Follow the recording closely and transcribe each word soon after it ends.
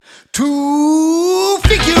To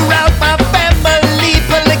figure out my family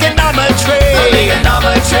polygonometry.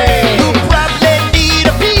 You probably need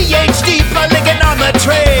a PhD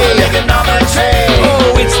polygonometry.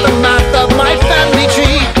 Oh, it's the math of my family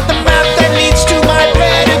tree. The math that leads to my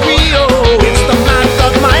pedigree. Oh, it's the math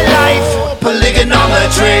of my life.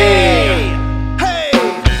 Polygonometry. Hey!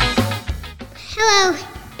 Hello,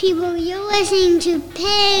 people. You're listening to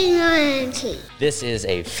Polygonometry. This is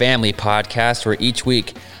a family podcast where each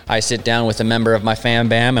week I sit down with a member of my fam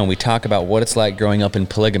bam and we talk about what it's like growing up in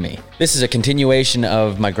polygamy. This is a continuation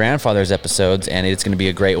of my grandfather's episodes, and it's going to be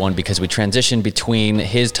a great one because we transition between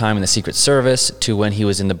his time in the Secret Service to when he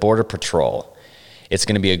was in the Border Patrol. It's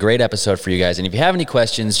going to be a great episode for you guys, and if you have any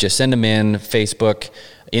questions, just send them in Facebook,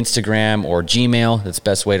 Instagram, or Gmail. That's the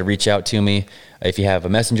best way to reach out to me. If you have a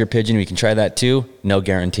messenger pigeon, we can try that too. No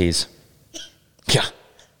guarantees. Yeah.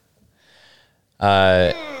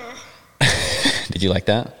 Did you like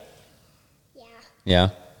that? Yeah. Yeah?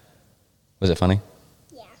 Was it funny?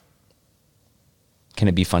 Yeah. Can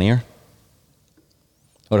it be funnier?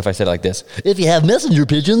 What if I said it like this? If you have messenger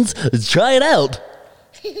pigeons, try it out.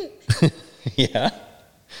 Yeah? Yeah.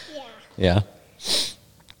 Yeah.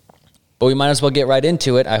 But we might as well get right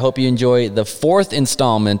into it. I hope you enjoy the fourth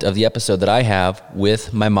installment of the episode that I have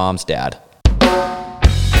with my mom's dad.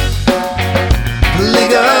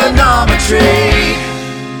 Polygonometry.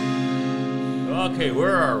 Okay,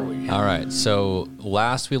 where are we? All right. So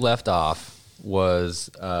last we left off was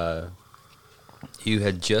you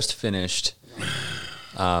had just finished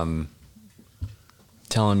telling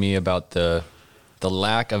me about the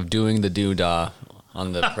lack of doing the doodah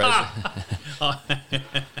on the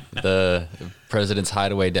the president's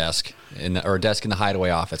hideaway desk or desk in the hideaway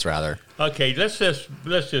office rather. Okay, let's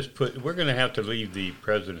just put. We're going to have to leave the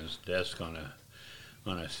president's desk on a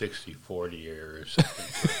 60-40 or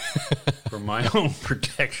something for my own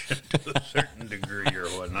protection to a certain degree or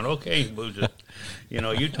whatnot. Okay, we'll just,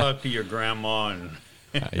 you talk to your grandma and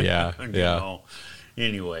Yeah. you know.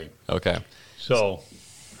 Anyway, Okay. so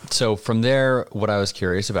So from there, what I was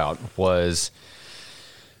curious about was,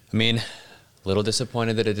 a little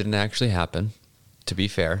disappointed that it didn't actually happen, to be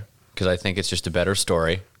fair, because I think it's just a better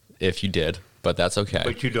story if you did, but that's okay.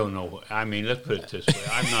 but you don't know. Let's put it this way.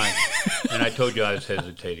 I'm not, and I told you I was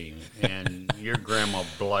hesitating, and your grandma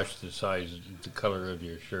blushed the color of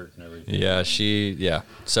your shirt and everything. Yeah,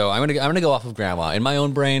 So I'm gonna go off of grandma. In my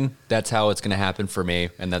own brain, that's how it's gonna happen for me,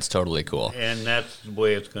 and that's totally cool. And that's the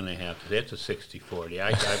way it's going to happen. It's a 60-40.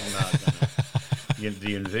 I'm not going to.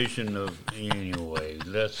 The envision of anyway.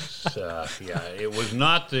 Let's. It was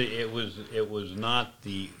not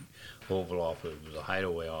the Oval Office. It was a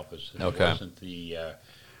hideaway office. It Okay. wasn't the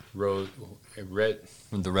The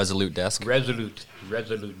Resolute desk. Resolute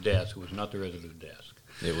desk. It was not the Resolute desk.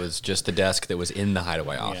 It was just the desk that was in the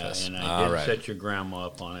hideaway office. Yeah, and All I did right. set your grandma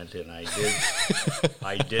up on it, and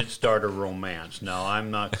I did start a romance. Now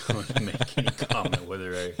I'm not going to make any comment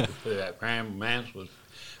whether that romance was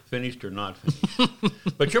finished or not finished.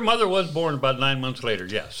 But your mother was born about 9 months later.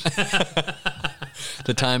 Yes.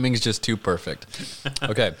 The timing's just too perfect.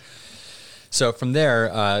 Okay. So from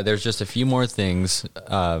there, there's just a few more things,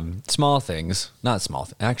 small things, not small.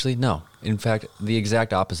 Actually, no. In fact, the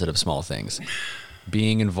exact opposite of small things.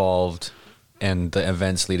 Being involved and the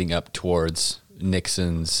events leading up towards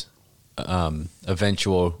Nixon's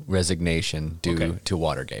eventual resignation due to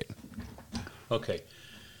Watergate. Okay.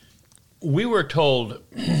 We were told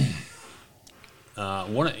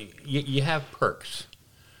you have perks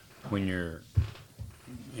when you're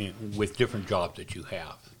with different jobs that you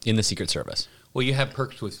have. In the Secret Service. Well, you have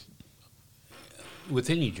perks with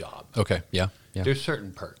any job. Okay, yeah. There's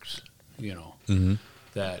certain perks, Mm-hmm.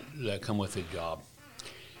 that come with a job.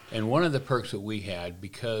 And one of the perks that we had,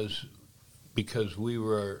 because we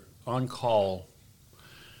were on call,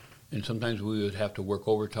 and sometimes we would have to work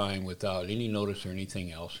overtime without any notice or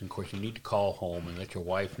anything else. And of course, you need to call home and let your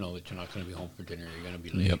wife know that you're not going to be home for dinner, you're going to be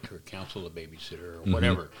late, Yep. or cancel a babysitter, or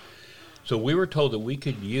whatever. So we were told that we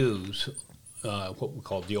could use what we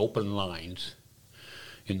call the open lines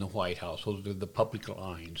in the White House. Those are the public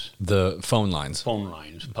lines. The phone lines.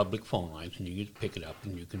 Public phone lines, and you can pick it up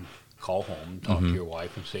and you can call home and talk to your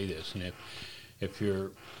wife and say this. And if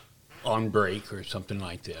you're on break or something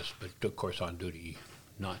like this, but of course on duty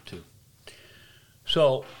not to.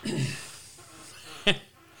 So,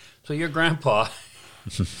 so your grandpa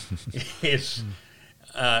is.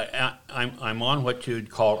 I'm on what you'd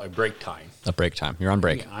call a break time. A break time. You're on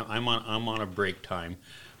break. Yeah, I'm on a break time,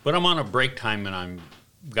 but I'm on a break time and I'm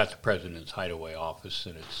got the president's hideaway office,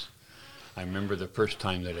 and I remember the first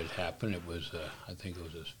time that it happened. It was I think it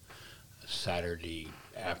was a Saturday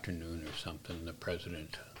afternoon or something. The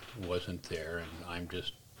president wasn't there, and I'm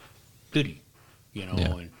just duty, Yeah.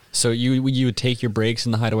 And So you would take your breaks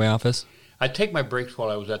in the Hideaway office? I'd take my breaks while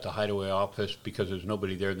I was at the Hideaway office because there's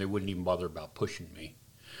nobody there, and they wouldn't even bother about pushing me.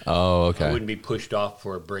 Oh, I okay. wouldn't be pushed off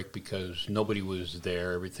for a break because nobody was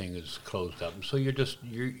there. Everything is closed up, and so you're It's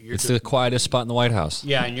just the quietest spot in the White House.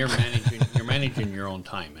 yeah, and you're managing your own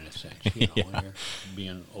time in a sense. And you're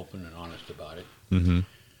being open and honest about it.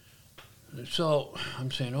 Mm-hmm. So I'm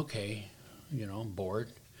saying, okay, I'm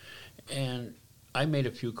bored, and I made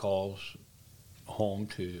a few calls home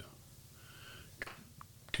to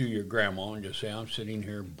your grandma and just say I'm sitting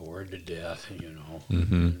here bored to death,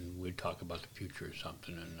 Mm-hmm. and we'd talk about the future or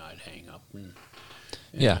something, and I'd hang up and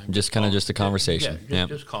Yeah, I'm just kinda just a conversation. Yeah.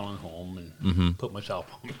 just calling home and Mhm. put myself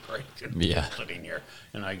on break and Yeah. sitting here,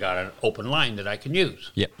 and I got an open line that I can use,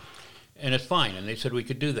 Yep. and it's fine, and they said we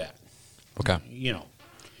could do that. Okay.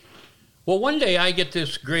 Well, one day I get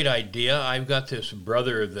this great idea. I've got this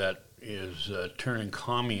brother that is turning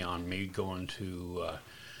commie on me, going to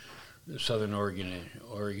Southern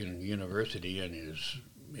Oregon University, and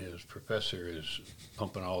his professor is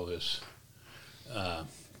pumping all this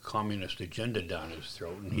communist agenda down his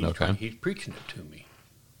throat, and he's preaching it to me.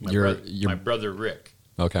 My brother Rick,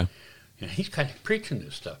 Okay. and he's kind of preaching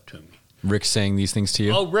this stuff to me. Rick's saying these things to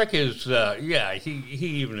you? Oh, Rick is, he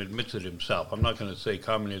even admits it himself. I'm not going to say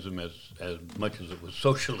communism as much as it was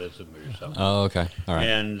socialism or something. Oh, okay. All right.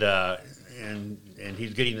 And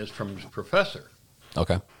he's getting this from his professor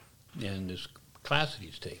Okay. in this class that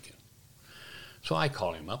he's taking. So I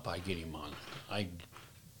call him up. I get him on. I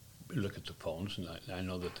look at the phones, and I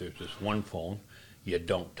know that there's this one phone you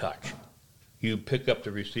don't touch. You pick up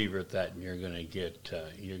the receiver at that, and you're going to get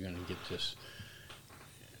this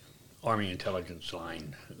Army intelligence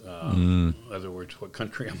line. In other words, what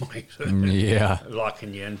country am I Yeah.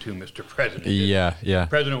 locking you into, Mr. President? Yeah, yeah. The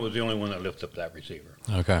president was the only one that lifted up that receiver.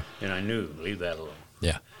 Okay. And I knew, leave that alone.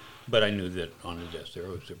 Yeah. But I knew that on his desk there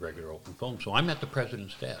was a regular open phone. So I'm at the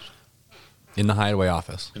president's desk In the Hideaway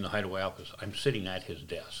office. in the Hideaway office. I'm sitting at his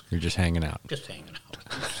desk, You're just hanging out. just hanging out.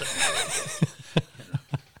 I'm sitting at his desk.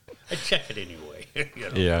 I check it anyway.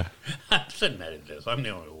 Yeah. I'm sitting at his desk. I'm the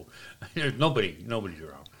only one. There's nobody's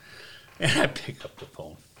around. And I pick up the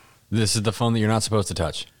phone. This is the phone that you're not supposed to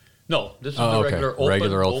touch. No, this is Oh, the okay.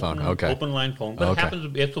 regular old phone. Okay. open line phone. But Okay.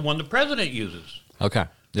 it's the one the president uses. Okay.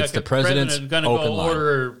 It's Like the if president's president is going to open go line.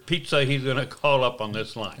 order pizza, he's going to call up on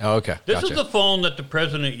this line. Oh, okay. This Gotcha. is the phone that the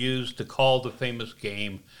president used to call the famous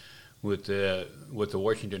game with the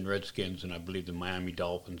Washington Redskins and I believe the Miami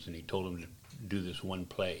Dolphins, and he told them to do this one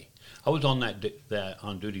play. I was on that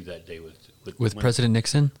on duty that day with President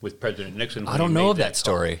Nixon? with President Nixon. I when don't he know made of that call.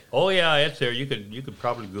 story. Oh yeah, it's there. You could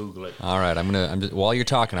probably Google it. All right. While you're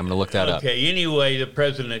talking, I'm gonna look that up. Okay. Anyway, the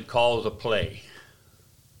president calls a play,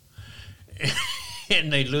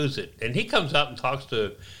 and they lose it. And he comes out and talks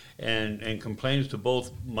to, and complains to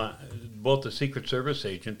both the Secret Service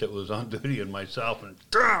agent that was on duty and myself, and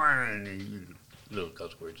little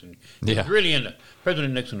cuss words. And he Yeah. was really into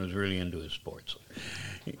President Nixon was really into his sports.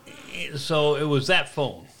 So it was that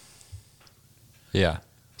phone. Yeah.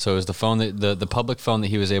 So it was the phone that the public phone that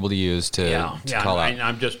he was able to use to call out.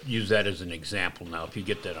 I'm just use that as an example now. If you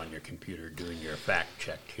get that on your computer, doing your fact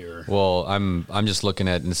check here. Well, I'm just looking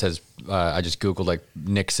at it and it says I just googled like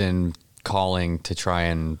Nixon calling to try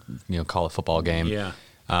and call a football game. Yeah.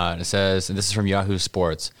 And it says, and this is from Yahoo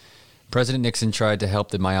Sports. President Nixon tried to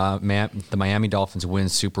help the Miami Dolphins win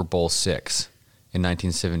Super Bowl VI in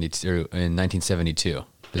 1972.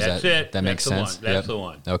 That's it. That makes That's sense. The one. That's the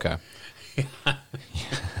one. Okay.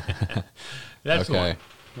 That's Okay.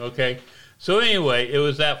 the one. Okay. So anyway, it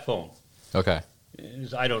was that phone. Okay.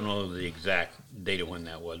 I don't know the exact date of when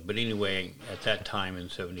that was, but anyway, at that time in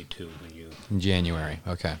 '72, In January.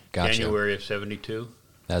 Okay. Gotcha. January of '72.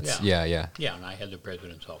 That's yeah. Yeah, and I had the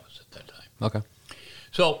president's office at that time. Okay.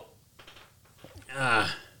 So I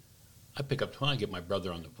pick up the phone, I get my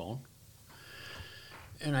brother on the phone,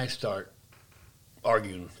 and I start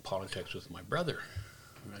arguing politics with my brother.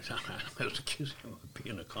 And I was accusing him of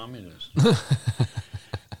being a communist.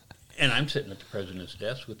 And I'm sitting at the president's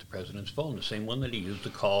desk with the president's phone, the same one that he used to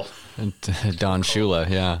call. And, Don Shula,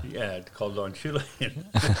 yeah. Yeah, to call Don Shula in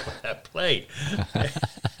that play.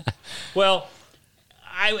 Well,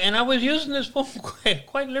 I was using this phone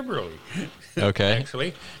quite liberally. Okay.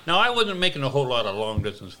 Actually, now I wasn't making a whole lot of long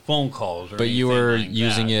distance phone calls, But you were like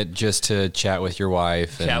using that. it just to chat with your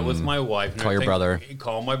wife. Chat and with my wife. and Call your everything. brother.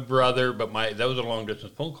 Call my brother, but that was a long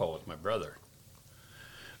distance phone call with my brother.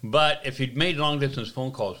 But if you'd made long distance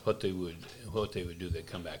phone calls, what they would do, they'd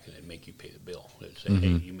come back and they'd make you pay the bill. They'd say, "Hey,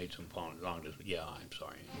 you made some long distance." Yeah, I'm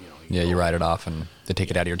sorry. Yeah, you write it off and they take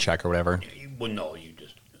it out of your check or whatever. Well, no,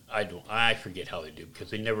 I forget how they do, because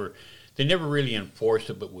they never really enforced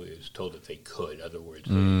it, but we was told that they could. In other words,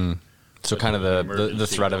 So kind of the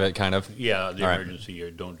threat of it, kind of. Yeah, the All right. emergency,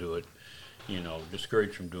 or don't do it.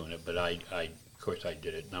 Discouraged from doing it. But I of course, I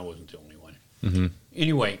did it, and I wasn't the only one. Mm-hmm.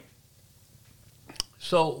 Anyway,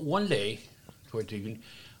 so one day towards the evening,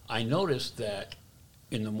 I noticed that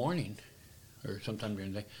in the morning, or sometime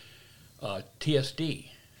during the day, TSD,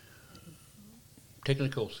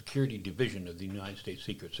 Technical Security Division of the United States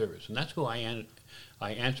Secret Service, and that's who I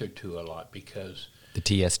answered to a lot, because The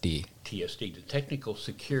TSD. TSD, the Technical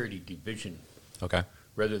Security Division, Okay.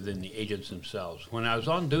 rather than the agents themselves. When I was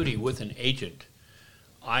on duty with an agent,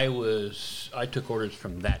 I took orders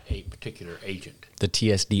from that particular agent. The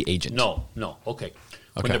TSD agent. No, okay.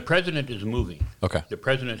 When Okay. the president is moving, Okay. the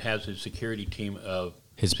president has his security team of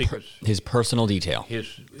His his personal detail.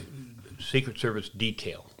 Secret Service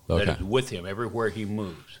detail Okay. that is with him everywhere he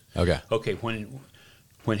moves. Okay. Okay,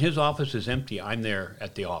 when his office is empty, I'm there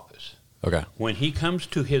at the office. Okay. When he comes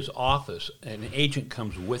to his office, an agent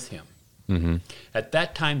comes with him. Mm-hmm. At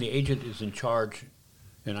that time, the agent is in charge,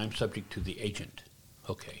 and I'm subject to the agent.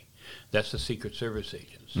 Okay, that's the Secret Service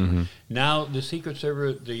agents. Mm-hmm. Now, the Secret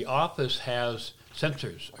Service, the office has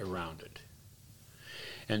sensors around it,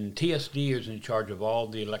 and TSD is in charge of all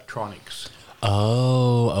the electronics.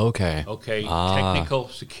 Oh, okay. Okay, Ah. Technical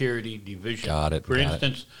Security Division. Got it, For got it.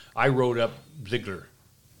 instance, I wrote up Ziegler.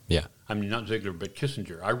 Yeah. I mean, not Ziegler, but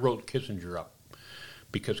Kissinger. I wrote Kissinger up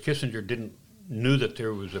because Kissinger knew that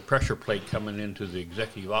there was a pressure plate coming into the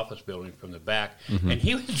executive office building from the back, Mm-hmm. and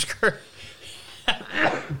he was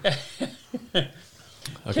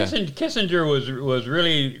Okay. Kissinger was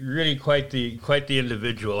really quite the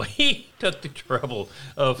individual. He took the trouble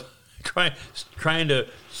of trying to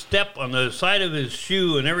step on the side of his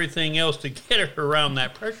shoe and everything else to get it around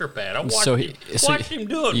that pressure pad. I watched him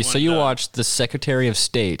do it. So you watched the Secretary of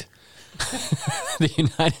State, the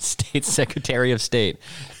United States Secretary of State,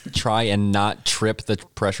 try and not trip the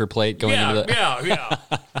pressure plate going into the. Yeah.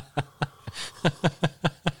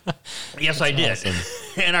 Yes, I did,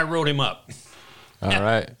 and I wrote him up. All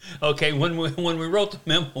right. Okay, when we wrote the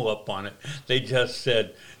memo up on it, they just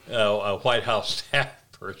said a White House staff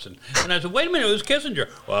person, and I said, "Wait a minute, it was Kissinger."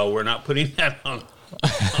 Well, we're not putting that on.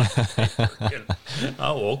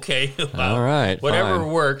 Oh, okay. Well, All right, whatever fine.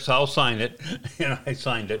 works, I'll sign it. And I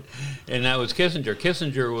signed it, and that was Kissinger.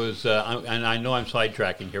 Kissinger was, and I know I'm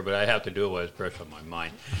sidetracking here, but I have to do it while it's fresh on my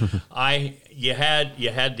mind. You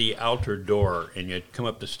had the outer door, and you'd come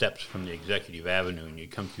up the steps from the Executive Avenue, and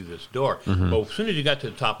you'd come through this door. Well, as soon as you got to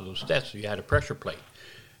the top of those steps, you had a pressure plate.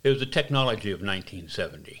 It was the technology of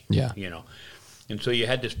 1970. Yeah. And so you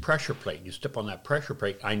had this pressure plate, and you step on that pressure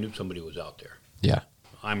plate, I knew somebody was out there. Yeah.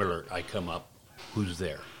 I'm alert. I come up. Who's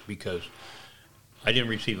there? Because I didn't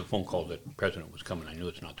receive a phone call that the president was coming. I knew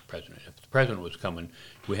it's not the president. If the president was coming,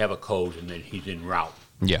 we have a code, and then he's en route.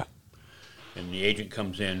 Yeah. And the agent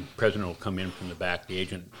comes in. President will come in from the back. The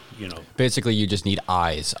agent, Basically, you just need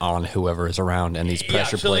eyes on whoever is around, and these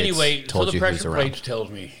pressure so plates anyway, told so the you who's pressure around. plates tells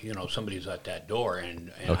me, somebody's at that door,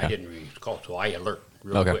 and Okay. I didn't receive the call, so I alert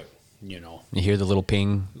real Okay. quick. You hear the little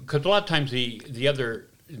ping. Because a lot of times the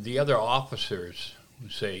other officers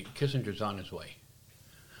would say Kissinger's on his way,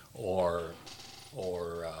 or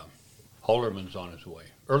Halderman's on his way,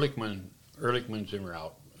 Ehrlichman's en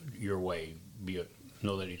route your way.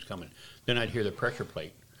 Know that he's coming. Then I'd hear the pressure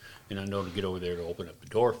plate, and I know to get over there to open up the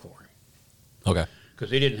door for him Okay. because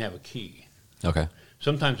they didn't have a key. Okay.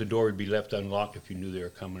 Sometimes the door would be left unlocked if you knew they were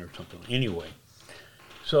coming or something. Anyway,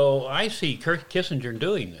 so I see Kirk Kissinger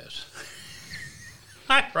doing this.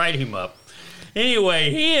 I write him up. Anyway,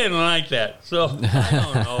 he didn't like that. So, I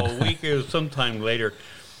don't know, a week or sometime later,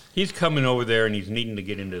 he's coming over there and he's needing to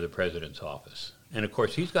get into the president's office. And, of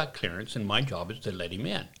course, he's got clearance, and my job is to let him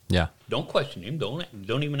in. Yeah. Don't question him. Don't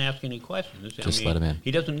even ask any questions. Just let him in.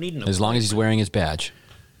 He doesn't need an As long as he's wearing his badge.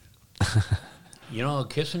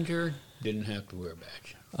 Kissinger didn't have to wear a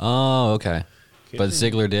badge. Oh, okay. But Kissinger-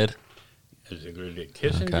 Ziegler did? Ziegler did.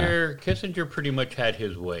 Kissinger pretty much had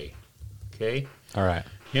his way. Okay? All right.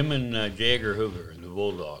 Him and J. Edgar Hoover and the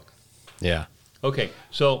Bulldog. Yeah. Okay,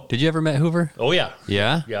 so... Did you ever met Hoover? Oh, yeah.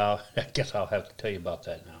 Yeah? Yeah, I guess I'll have to tell you about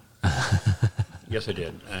that now. Yes, I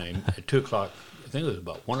did. At 2 o'clock, I think it was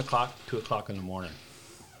about 1 o'clock, 2 o'clock in the morning.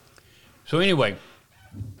 So anyway,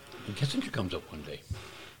 Kissinger comes up one day,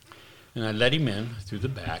 and I let him in through the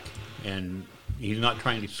back, and he's not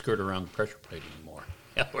trying to skirt around the pressure plate anymore.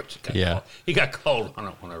 He got called on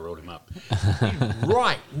it when I wrote him up. He's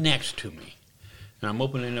right next to me, and I'm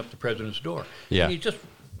opening up the president's door. Yeah. And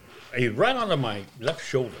he's right onto my left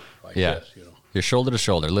shoulder like this, You're shoulder to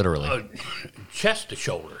shoulder, literally. Chest to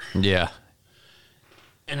shoulder. Yeah.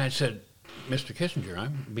 And I said, Mr. Kissinger,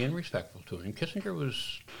 I'm being respectful to him. Kissinger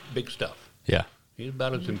was big stuff. Yeah. He's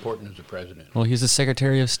about as important as the president. Well, he was the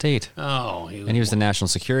Secretary of State. Oh, And he was the National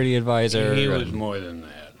Security Advisor. He was and- more than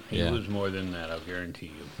that. He Yeah. was more than that, I'll guarantee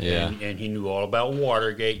you. Yeah. And he knew all about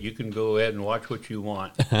Watergate. You can go ahead and watch what you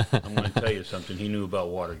want. I'm going to tell you something. He knew about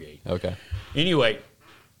Watergate. Okay. Anyway,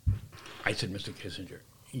 I said, Mr. Kissinger,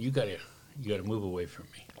 you got to move away from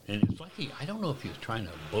me. And it's like I don't know if he was trying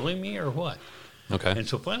to bully me or what. Okay. And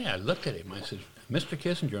so finally I looked at him. I said, Mr.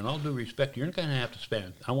 Kissinger, in all due respect, you're going to have to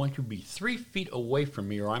spend. I want you to be 3 feet away from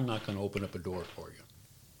me, or I'm not going to open up a door for you.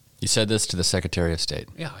 You said this to the Secretary of State.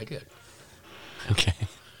 Yeah, I did. Okay.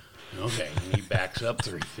 Okay, and he backs up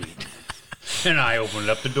 3 feet. And I opened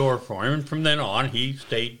up the door for him, and from then on, he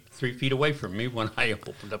stayed 3 feet away from me when I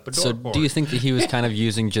opened up a door So for do you him. think that he was kind of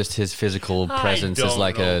using just his physical presence as don't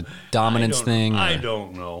like know. a dominance thing? I or-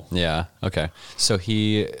 don't know. Yeah. Okay. So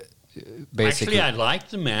he basically. Actually, I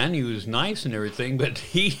liked the man. He was nice and everything, but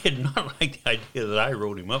he did not like the idea that I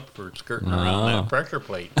wrote him up for skirting around Oh. that pressure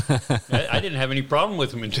plate. I didn't have any problem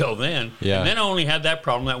with him until then. Yeah. And then I only had that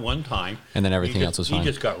problem that one time. And then everything He else was fine. He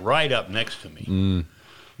just got right up next to me.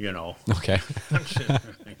 You know. Okay. I'm sitting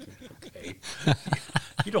there thinking, okay.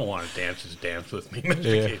 You don't want to dance this dance with me, Mr.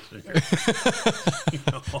 Yeah. Kissinger. You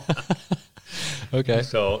know? Okay.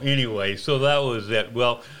 So anyway, so that was it.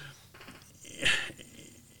 Well,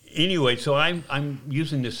 anyway, so I'm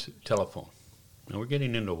using this telephone. Now we're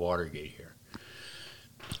getting into Watergate here.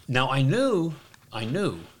 Now I knew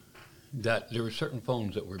that there were certain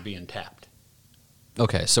phones that were being tapped.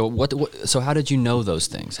 Okay. So what? So how did you know those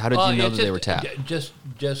things? How did you know that they were tapped?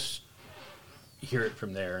 Just hear it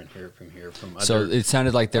from there and hear it from here from other, So it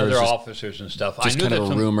sounded like there was other just, officers and stuff. I just knew kind that of a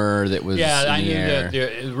some- rumor that was Yeah, in I the knew air. that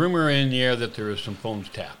there was a rumor in the air that there was some phones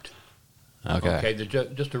tapped. Okay.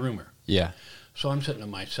 Just a rumor. Yeah. So I'm sitting to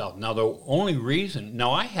myself. Now, the only reason,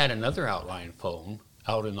 now I had another outline phone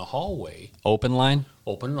out in the hallway, Open line.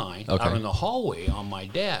 open line. Okay. Out in the hallway on my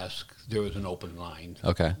desk, there was an open line.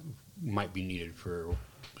 Okay. Might be needed for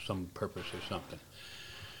some purpose or something.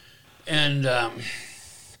 And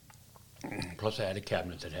plus I had a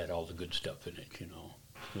cabinet that had all the good stuff in it, you know,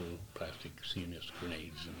 the plastic CNS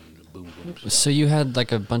grenades and the boom boom stuff. So you had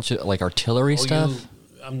like a bunch of like artillery stuff.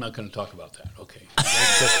 I'm not going to talk about that. Okay.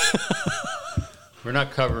 We're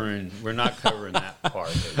not covering that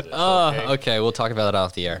part of this. Oh, Okay. okay. We'll talk about it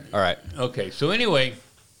off the air. All right. Okay. So anyway,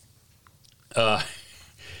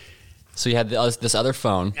 So you had this other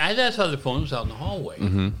phone. I had this other phones out in the hallway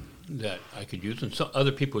Mm-hmm. that I could use, and some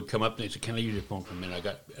other people would come up and they said, "Can I use your phone for a minute?" I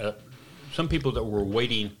got some people that were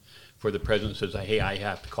waiting for the president says, "Hey, I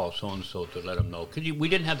have to call so and so to let them know," because we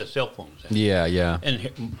didn't have the cell phones then. Yeah. Yeah.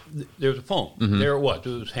 And there was a phone. Mm-hmm. There it was. It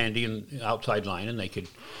was handy and outside line, and they could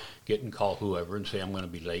get and call whoever and say, "I'm going to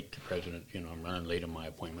be late to President. You know, I'm running late on my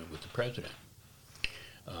appointment with the president."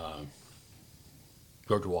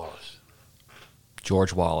 George Wallace.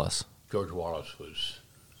 George Wallace, George Wallace was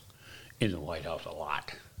in the White House a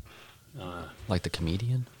lot. like the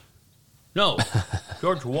comedian. No,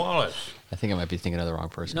 George Wallace. I think I might be thinking of the wrong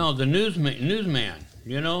person. No, the newsman.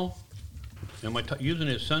 You know. Am I using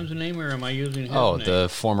his son's name or am I using his Oh, name? the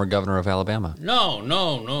former governor of Alabama, No.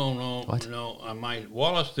 What? No,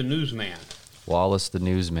 Wallace the newsman. Wallace, the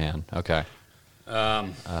newsman. Okay.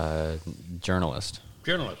 Um, Journalist.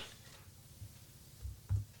 journalist.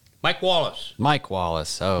 Mike Wallace. Mike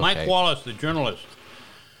Wallace. Oh, okay. Mike Wallace, the journalist.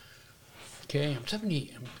 Okay, I'm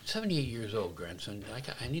 78 years old, grandson.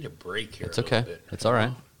 I need a break here. It's a little okay. bit. It's all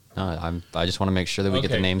right. No, I just want to make sure that we get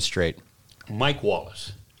the Okay. name straight. Mike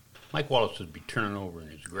Wallace. Mike Wallace would be turning over in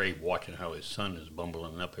his grave watching how his son is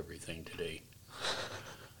bumbling up everything today.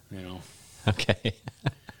 You know, Okay.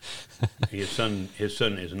 his son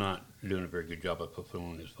is not doing a very good job of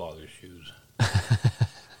fulfilling his father's shoes.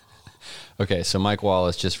 Okay. So Mike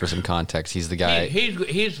Wallace, just for some context, he's the guy.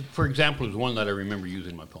 He's for example, is one that I remember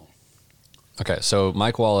using my phone. Okay. So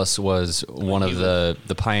Mike Wallace was one of the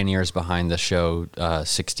pioneers behind the show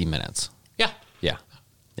 60 Minutes. Yeah, Yeah.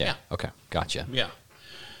 Yeah. Okay. Gotcha. yeah.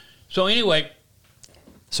 So anyway,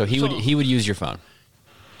 So he would use your phone.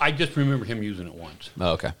 I just remember him using it once.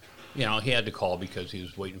 Oh, okay. You know, he had to call because he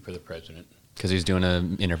was waiting for the president. Because he was doing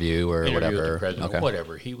an interview or Interview whatever. with the president, Okay.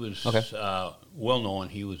 whatever. He was Okay. well known.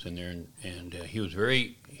 He was in there, and he was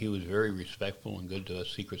very respectful and good to us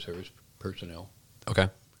Secret Service personnel. Okay.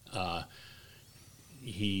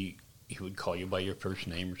 He would call you by your first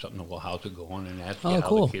name or something. Well, how's it going? And ask Oh, you how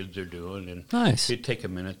cool. the kids are doing. And Nice. he'd take a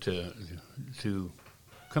minute to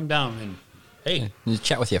come down and hey, Just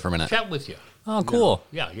chat with you for a minute. chat with you. Oh, cool.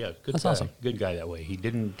 Yeah, good That's guy. awesome. Good guy that way. He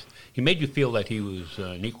made you feel that he was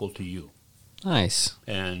an equal to you. Nice.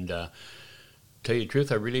 And tell you the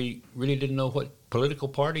truth, I really didn't know what political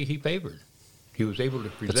party he favored. He was able to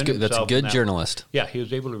present himself. That's a good journalist. Yeah, he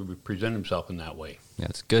was able to present himself in that way.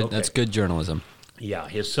 That's good. Okay. That's good journalism. Yeah,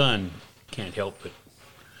 his son can't help but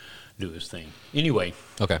do his thing. Anyway,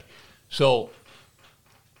 Okay. so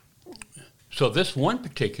this one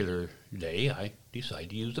particular day, I decided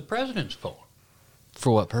to use the president's phone.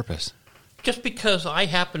 For what purpose? Just because I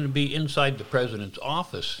happened to be inside the president's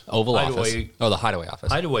office. Oval Office. Oh, the Hideaway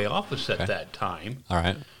Office. Hideaway office at Okay. that time. All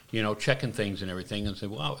right. Checking things and everything, and said,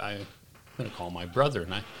 well, I'm going to call my brother.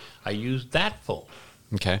 And I used that phone.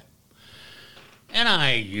 Okay. And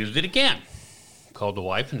I used it again. Called the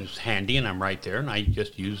wife, and it's handy, and I'm right there, and I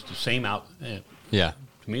just used the same Yeah.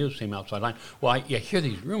 to me, it was the same outside line. Well, I hear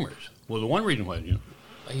these rumors. Well, the one reason why,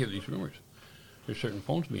 I hear these rumors. There's certain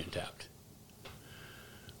phones being tapped.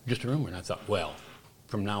 Just a rumor. And I thought, well,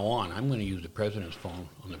 from now on, I'm going to use the president's phone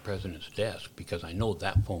on the president's desk because I know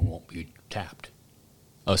that phone won't be tapped.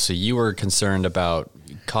 Oh, so you were concerned about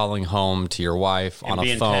calling home to your wife And on a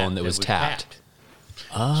being phone tapped. that was It was tapped.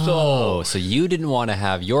 Oh, so you didn't want to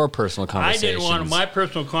have your personal I conversations. didn't want my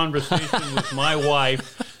personal conversation with my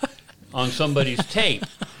wife on somebody's tape.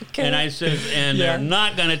 And I said, they're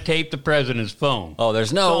not going to tape the president's phone. Oh,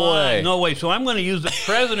 there's no way. No way. So I'm going to use the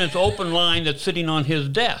president's open line that's sitting on his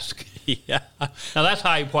desk. Yeah. Now, that's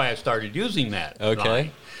why I started using that Okay.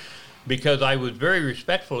 line. Because I was very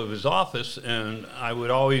respectful of his office, and I would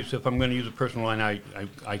always, if I'm going to use a personal line, I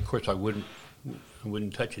of course, I wouldn't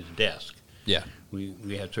touch his desk. Yeah. We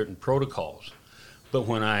had certain protocols. But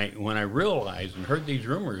when I realized and heard these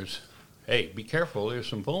rumors, hey, be careful, there's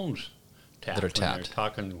some phones tapped That are when tapped. they're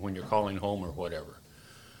talking, when you're calling home or whatever.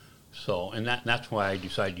 So, and that's why I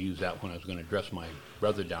decided to use that when I was going to dress my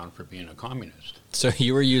brother down for being a communist. So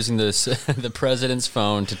you were using the president's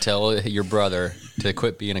phone to tell your brother to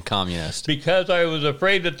quit being a communist. Because I was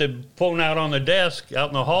afraid that the phone out on the desk, out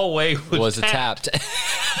in the hallway, was tapped.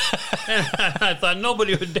 I thought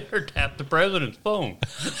nobody would dare tap the president's phone.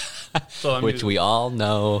 So Which we all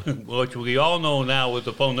know. which we all know now was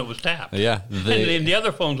the phone that was tapped. Yeah. And the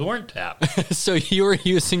other phones weren't tapped. So you were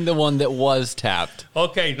using the one that was tapped.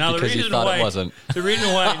 Okay, now Because the you reason thought why it wasn't. The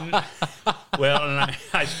reason why, well, and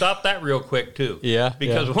I stopped that real quick too. Yeah,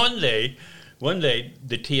 Because yeah. one day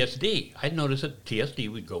the TSD, I noticed that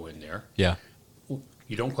TSD would go in there. Yeah.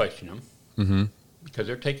 You don't question them. Mm-hmm. Because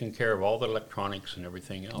they're taking care of all the electronics and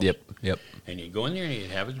everything else. Yep. And you go in there and you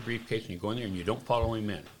have his briefcase and you go in there and you don't follow him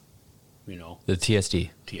in. The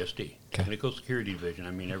TSD. TSD, Okay. Technical Security Division.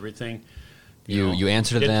 I mean, everything. You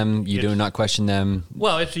answer to them. You do not question them.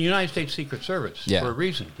 Well, it's the United States Secret Service Yeah. for a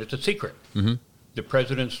reason. It's a secret. Mhm. The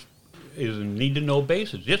president's is a need-to-know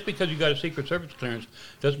basis. Just because you got a Secret Service clearance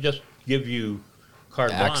doesn't just give you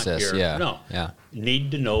carte blanche Access. here. Yeah. No. Yeah.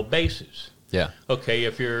 Need-to-know basis. Yeah. Okay,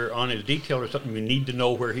 if you're on his detail or something, you need to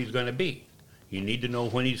know where he's going to be. You need to know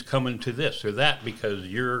when he's coming to this or that because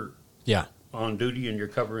you're Yeah. on duty and you're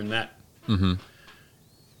covering that. Mm-hmm.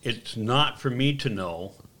 It's not for me to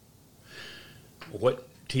know what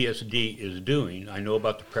TSD is doing. I know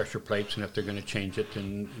about the pressure plates and if they're going to change it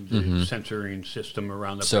and the censoring system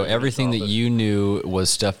around the So president's everything that office. you knew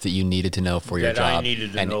was stuff that you needed to know for your That job. I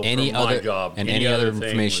needed to and know any for my other job. and Any any other other thing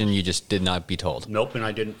information was- you just did not be told. Nope, and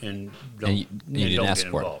I didn't, and don't, And you didn't don't ask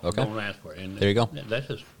get for it. involved. Okay. Don't ask for it. And There you go. That's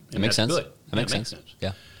just, That makes sense. Good. That makes Yeah, sense.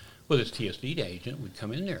 Yeah. Well, this TSD agent would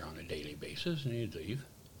come in there on a daily basis, and he'd leave.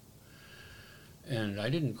 And I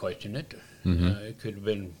didn't question it. It could have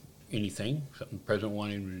been anything, something the president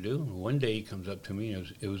wanted him to do. And one day he comes up to me,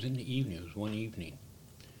 and it was in the evening, it was one evening.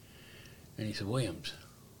 And he said, Williams,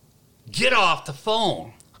 get off the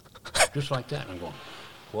phone. Just like that. And I'm going,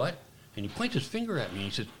 what? And he points his finger at me, and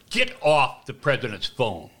he says, get off the president's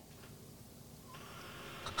phone.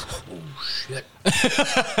 Oh, shit.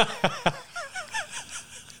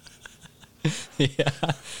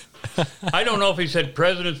 I don't know if he said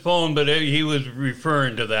president's phone, but he was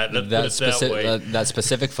referring to that. Let's put it that way. That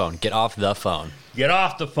specific phone. Get off the phone. Get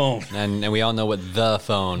off the phone And we all know what the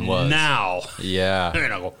phone was. now. Yeah.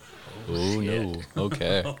 And I go, Oh no.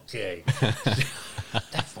 Okay. okay.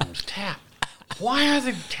 That phone's tapped. Why are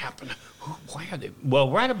they tapping? Why are they? Well,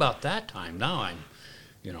 right about that time, now I'm,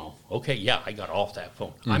 okay, yeah, I got off that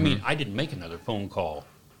phone. I mean, I didn't make another phone call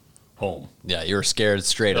home. Yeah, you were scared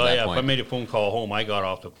straight at Oh, that yeah, point. if I made a phone call home, I got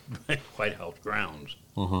off the White House grounds.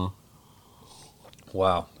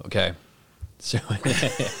 Wow. Okay. So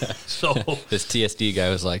So, this TSD guy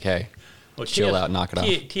was like, "Hey, well, chill out, knock it off."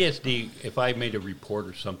 TSD, if I made a report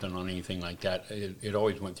or something on anything like that, it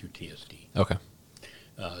always went through TSD. Okay.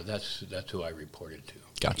 That's who I reported to.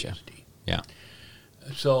 Gotcha. TSD. Yeah.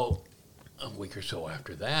 So, a week or so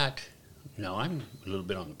after that, now I'm a little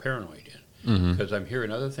bit on the paranoid end. because I'm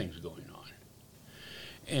hearing other things going on.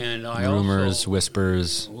 And I Rumors,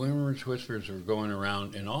 whispers. whispers were going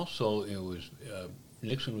around, and also it was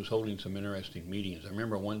Nixon was holding some interesting meetings. I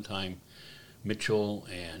remember one time Mitchell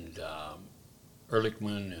and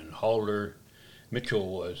Ehrlichman and Halder.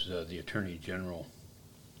 Mitchell was the Attorney General,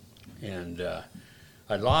 and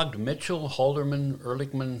I logged Mitchell, Halderman,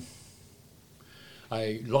 Ehrlichman.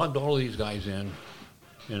 I logged all of these guys in,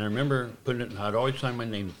 and I remember putting it. I'd always sign my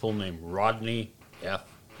name, the full name, Rodney F.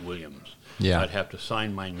 Williams. Yeah. I'd have to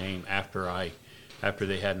sign my name after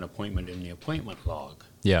they had an appointment in the appointment log.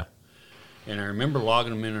 Yeah. And I remember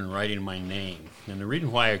logging them in and writing my name. And the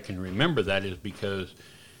reason why I can remember that is because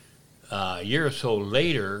a year or so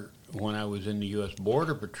later, when I was in the U.S.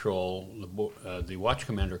 Border Patrol, the watch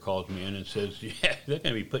commander calls me in and says, "Yeah, they're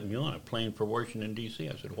going to be putting you on a plane for Washington, D.C."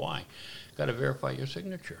 I said, "Why?" "Got to verify your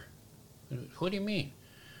signature." "What do you mean?"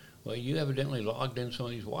 "Well, you evidently logged in some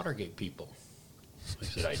of these Watergate people." I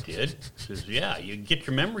said, "I did." He says, "Yeah, you get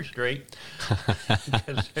your memory straight."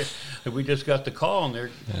 Because we just got the call,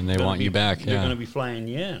 and they want you back. They're Yeah. going to be flying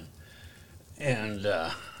you in. And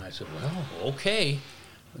I said, "Well, okay.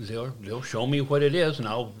 They'll show me what it is, and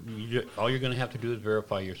all you're going to have to do is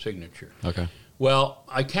verify your signature." Okay. Well,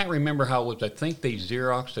 I can't remember how it was. I think they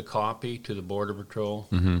Xeroxed a copy to the Border Patrol,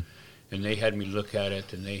 and they had me look at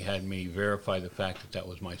it, and they had me verify the fact that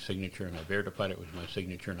was my signature, and I verified it was my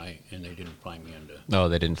signature, and they didn't fly me into. No,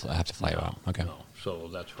 they didn't have to fly you out. Okay. No, so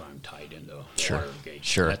that's where I'm tied into Sure. Watergate.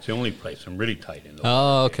 Sure. That's the only place I'm really tied into.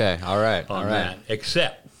 Oh, Watergate okay. All right. on All right. that,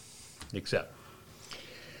 except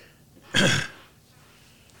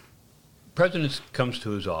President comes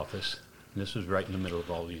to his office, and this is right in the middle of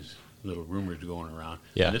all these little rumors going around.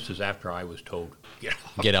 Yeah. And this is after I was told,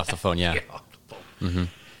 Get off the phone. Yeah. get off the phone.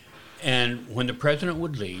 And when the president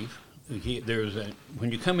would leave,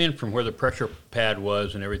 when you come in from where the pressure pad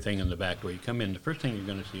was and everything in the back door, you come in, the first thing you're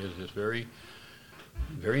going to see is this very,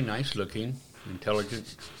 very nice-looking,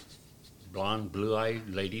 intelligent, blonde, blue-eyed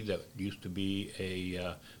lady that used to be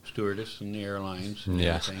a stewardess in the airlines and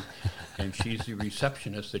Yeah. everything. And she's the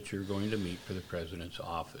receptionist that you're going to meet for the president's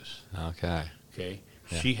office. Okay. Okay?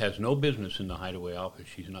 Yeah. She has no business in the hideaway office.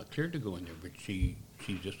 She's not cleared to go in there, but she's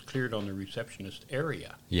just cleared on the receptionist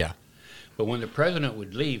area. Yeah. But when the president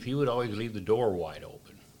would leave, he would always leave the door wide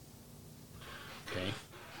open. Okay?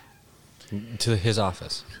 To his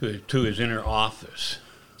office. To his inner office.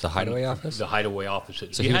 The hideaway office? The hideaway office.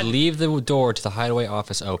 So he would leave the door to the hideaway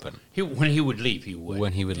office open. When he would leave, he would.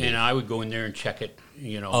 When he would leave. And I would go in there and check it,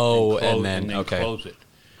 Oh, and and then okay. close it.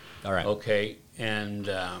 All right. Okay? And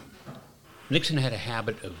Nixon had a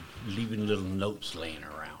habit of leaving little notes laying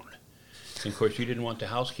around. And of course, you didn't want the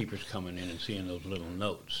housekeepers coming in and seeing those little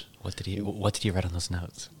notes. What did he write on those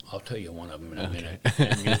notes? I'll tell you one of them in a minute.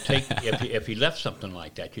 And you take if he left something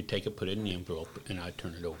like that, you'd take it, put it in the envelope, and I'd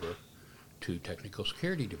turn it over to Technical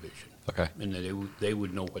Security Division. Okay. And they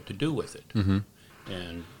would know what to do with it. Mm-hmm.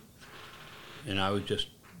 And I would just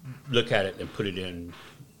look at it and put it in.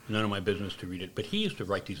 None of my business to read it. But he used to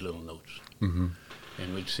write these little notes. Mm-hmm.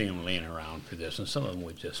 And we'd see them laying around for this. And some of them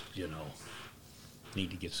would just, need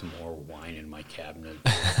to get some more wine in my cabinet.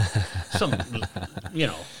 Some, little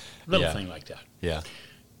Yeah. thing like that. Yeah.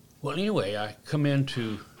 Well, anyway, I come in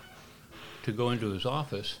to go into his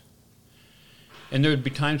office, and there would be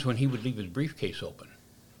times when he would leave his briefcase open.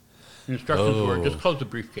 The instructions were, just close the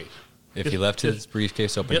briefcase. If he left his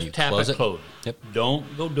briefcase open, Just you tap close it it? closed. Yep.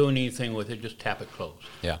 Don't go doing anything with it, just tap it closed.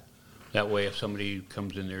 Yeah. That way, if somebody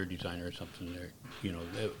comes in there, a designer or something,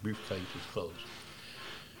 the briefcase is closed.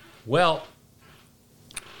 Well,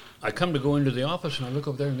 I come to go into the office, and I look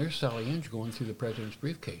over there, and there's Sally Inge going through the president's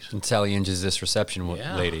briefcase. And Sally Inge is this reception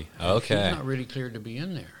lady. And Okay. she's not really cleared to be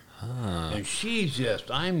in there. Huh. And she's just,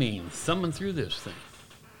 thumbing through this thing.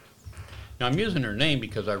 Now, I'm using her name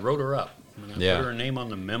because I wrote her up. And I put her name on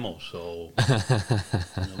the memo, so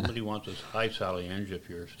nobody wants us. Hi, Sally Inge, if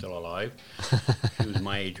you're still alive. She was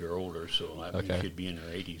my age or older, so I mean, she'd be in her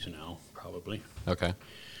 80s now, probably. Okay.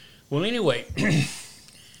 Well, anyway,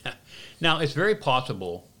 now it's very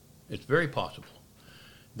possible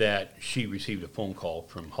that she received a phone call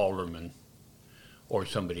from Halderman or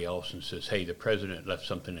somebody else and says, "Hey, the president left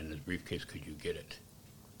something in his briefcase. Could you get it?"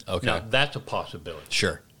 Okay. Now, that's a possibility.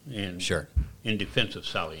 Sure. Sure. In defense of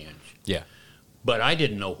Sally Inge. Yeah. But I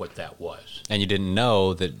didn't know what that was. And you didn't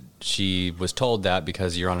know that she was told that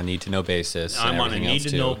because you're on a need-to-know basis. I'm on a everything else,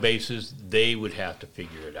 need-to-know too. basis. They would have to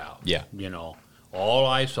figure it out. Yeah. All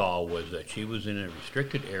I saw was that she was in a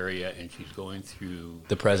restricted area and she's going through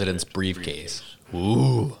The president's briefcase.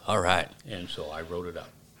 Ooh, all right. And so I wrote it up.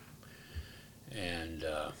 And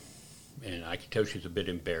I could tell she's a bit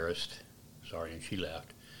embarrassed. Sorry, and she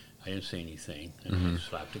left. I didn't say anything, and I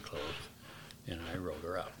slapped it closed, and I wrote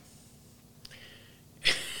her up.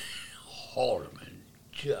 Haldeman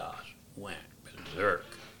just went berserk.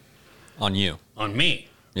 On you. On me.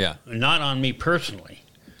 Yeah. Not on me personally.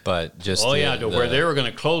 But just Where they were going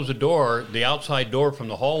to close the door, the outside door from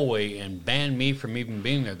the hallway, and ban me from even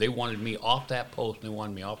being there. They wanted me off that post, and they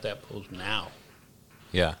wanted me off that post now.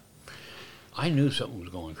 Yeah. I knew something was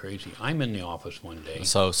going crazy. I'm in the office one day.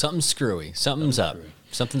 So something's screwy. Something's up. Screwy.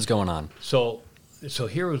 Something's going on. So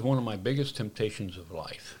here was one of my biggest temptations of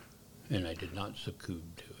life, and I did not succumb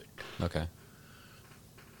to it. Okay.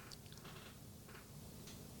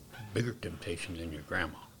 Bigger temptation than your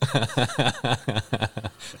grandma.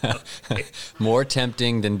 More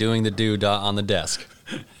tempting than doing the doodah on the desk.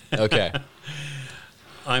 Okay.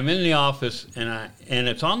 I'm in the office, and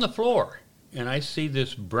it's on the floor, and I see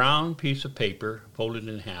this brown piece of paper folded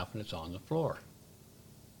in half, and it's on the floor.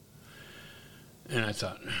 And I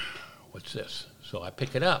thought, what's this? So I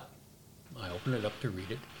pick it up. I open it up to read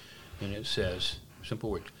it, and it says,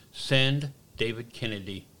 simple words, send David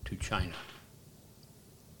Kennedy to China.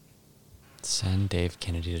 Send Dave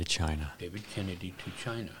Kennedy to China. David Kennedy to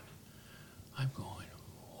China. I'm going,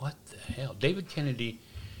 what the hell? David Kennedy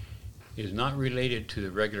is not related to the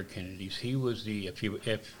regular Kennedys. He was if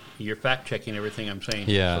you're fact checking everything I'm saying.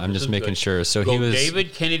 Yeah, so I'm just making good. sure. So Go he was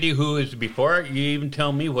David Kennedy, who is, before you even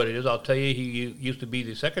tell me what it is, I'll tell you he used to be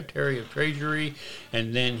the Secretary of Treasury,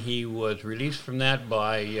 and then he was released from that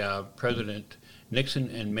by President Nixon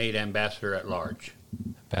and made Ambassador at Large.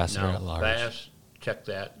 ambassador Now, at large. fast check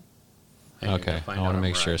that. and you Okay, can find I out want to I'm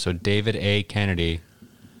make sure. right. So David A. Kennedy,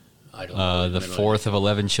 I don't know the middle fourth of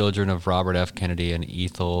 11 children of Robert F. Kennedy and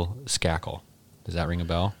Ethel Skakel. Does that ring a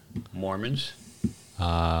bell? Mormons.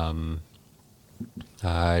 I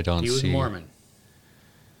don't He was see. Mormon.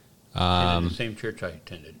 Attended the same church I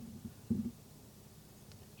attended.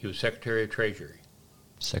 He was Secretary of Treasury.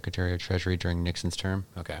 Secretary of Treasury during Nixon's term.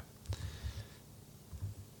 Okay.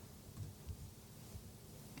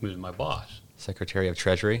 He was my boss. Secretary of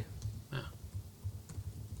Treasury.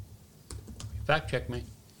 Fact check me.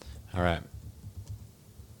 All right.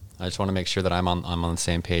 I just want to make sure that I'm on the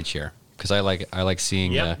same page here because I like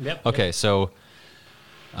seeing. Yep. Okay, so,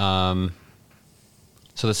 so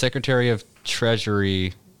the Secretary of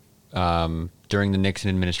Treasury during the Nixon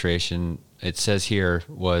administration, it says here,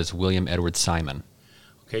 was William Edward Simon.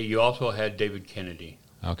 Okay, you also had David Kennedy.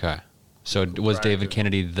 Okay, so was Prior David to-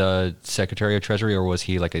 Kennedy the Secretary of Treasury, or was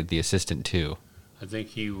he like the assistant too? I think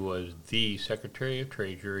he was the Secretary of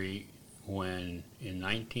Treasury when in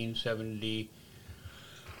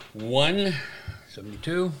 1971,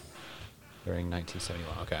 72. During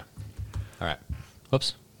 1971. Okay. All right.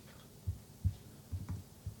 Whoops.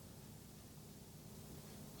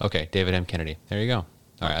 Okay, David M. Kennedy. There you go.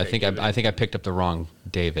 All right. Okay, David I think I M. picked up the wrong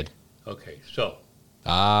David. Okay, so.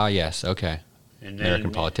 Ah, yes. Okay. And then,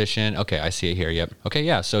 American politician. Okay, I see it here. Yep. Okay,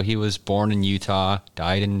 yeah. So he was born in Utah,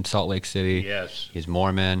 died in Salt Lake City. Yes. He's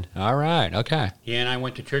Mormon. All right. Okay. He and I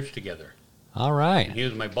went to church together. All And right. he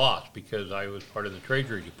was my boss because I was part of the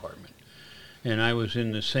Treasury Department. And I was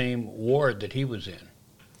in the same ward that he was in.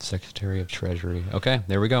 Secretary of Treasury. Okay,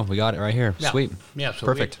 there we go. We got it right here. Yeah. Sweet. Yeah, so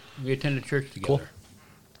Perfect. we attended church together.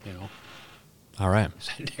 You know, All right.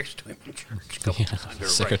 sat next to him in church. A couple times. They were right-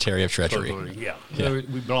 Secretary of Treasury. Yeah. Yeah.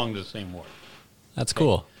 We belonged to the same ward. That's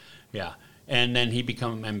cool. Yeah. And then he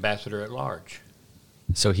became ambassador at large.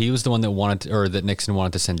 So he was the one that wanted to, or that Nixon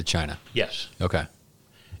wanted to send to China. Yes. Okay.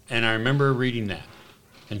 And I remember reading that,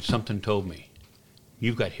 and something told me,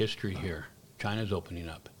 you've got history here. China's opening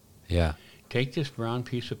up. Yeah. Take this brown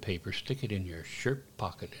piece of paper, stick it in your shirt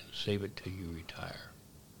pocket, and save it till you retire.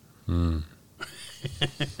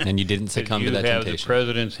 And you didn't succumb to that You have the temptation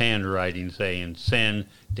president's handwriting saying, send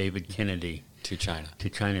David Kennedy to China. to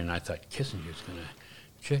China. And I thought, Kissinger's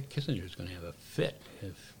going to have a fit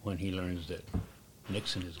when he learns that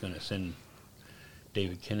Nixon is going to send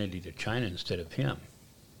David Kennedy to China instead of him.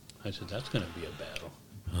 I said, that's going to be a battle.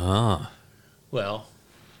 Ah. Well,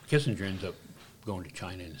 Kissinger ends up going to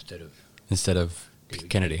China instead of Instead of David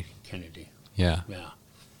Kennedy. Kennedy, Yeah. yeah.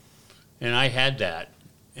 And I had that,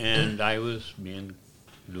 and I was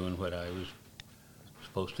doing what I was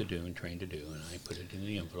supposed to do and trained to do, and I put it in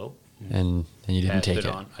the envelope. And you didn't passed take it.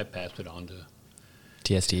 on. I passed it on to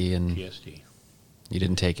TSD and TSD. you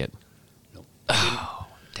didn't take it. Nope. Oh,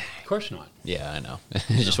 dang. Of course not. Yeah, I know.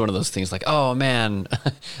 It's just one of those things like, oh man,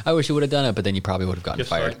 I wish you would have done it, but then you probably would have gotten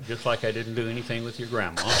fired. Just like I didn't do anything with your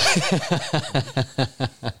grandma.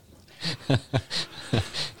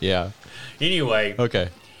 Yeah. Anyway, Okay.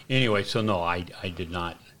 so no, I did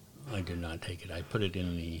not take it. I put it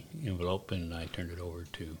in the envelope and I turned it over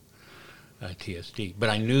to TSD. But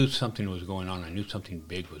I knew something was going on. I knew something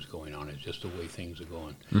big was going on. It's just the way things are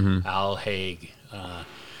going. Al Haig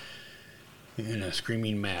in a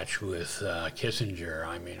screaming match with Kissinger.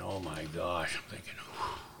 I mean, oh my gosh! I'm thinking,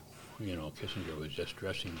 you know, Kissinger was just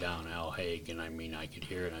dressing down Al Haig, and I mean, I could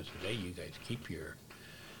hear it. And I said, "Hey, you guys, keep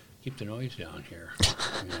the noise down here."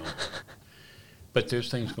 You know. But there's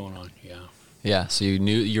things going on. Yeah. Yeah, so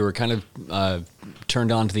you were kind of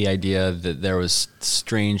turned on to the idea that there was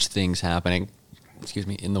strange things happening,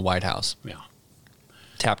 in the White House. Yeah.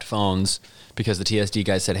 Tapped phones because the TSD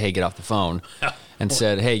guy said, "Hey, get off the phone," and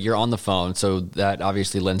said, "Hey, you're on the phone." So that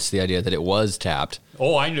obviously lends to the idea that it was tapped.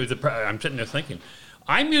 Oh, I knew I'm sitting there thinking,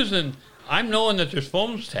 I'm knowing that there's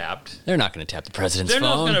phones tapped. They're not going to tap the president's They're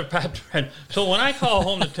phone. not going to. So when I call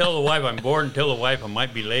home to tell the wife I'm bored and tell the wife I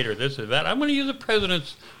might be late or this or that, I'm going to use the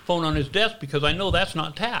president's phone on his desk because I know that's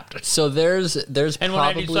not tapped. So there's And probably... when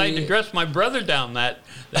I decided to dress my brother down that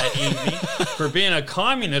evening for being a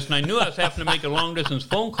communist, and I knew I was having to make a long distance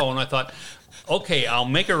phone call, and I thought, okay, I'll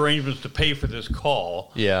make arrangements to pay for this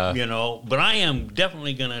call. Yeah. You know, but I am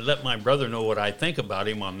definitely going to let my brother know what I think about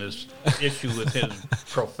him on this issue with his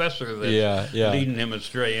professor that's leading him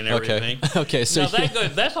astray and everything. Okay. So now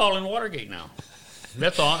that's all in Watergate now.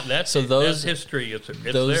 That's all. That's history. It's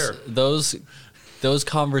there. Those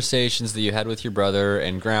conversations that you had with your brother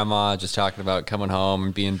and grandma, just talking about coming home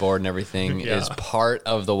and being bored and everything, is part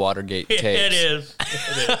of the Watergate tapes. It is.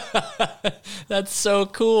 That's so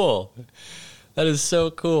cool. That is so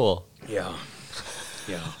cool. Yeah.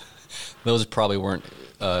 Those probably weren't.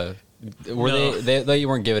 They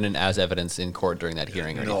weren't given in as evidence in court during that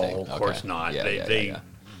hearing or anything? No, of course not. They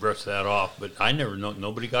brushed that off, but I never know.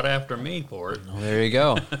 Nobody got after me for it. Well, there you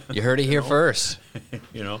go. You heard it here first.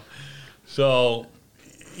 You know. So,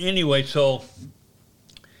 anyway,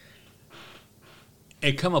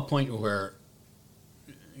 it come a point where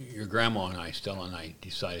your grandma and I, Stella and I,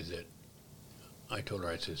 decided that I told her,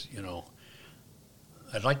 I says, you know,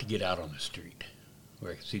 I'd like to get out on the street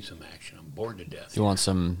where I can see some action. I'm bored to death. You want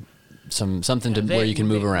something where you can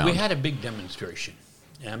move around. We had a big demonstration.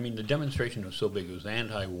 I mean, the demonstration was so big. It was an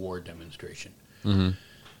anti-war demonstration. Mm-hmm.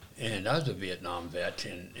 And I was a Vietnam vet,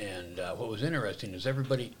 and what was interesting is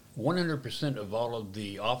 100% of all of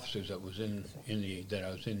the officers that was that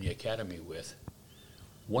I was in the academy with,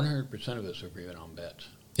 100% of us are Vietnam vets.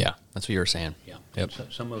 Yeah, that's what you were saying. Yeah. Yep.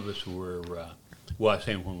 Some of us were, I was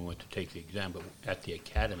saying when we went to take the exam, but at the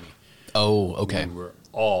academy, oh, okay, we were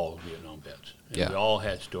all Vietnam vets. And we all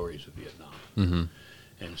had stories of Vietnam. Mm-hmm.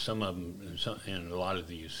 And some of them, and a lot of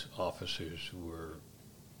these officers were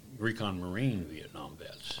Recon Marine Vietnam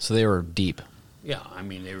vets. So they were deep. Yeah, I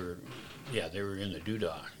mean they were in the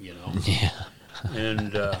doodah, you know. Yeah.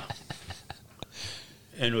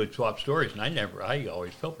 And would swap stories, and I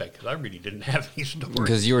always felt bad because I really didn't have any stories.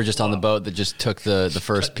 Because you were just on the boat that just took the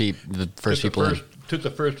first people in. Took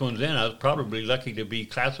the first ones in. I was probably lucky to be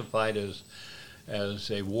classified as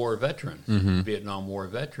a war veteran, Vietnam War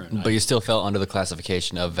veteran. But you still fell under the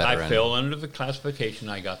classification of veteran. I fell under the classification.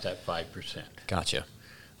 I got that 5%. Gotcha.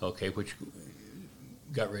 Okay, which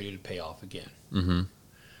got ready to pay off again. Mm-hmm.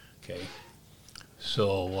 Okay,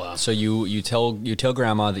 so so you tell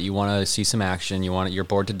Grandma that you want to see some action. You're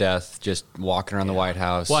bored to death just walking around the White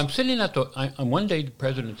House. Well, I'm sitting one day the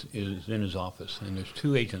president is in his office, and there's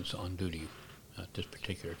 2 agents on duty at this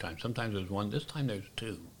particular time. Sometimes there's one. This time there's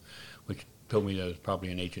 2, which told me that was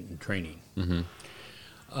probably an agent in training. Mm-hmm.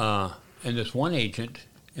 And this one agent,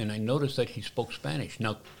 and I noticed that he spoke Spanish.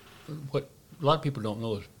 Now, what a lot of people don't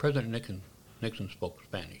know is President Nixon spoke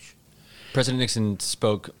Spanish. President Nixon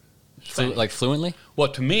spoke fluently?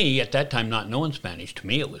 Well, to me, at that time, not knowing Spanish, to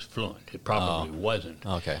me it was fluent. It probably wasn't.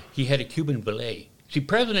 Okay. He had a Cuban valet. See,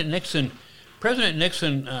 President Nixon,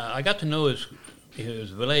 I got to know his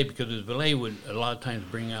valet because his valet would a lot of times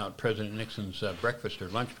bring out President Nixon's breakfast or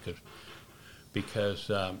lunch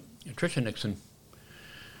because Tricia Nixon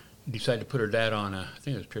decided to put her dad on I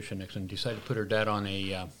think it was Tricia Nixon, decided to put her dad on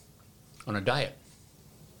a diet.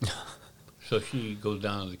 So she goes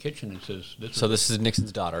down to the kitchen and says, "This is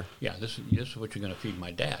Nixon's daughter." Yeah, this is what you're going to feed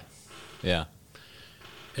my dad. Yeah.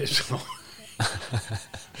 So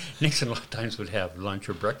Nixon a lot of times would have lunch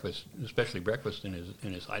or breakfast, especially breakfast in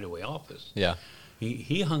his hideaway office. Yeah.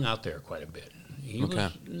 He hung out there quite a bit.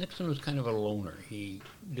 Nixon was kind of a loner. He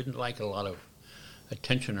didn't like a lot of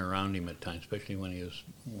attention around him at times, especially when he was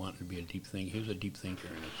wanting to be a deep thinker. He was a deep thinker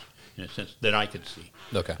in a sense that I could see.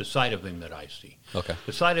 Okay. The side of him that I see. Okay.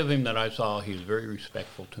 The side of him that I saw, he was very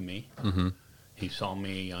respectful to me. Mm-hmm. He saw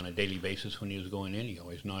me on a daily basis when he was going in. He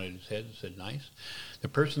always nodded his head and said, "Nice." The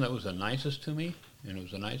person that was the nicest to me, and it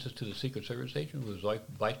was the nicest to the Secret Service agent, was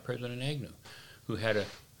Vice President Agnew, who had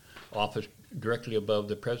office directly above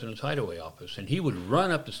the president's hideaway office, and he would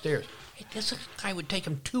run up the stairs. Hey, this guy would take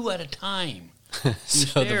him 2 at a time.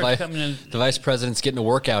 So the vice president's getting a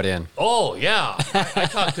workout in. Oh, yeah. I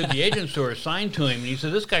talked to the agents who were assigned to him, and he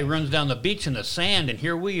said, this guy runs down the beach in the sand, and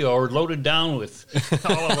here we are loaded down with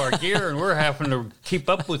all of our gear, and we're having to keep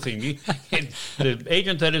up with him. The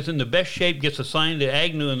agent that is in the best shape gets assigned to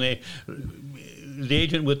Agnew, and the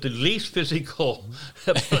agent with the least physical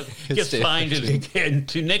gets assigned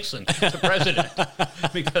to Nixon, the president,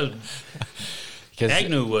 because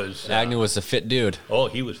Agnew was a fit dude. Oh,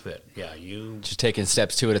 he was fit. Yeah, just taking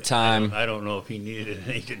steps 2 at a time. I don't know if he needed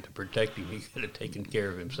an agent to protect him. He could have taken care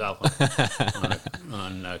of himself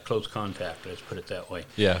on close contact. Let's put it that way.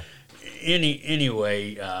 Yeah.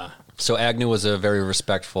 Anyway. So Agnew was a very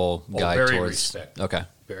respectful guy. Very respectful. Okay.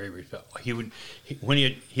 Very respectful. When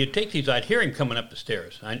he'd take these, I'd hear him coming up the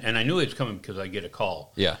stairs, and I knew he was coming because I'd get a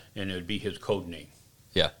call. Yeah. And it would be his code name.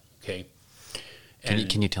 Yeah. Okay.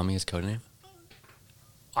 Can you tell me his code name?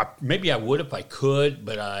 Maybe I would if I could,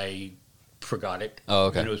 but I forgot it. Oh,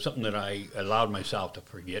 okay. And it was something that I allowed myself to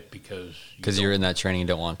forget because you're in that training and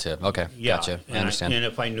don't want to. Okay, yeah, gotcha. I understand. And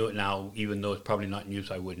if I knew it now, even though it's probably not in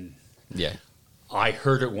use, I wouldn't. Yeah. I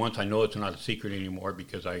heard it once. I know it's not a secret anymore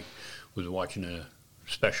because I was watching a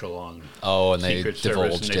special on and Secret they Service,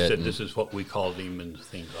 divulged and they said it. this is what we called him and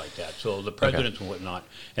things like that. So the presidents and whatnot.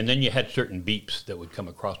 And then you had certain beeps that would come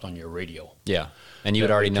across on your radio. Yeah. And you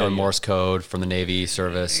had already known Morse code from the Navy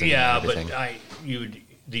service. And everything. But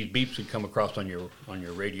these beeps would come across on your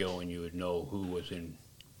radio, and you would know who was en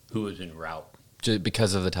route. Just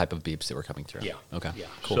because of the type of beeps that were coming through. Yeah. Okay. Yeah.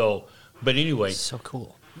 Cool. So, but anyway. So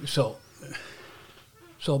cool. So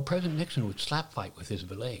President Nixon would slap fight with his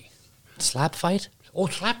valet. Slap fight? Oh,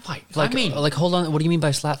 slap fight. Like, hold on. What do you mean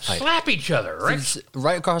by slap fight? Slap each other, right?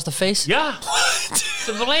 Right across the face? Yeah.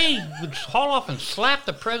 The valet would haul off and slap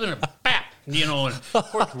the president. Bap. And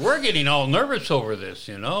of course, we're getting all nervous over this,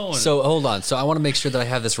 And so, hold on. So, I want to make sure that I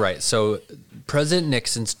have this right. So, President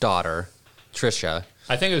Nixon's daughter, Tricia.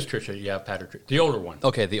 I think it was Tricia. Yeah, Patrick. The older one.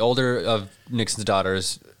 Okay, the older of Nixon's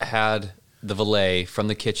daughters had the valet from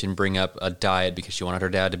the kitchen bring up a diet because she wanted her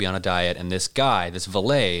dad to be on a diet, and this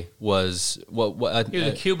valet was what? He was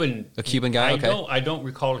a Cuban. A Cuban guy. I don't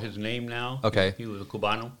recall his name now. Okay, he was a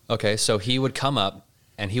Cubano. Okay, so he would come up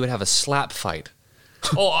and he would have a slap fight.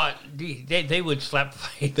 They would slap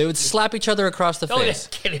fight. They would slap each other across the face.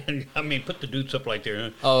 I mean, put the dudes up like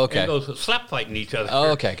there. Oh, okay. And goes slap fighting each other.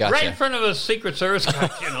 Oh, okay, gotcha. Right in front of a Secret Service guy,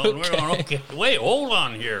 And we're going, okay, wait, hold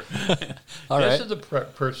on here. All right. This is the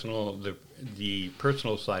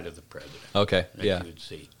personal side of the president. Okay, that yeah. You would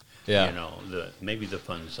see. Yeah. Maybe the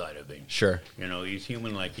fun side of him. Sure. He's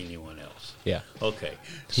human like anyone else. Yeah. Okay.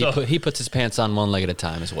 He puts his pants on one leg at a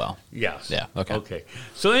time as well. Yes. Yeah. Okay. Okay.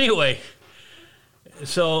 So anyway.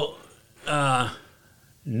 So,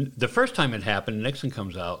 the first time it happened, Nixon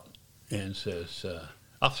comes out and says,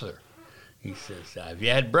 officer, he says, have you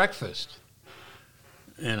had breakfast?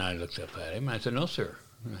 And I looked up at him. I said, no, sir.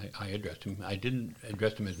 I addressed him. I didn't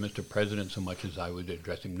address him as Mr. President so much as I would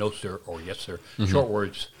address him, no, sir, or yes, sir. Mm-hmm. Short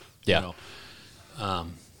words. Yeah.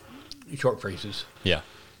 Short phrases. Yeah.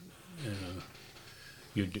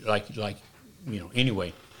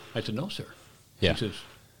 Anyway, I said, no, sir. Yeah. He says,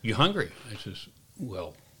 you hungry? I says,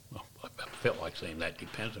 well, I felt like saying that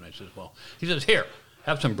depends. And I says, well, he says, here,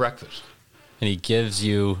 have some breakfast. And he gives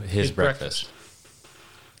you his breakfast.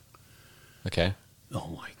 Okay. Oh,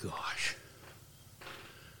 my gosh.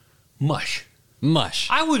 Mush. Mush.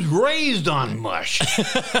 I was raised on mush.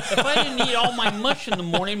 If I didn't eat all my mush in the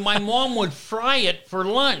morning, my mom would fry it for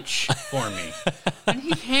lunch for me. And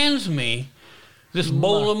he hands me this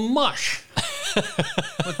bowl of mush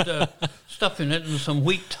with the stuff in it and some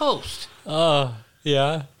wheat toast.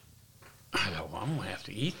 Yeah. I thought, well, I'm going to have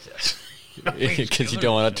to eat this. Because you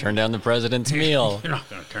don't want to turn down the president's meal. You're not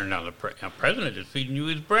going to turn down the president is feeding you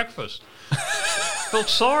his breakfast. I felt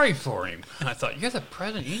sorry for him. I thought, you're the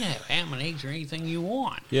president. You can have ham and eggs or anything you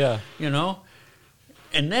want. Yeah.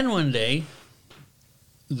 And then one day,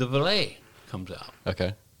 the valet comes out.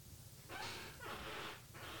 Okay.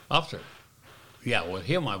 Officer. Yeah, well,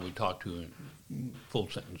 him I would talk to in full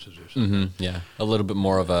sentences or something. Mm-hmm, yeah, a little bit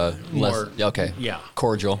more of a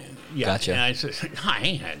cordial. Yeah, Gotcha. And I said, I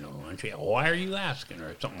ain't had no lunch. Yeah, why are you asking,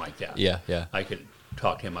 or something like that? Yeah. I could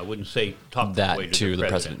talk to him. I wouldn't say talk that way to the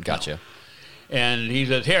president. Gotcha. No. And he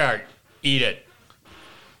says, here, eat it.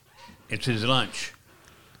 It's his lunch.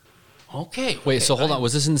 Okay. Wait, so hold on.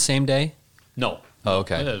 Was this in the same day? No. Oh,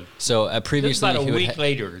 okay. So previously, this is about a week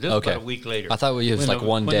later. About a week later. I thought it was like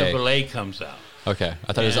one day. When the valet comes out. Okay,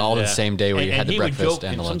 I thought it was all the same day where you had the breakfast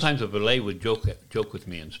and the lunch. Sometimes the valet would joke with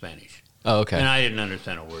me in Spanish. Oh, okay. And I didn't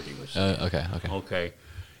understand a word he was saying. Okay. Okay.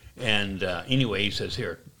 And anyway, he says,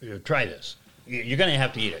 here, try this. You're going to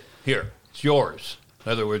have to eat it. Here, it's yours.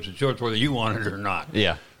 In other words, it's yours whether you want it or not.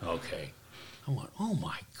 Yeah. Okay. I went, oh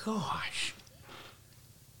my gosh.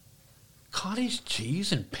 Cottage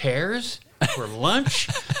cheese and pears for lunch?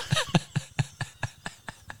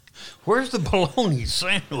 Where's the bologna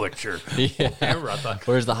sandwich or whatever? I thought,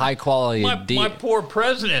 Where's the high quality? my poor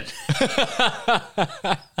president.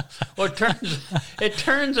 Well, it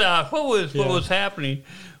turns out what was happening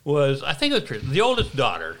was, I think it was the oldest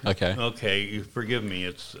daughter. Okay. Okay, you forgive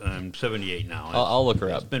me. I'm 78 now. I'll look her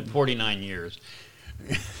up. It's been 49 years.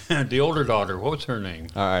 The older daughter, what was her name?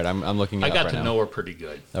 All right, I'm looking. I got right to now. know her pretty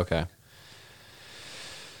good. Okay.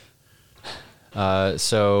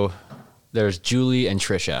 So there's Julie and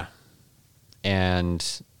Trisha,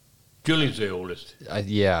 and Julie's the oldest.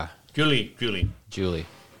 yeah, Julie.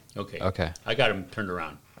 Okay. Okay. I got him turned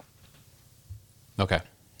around. Okay.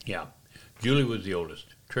 Yeah. Julie was the oldest.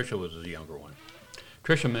 Trisha was the younger one.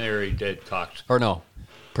 Trisha married Ed Cox. Or no,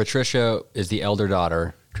 Patricia is the elder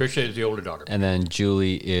daughter, Trisha is the older daughter. and then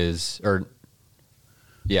Julie and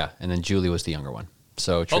then Julie was the younger one.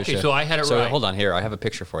 So Trisha. Okay, so I had it so right. hold on here. I have a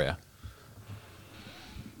picture for you.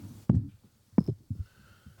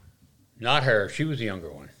 Not her. She was the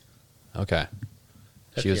younger one. Okay.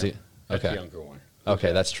 That's She was the That's the okay. younger one.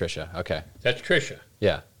 Okay, that's Trisha. Okay. That's Trisha.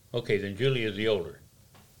 Yeah. Okay, then Julie is the older.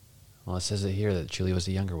 Well, it says it here that Julie was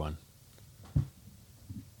the younger one.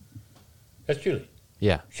 That's Julie.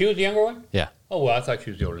 Yeah. She was the younger one? Yeah. Oh, well, I thought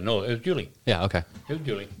she was the older. No, it was Julie. Yeah. Okay. It was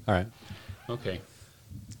Julie. All right. Okay.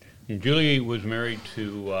 And Julie was married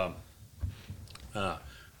to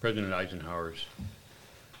President Eisenhower's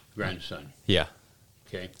grandson. Yeah.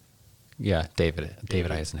 Okay. Yeah. David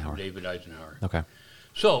Eisenhower. David Eisenhower. Okay.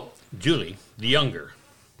 So, Julie, the younger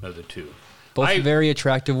of the two. Both very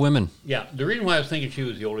attractive women. Yeah, the reason why I was thinking she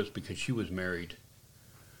was the oldest because she was married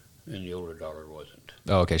and the older daughter wasn't.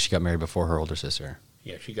 Oh, okay. She got married before her older sister.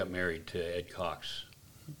 Yeah, she got married to Ed Cox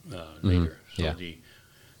later. So yeah.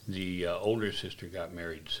 the older sister got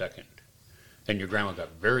married second. And your grandma got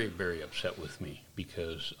very, very upset with me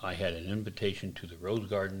because I had an invitation to the Rose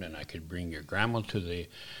Garden and I could bring your grandma to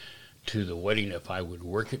the wedding if I would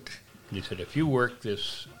work it. They said, if you work the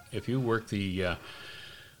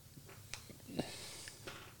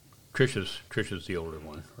Trisha's the older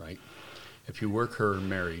one, right? If you work her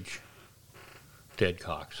marriage to Ed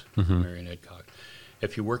Cox, marrying Ed Cox,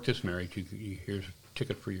 if you work this marriage, here's a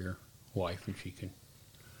ticket for your wife, and she can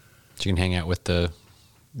hang out with the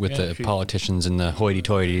she- politicians and the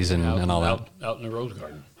hoity-toities and all that. out in the Rose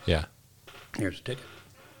Garden. Yeah. Here's a ticket.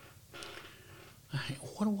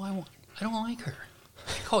 What do I want? I don't like her.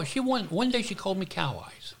 One day she called me Cow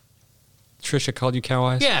Eyes. Trisha called you Cow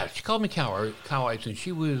Eyes? Yeah, she called me Cow Eyes, and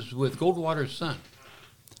she was with Goldwater's son.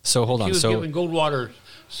 So hold on. She was So giving Goldwater's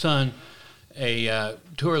son a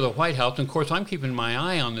tour of the White House, and of course I'm keeping my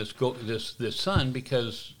eye on this son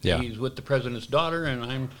because he's with the president's daughter, and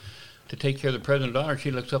I'm to take care of the president's daughter. She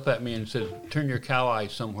looks up at me and says, "Turn your cow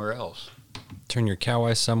eyes somewhere else." turn your Cow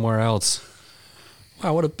Eyes somewhere else.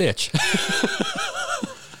 Wow, what a bitch.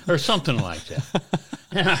 Or something like that.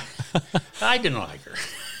 And I didn't like her.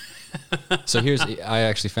 So I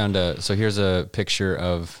actually found here's a picture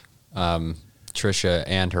of Trisha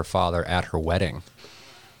and her father at her wedding.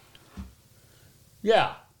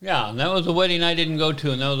 Yeah, and that was a wedding I didn't go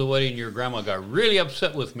to, and that was a wedding your grandma got really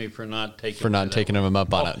upset with me for not taking him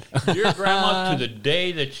up on it. Your grandma, to the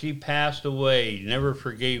day that she passed away, never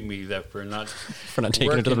forgave me for not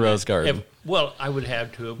taking her to the Rose Garden. Well, I would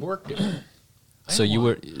have to have worked it. I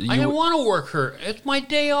didn't want to work her. It's my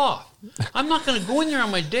day off. I'm not going to go in there on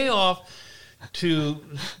my day off to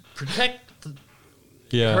protect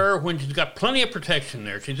her when she's got plenty of protection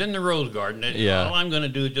there. She's in the Rose Garden. All I'm going to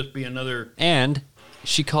do is just be another... And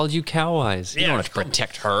she called you Cow Eyes. You don't have to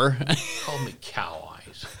protect her. Called me Cow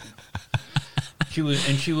Eyes. She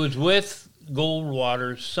was with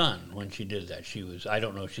Goldwater's son when she did that. I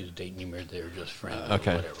don't know if she was dating him or they were just friends or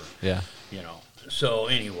whatever. Yeah. So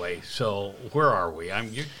anyway, where are we?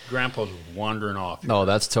 Your grandpa's wandering off. No,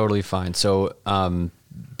 that's totally fine. So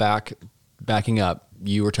backing up,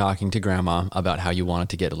 you were talking to Grandma about how you wanted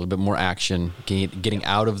to get a little bit more action, getting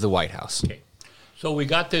out of the White House. Okay. So we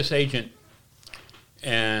got this agent,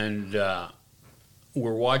 and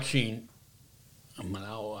we're watching.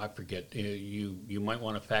 I forget. You might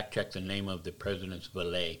want to fact check the name of the president's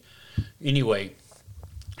valet. Anyway,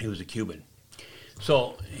 he was a Cuban.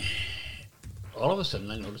 So all of a sudden,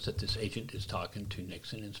 I noticed that this agent is talking to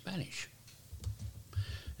Nixon in Spanish,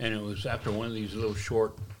 and it was after one of these little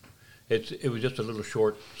short It was just a little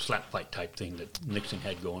short slap fight type thing that Nixon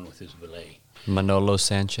had going with his valet. Manolo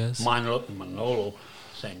Sanchez. Manolo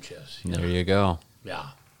Sanchez. There you go. Yeah.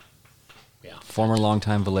 Former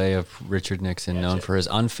longtime valet of Richard Nixon, That's known it. for his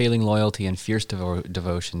unfailing loyalty and fierce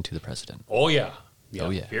devotion to the president. Oh, yeah. Oh,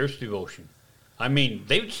 yeah. Fierce devotion. I mean,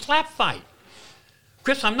 they would slap fight.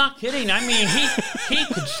 Chris, I'm not kidding. I mean, he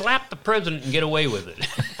could slap the president and get away with it.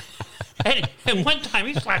 and one time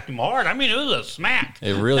he slapped him hard. I mean, it was a smack.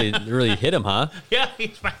 It really hit him, huh? Yeah, he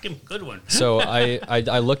smacked him a good one. So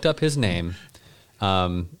I looked up his name,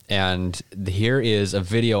 and here is a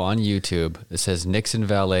video on YouTube that says Nixon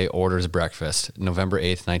valet orders breakfast, November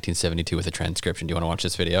 8th, 1972, with a transcription. Do you want to watch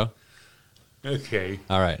this video? Okay.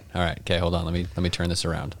 All right. Okay, hold on. Let me turn this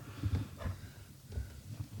around.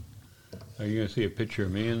 Are you going to see a picture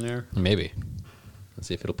of me in there? Maybe. Let's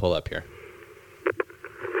see if it'll pull up here.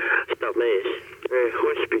 Stop, miss.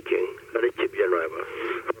 Who's speaking? The chip driver.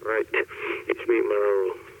 Right. It's me,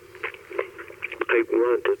 Manolo. I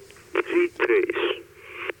want 3 trays.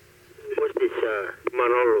 What's this,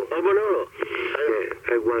 Manolo? Oh, Manolo.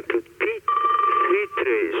 I want 3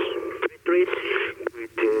 trays. 3 trays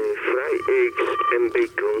with fried eggs and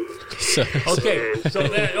bacon.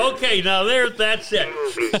 Okay, now that's it.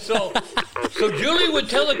 So Julie would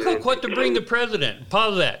tell the cook what to bring the president.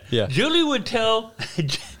 Pause that. Yeah. Julie would tell.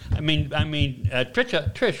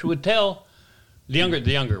 Trish would tell the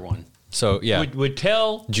younger one. So yeah, Would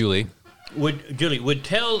tell Julie. Julie would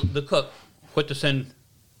tell the cook what to send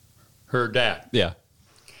her dad Yeah.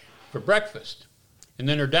 for breakfast, and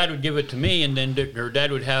then her dad would give it to me, and then her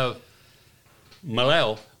dad would have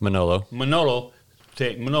Manolo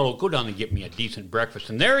say, Manolo, go down and get me a decent breakfast.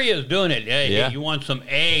 And there he is doing it. Hey, Yeah. hey, you want some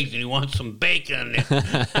eggs and you want some bacon.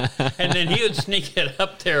 And then he would sneak it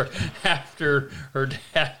up there after her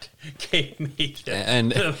dad gave me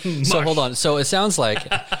the So mush. hold on. So it sounds like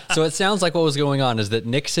what was going on is that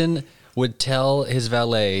Nixon would tell his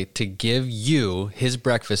valet to give you his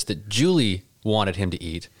breakfast that Julie wanted him to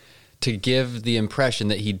eat, to give the impression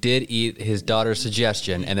that he did eat his daughter's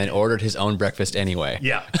suggestion and then ordered his own breakfast anyway.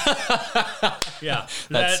 Yeah. Yeah.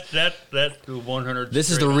 That's 100. This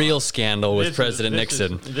is the real scandal with President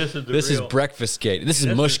Nixon. This is This is Breakfastgate. This is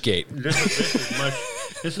Mushgate.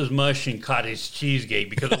 This is mush and cottage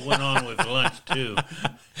cheesegate because it went on with lunch too.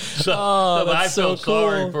 So, Oh, so I that's so felt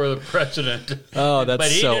sorry cool. for the president. Oh, that's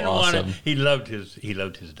but he so didn't awesome. Want he loved his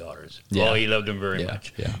daughters. Yeah. Oh, he loved them very Yeah,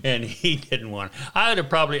 much. yeah. And he didn't want. I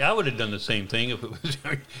would have done the same thing if it was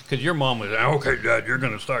because your mom was okay, Dad. You're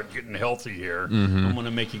going to start getting healthy here. Mm-hmm. I'm going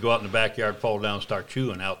to make you go out in the backyard, fall down, and start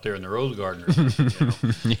chewing out there in the rose garden or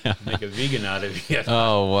something. Yeah. Make a vegan out of you.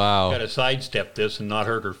 Oh, wow. Got to sidestep this and not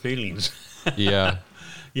hurt her feelings. Yeah.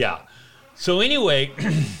 Yeah. So anyway,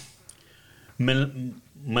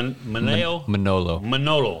 Manolo.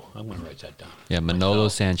 Manolo. I'm going to write that down. Yeah, Manolo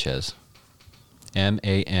Sanchez.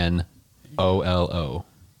 Manolo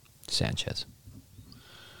Sanchez.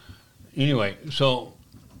 Anyway, so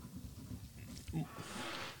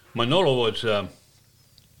Manolo was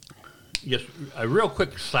just a real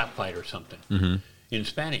quick slap fight or something in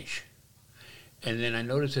Spanish. And then I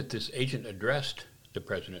noticed that this agent addressed the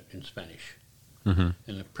president in Spanish. And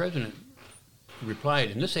the president replied,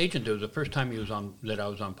 and this agent, it was the first time that I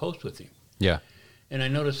was on post with him. Yeah. And I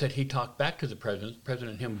noticed that he talked back to the president. The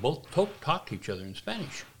president and him both talked to each other in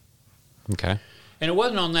Spanish. Okay. And it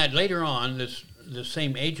wasn't on that. Later on, this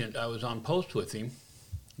same agent, I was on post with him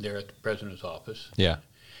there at the president's office. Yeah.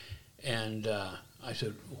 And I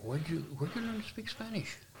said, where'd you learn to speak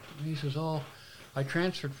Spanish? And he says, oh, I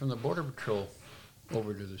transferred from the Border Patrol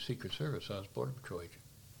over to the Secret Service. I was Border Patrol agent.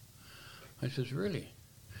 I says, really?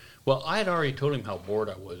 Well, I had already told him how bored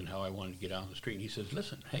I was and how I wanted to get out on the street. And he says,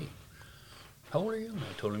 listen, hey, how old are you? And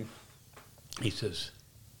I told him. He says,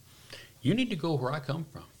 you need to go where I come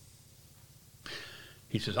from.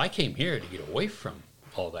 He says, I came here to get away from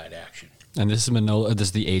all that action. And this is Manolo. This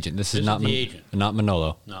is the agent. This is not the agent. Not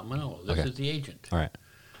Manolo. Not Manolo. This Okay. is the agent. All right.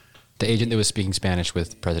 The agent that was speaking Spanish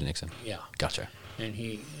with President Nixon. Yeah. Gotcha. And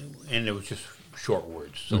it was just short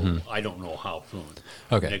words, so I don't know how fluent.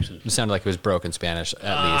 Okay. Nixon's. It sounded like it was broken Spanish, at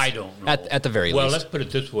least. I don't know. At the very well, least. let's put it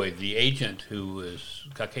this way: the agent, who is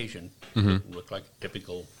Caucasian, looked like a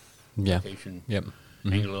typical Yeah. Caucasian, Yep.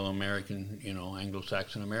 Anglo-American,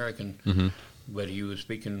 Anglo-Saxon American, but he was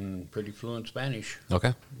speaking pretty fluent Spanish.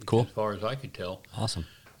 Okay. Cool. As far as I could tell. Awesome.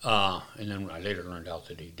 And then I later learned out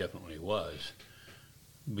that he definitely was,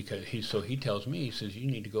 because he tells me, he says, you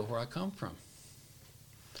need to go where I come from.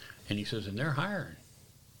 And he says, and they're hiring.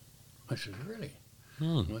 I said, really?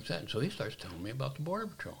 What's that? And so he starts telling me about the Border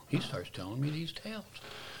Patrol. He starts telling me these tales.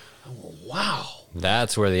 Oh, wow.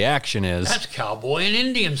 That's where the action is. That's cowboy and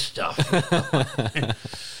Indian stuff.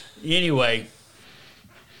 Anyway,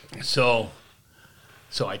 so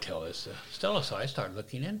I tell this to Stella, so I start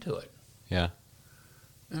looking into it. Yeah.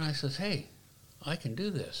 And I says, hey, I can do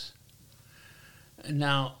this. And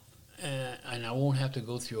now, and I won't have to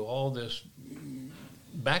go through all this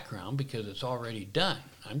background because it's already done.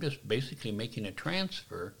 I'm just basically making a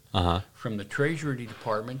transfer from the Treasury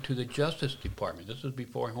Department to the Justice Department. This is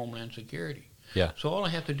before Homeland Security. Yeah. So all I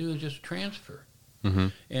have to do is just transfer. Mm-hmm.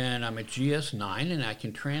 And I'm at GS9, and I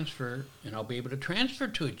can transfer, and I'll be able to transfer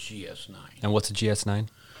to a GS9. And what's a GS9?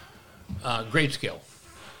 Grade scale.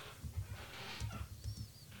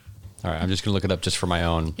 All right, I'm just going to look it up just for my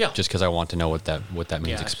own, Yeah. just because I want to know what that means Yeah,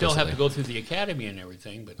 I explicitly. still have to go through the academy and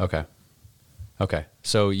everything, but Okay.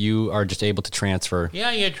 So you are just able to transfer. yeah,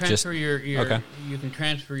 you transfer your okay. you can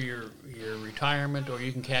transfer your retirement, or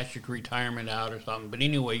you can cash your retirement out or something. But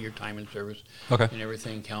anyway, your time in service and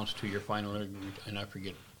everything counts to your final. And I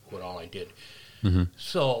forget what all I did. Mm-hmm.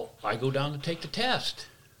 So I go down to take the test.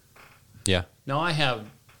 Yeah. Now I have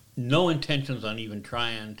no intentions on even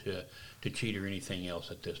trying to cheat or anything else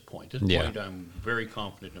at this point. At this point, I'm very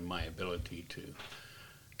confident in my ability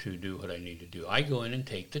to do what I need to do. I go in and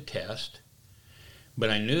take the test, but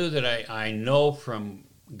I knew that I know from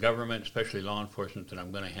government, especially law enforcement, that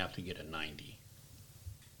I'm going to have to get a 90,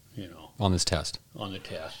 on this test. on the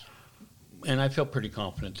test. And I felt pretty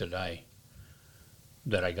confident that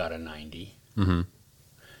I got a 90. Mm-hmm.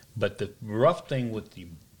 But the rough thing with the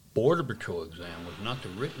Border Patrol exam was not the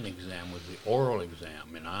written exam, was the oral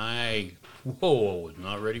exam. And I was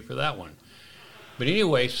not ready for that one. But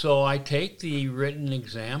anyway, so I take the written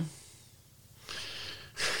exam.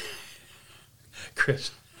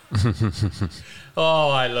 Chris. Oh,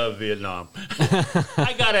 I love Vietnam.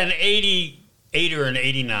 I got an 88 or an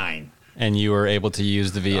 89. And you were able to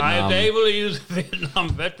use the Vietnam. I was able to use the Vietnam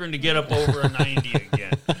veteran to get up over a 90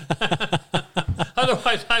 again.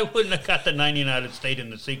 Otherwise, I wouldn't have got the 90 and I'd have stayed in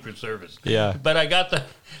the Secret Service. Yeah. But I got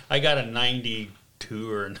a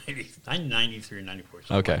 92 or 90, 93, 94,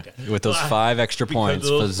 something Okay. like that. With those 5 extra points.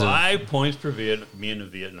 Because those 5 points for being a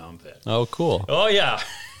Vietnam vet. Oh, cool. Oh, yeah.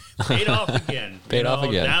 Paid off again. Paid off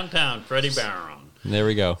again. Downtown, Freddie Brown. There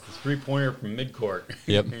we go. 3-pointer from midcourt.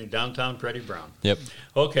 Yep. Downtown Freddie Brown. Yep.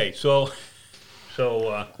 Okay, so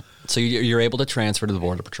you're able to transfer to the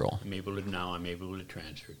Border Patrol. I'm able to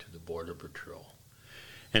transfer to the Border Patrol.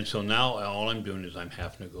 And so now all I'm doing is I'm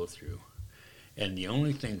having to go through. And the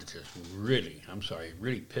only thing that just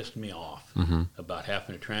really pissed me off about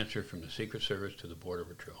having to transfer from the Secret Service to the Border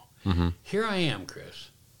Patrol. Mm-hmm. Here I am,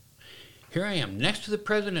 Chris. Here I am next to the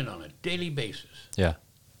president on a daily basis. Yeah.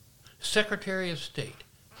 Secretary of State,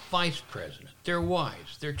 Vice President, their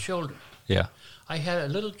wives, their children. Yeah. I had a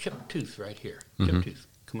little chipped tooth right here, Mm-hmm. chipped tooth,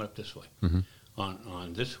 coming up this way,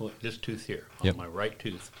 on this tooth here, Yep. on my right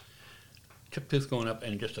tooth. Chipped tooth going up,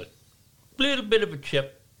 and just a little bit of a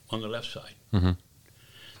chip on the left side. Mm-hmm.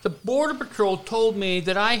 The Border Patrol told me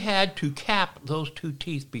that I had to cap those 2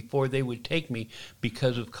 teeth before they would take me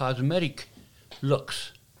because of cosmetic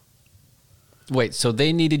looks. Wait, so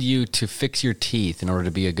they needed you to fix your teeth in order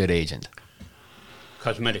to be a good agent?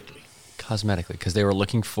 Cosmetically. Cosmetically, because they were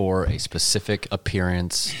looking for a specific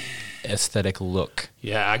appearance, aesthetic look.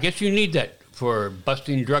 Yeah, I guess you need that for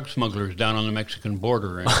busting drug smugglers down on the Mexican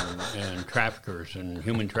border and traffickers and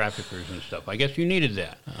human traffickers and stuff. I guess you needed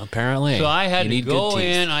that. Apparently. So I had you to need go good teeth.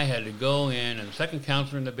 in, and the second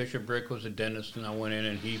counselor in the Bishopric was a dentist, and I went in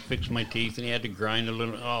and he fixed my teeth, and he had to grind a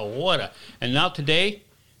little. Oh, and now today,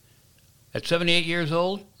 at 78 years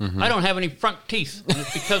old, I don't have any front teeth, and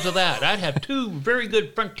it's because of that. I'd have 2 very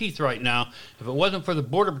good front teeth right now if it wasn't for the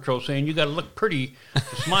Border Patrol saying you got to look pretty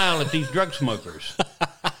to smile at these drug smugglers.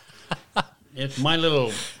 It's my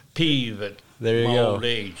little peeve at There you my go. old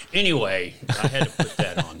age. Anyway, I had to put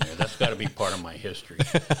that on there. That's got to be part of my history.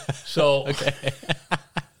 So,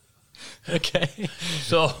 Okay.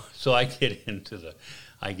 so I get into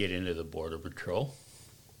the Border Patrol.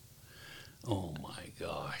 Oh my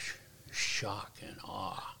gosh. Shock and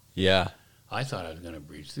awe. Yeah. I thought I was going to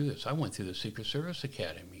breeze through this. I went through the Secret Service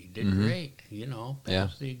Academy. Did great,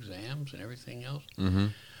 passed the exams and everything else. Mm-hmm.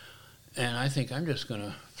 And I think I'm just going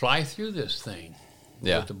to fly through this thing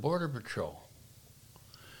with the Border Patrol.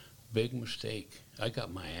 Big mistake. I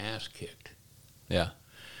got my ass kicked. Yeah.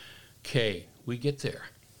 Okay, we get there.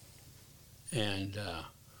 And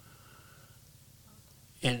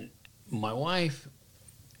my wife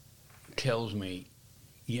tells me,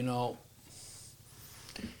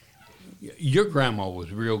 your grandma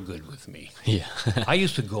was real good with me. Yeah. I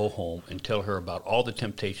used to go home and tell her about all the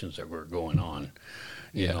temptations that were going on,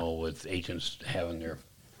 with agents having their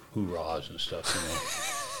hoorahs and stuff, you know.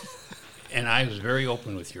 And I was very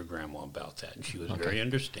open with your grandma about that, and she was very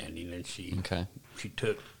understanding, and she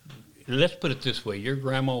took. Let's put it this way: your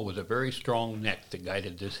grandma was a very strong neck that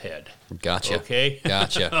guided this head. Gotcha. Okay.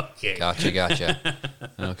 Gotcha. Okay. Gotcha.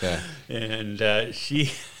 Okay. And she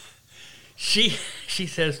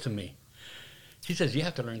says to me, she says, "You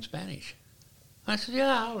have to learn Spanish." I said,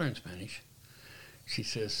 "Yeah, I'll learn Spanish." She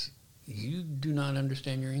says, "You do not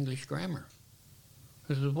understand your English grammar."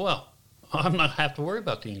 I said, "Well, I'm not have to worry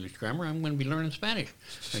about the English grammar. I'm going to be learning Spanish.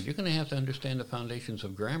 And you're going to have to understand the foundations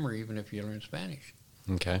of grammar even if you learn Spanish."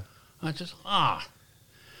 Okay. I says,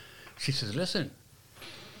 She says, "Listen,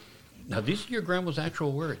 now these are your grandma's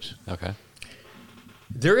actual words. Okay.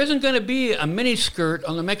 There isn't going to be a miniskirt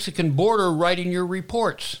on the Mexican border writing your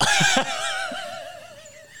reports."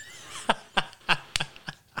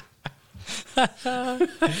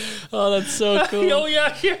 Oh, that's so cool. Oh,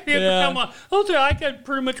 yeah, grandma. Oh, so I can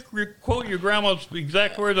pretty much quote your grandma's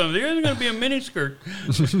exact words on it. There isn't going to be a miniskirt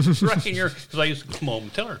writing your, because I used to come home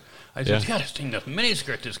and tell her. I said, "You got to see the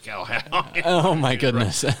miniskirt this gal had on." Oh, my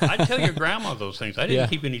goodness. I'd tell your grandma those things. I didn't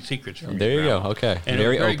keep any secrets from There your you grandma. go. Okay. And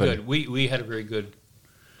very it was very open. good. We had a very good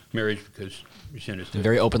marriage because she understood.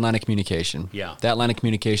 Very open line of communication. Yeah. That line of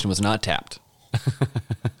communication was not tapped.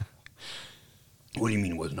 What do you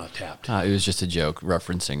mean it was not tapped? It was just a joke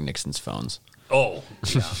referencing Nixon's phones. Oh,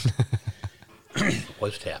 yeah.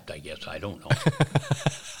 Was tapped, I guess. I don't know.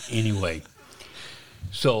 Anyway,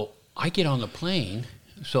 so I get on the plane.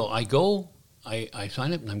 So I go, I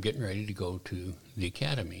sign up, and I'm getting ready to go to the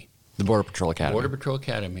academy. The Border Patrol Academy. Border Patrol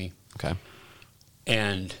Academy. Okay.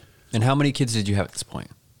 And how many kids did you have at this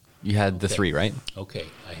point? You had the 3, right? Okay,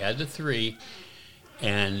 I had the 3,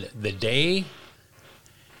 and the day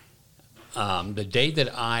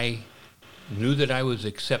that I knew that I was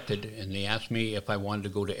accepted, and they asked me if I wanted to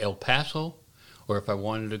go to El Paso or if I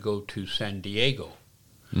wanted to go to San Diego.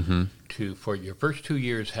 For your first 2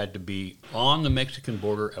 years had to be on the Mexican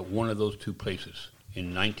border at one of those 2 places.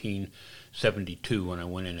 In 1972, when I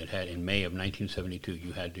went in, in May of 1972,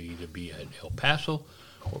 you had to either be at El Paso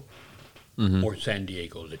or San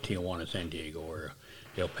Diego, the Tijuana, San Diego, or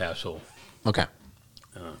El Paso. Okay.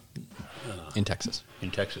 In Texas.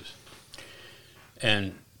 In Texas.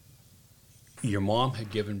 And your mom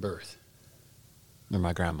had given birth. Or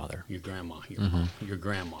my grandmother. Your grandma. Your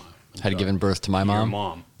grandma. Had given birth to my mom? Your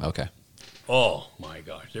mom. Okay. Oh, my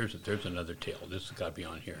gosh. There's another tale. This has got to be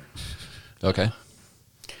on here. Okay.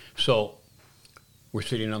 So we're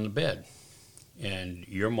sitting on the bed, and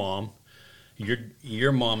your mom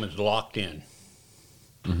is locked in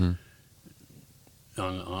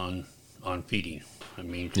on feeding. I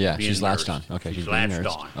mean, Yeah, being she's latched nursed. on. Okay, she's she's being latched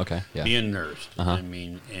nursed. on. Okay, yeah. Being nursed. I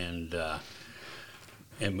mean, and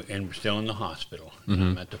we're still in the hospital. And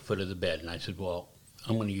I'm at the foot of the bed, and I said, "Well,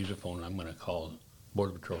 I'm going to use a phone. I'm going to call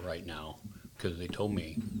Border Patrol right now because they told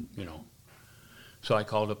me, you know." So I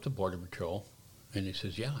called up the Border Patrol, and he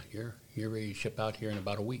says, "Yeah, you're ready to ship out here in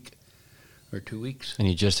about a week or 2 weeks." And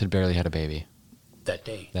you just had barely had a baby That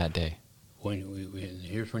day. that day. And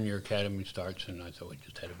here's when your academy starts, and I thought, "We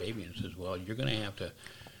just had a baby," and says, "Well, you're going to have to.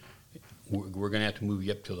 We're going to have to move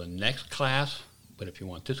you up to the next class, but if you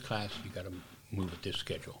want this class, you got to move at this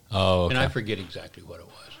schedule." Oh, okay. And I forget exactly what it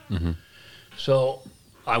was. So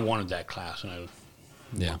I wanted that class, and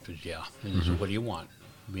Yeah. says, "Yeah." And he said, "What do you want?"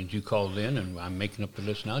 Means you called in, and I'm making up the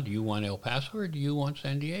list now. Do you want El Paso or do you want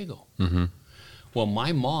San Diego? Well,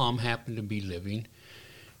 my mom happened to be living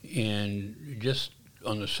in just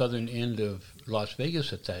on the southern end of Las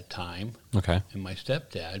Vegas at that time. Okay. And my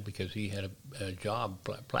stepdad, because he had a job,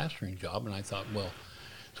 plastering job, and I thought, well,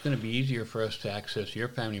 it's going to be easier for us to access your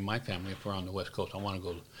family and my family if we're on the West Coast. I want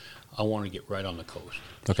to get right on the coast.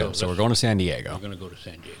 Okay, so we're going to San Diego. We're going to go to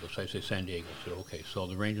San Diego. So I say San Diego. I said, okay. So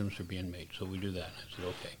the arrangements are being made. So we do that. And I said,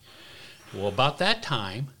 okay. Well, about that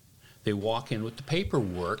time, they walk in with the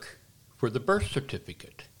paperwork for the birth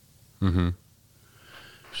certificate.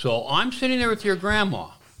 So I'm sitting there with your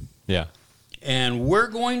grandma. Yeah. And we're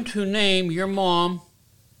going to name your mom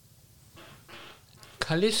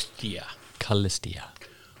Calistia. Calistia.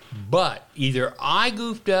 But either I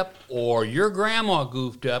goofed up or your grandma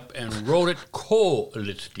goofed up and wrote it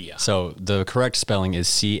Calistia. So the correct spelling is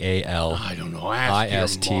C-A-L. I don't know.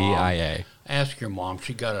 I-S-T-I-A. Ask your mom.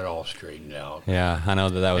 She got it all straightened out. Yeah, I know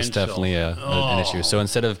that was And so- definitely an issue. So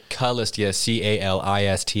instead of Calistia,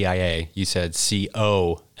 C-A-L-I-S-T-I-A, you said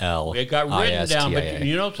C-O-L-I-S-T-I-A. It got written down, but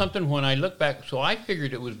you know something? When I look back, so I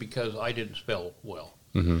figured it was because I didn't spell well.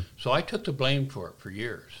 So I took the blame for it for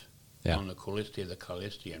years. Yeah. On the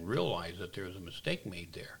Calistia, and realized that there was a mistake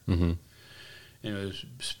made there. And it was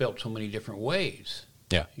spelled so many different ways.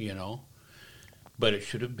 Yeah. You know? But it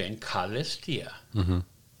should have been Calistia.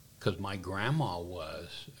 Because my grandma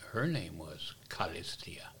her name was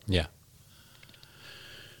Calistia. Yeah.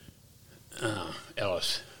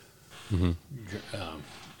 Ellis.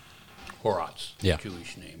 Horatz, Yeah.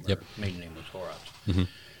 Jewish name. Yep. Her maiden name was Horatz.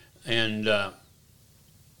 And,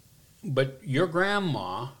 but your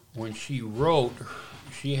grandma, when she wrote,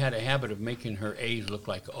 she had a habit of making her A's look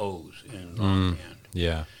like O's in longhand.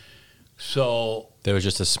 Yeah. So There was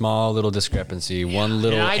just a small little discrepancy, one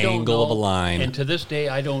little and I don't angle of a know- line. And to this day,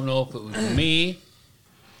 I don't know if it was me,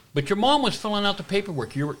 but your mom was filling out the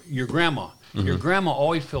paperwork. Your grandma, your grandma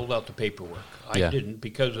always filled out the paperwork. I Yeah. didn't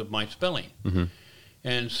because of my spelling.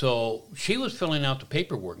 And so she was filling out the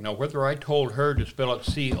paperwork. Now, whether I told her to spell out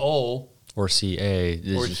C-O or CA.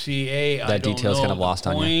 or C-A, I that don't detail's know. kind of lost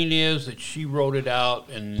on you. The point is that she wrote it out,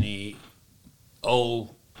 and the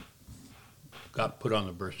O got put on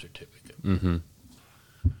the birth certificate.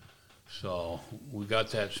 So we got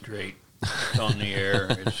that straight. It's on the air.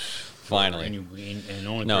 It's Finally. And the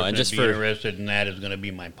only No, person and just that'd be for- interested in that is going to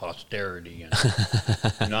be my posterity,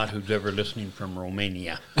 and not who's ever listening from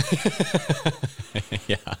Romania.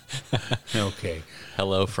 Yeah. Okay.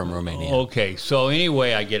 Hello from Romania. Okay. So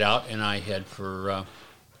anyway, I get out and I head for.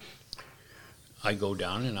 I go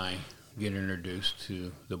down and I get introduced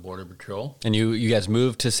to the Border Patrol. And you guys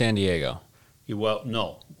moved to San Diego. Well,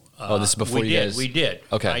 no. Oh, this is before we you did, guys- We did.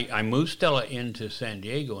 Okay. I moved Stella into San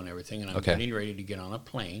Diego and everything, and I'm Okay. getting ready to get on a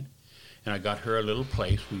plane. And I got her a little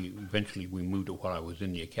place. Eventually we moved to while I was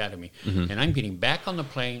in the academy. And I'm getting back on the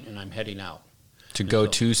plane and I'm heading out To go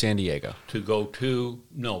So- to San Diego. to go to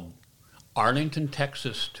Arlington,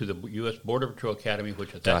 Texas, to the U.S. Border Patrol Academy,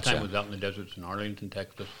 which at that Gotcha. time was out in the deserts in Arlington,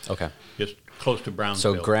 Texas, Okay. just close to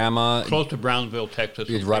Brownsville. So grandma Close to Brownsville, Texas.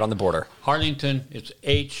 is right on the border. Harlington, it's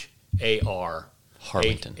H-A-R.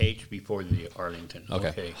 Harlington. H before the Arlington.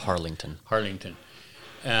 Okay. Harlington. Harlington.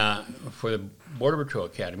 For the Border Patrol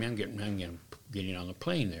Academy, I'm getting on the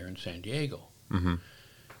plane there in San Diego. And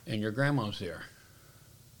your grandma's there.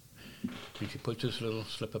 And she puts this little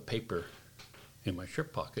slip of paper in my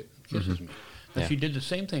shirt pocket and kisses me. And Yeah. she did the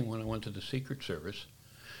same thing when I went to the Secret Service.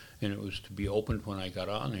 And it was to be opened when I got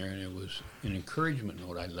on there, and it was an encouragement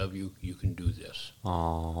note. I love you. You can do this.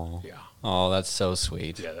 Oh. Yeah. Oh, that's so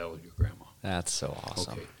sweet. Yeah, that was your grandma. That's so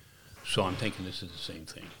awesome. Okay. So I'm thinking this is the same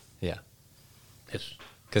thing. Yeah. It's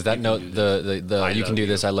Because that You can note, do the I you can love do you.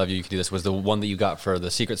 this, I love you, you can do this, was the one that you got for the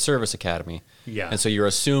Secret Service Academy. Yeah. And so you're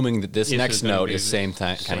assuming that this This next is gonna note be is the same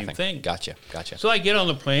kind same of thing. thing. Gotcha. So I get on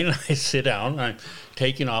the plane and I sit down and I'm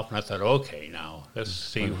taking off and I thought, okay, now let's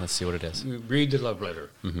see. Let's see what it is. Read the love letter.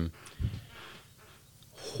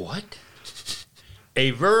 What?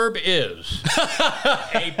 A verb is.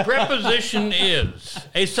 A preposition is.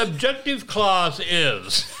 A subjunctive clause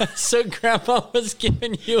is. So Grandma was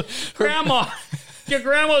giving you Grandma, your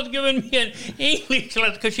grandma's giving me an English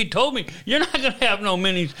lesson because she told me you're not going to have no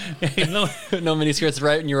minis. no mini skirts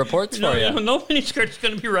writing your reports for you. No miniskirt's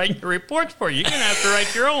going to be writing your reports for you. You're going to have to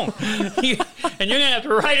write your own. And you're going to have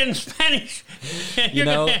to write in Spanish. And You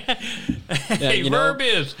know, a verb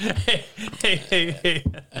is.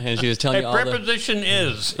 And she was telling you A all the... preposition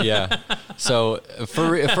is. Yeah. So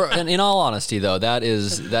and in all honesty, though, that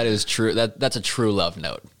is true. That's a true love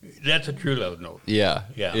note. That's a true love note. Yeah.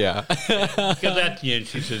 Yeah. Yeah. Because at the end,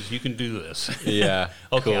 she says, you can do this. Yeah.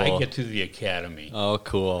 Okay, Cool. I get to the academy. Oh,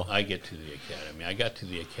 cool. I get to the academy. I got to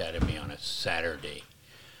the academy on a Saturday.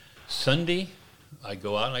 Sunday, I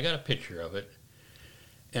go out and I got a picture of it.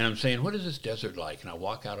 And I'm saying, what is this desert like? And I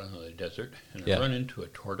walk out onto the desert and I run into a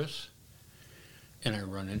tortoise and I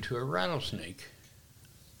run into a rattlesnake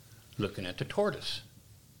looking at the tortoise.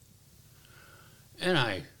 And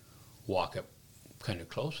I walk up kind of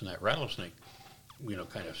close and that rattlesnake,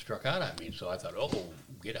 kind of struck out at me. So I thought, oh,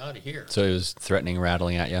 get out of here. So he was threatening,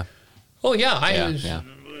 rattling at you. Oh, yeah, I Yeah, was yeah.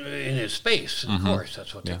 in his space, of course.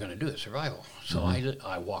 That's what they're Yeah. going to do, it's survival. So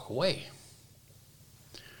I walk away.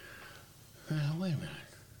 Wait a minute.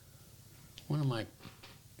 One of my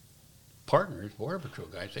partners, Border Patrol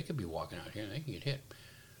guys, they could be walking out here and they can get hit.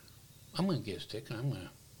 I'm going to get a stick and I'm going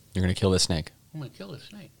You're gonna kill this snake. to kill this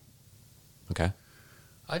snake. Okay.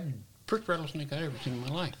 First rattlesnake I'd ever seen in my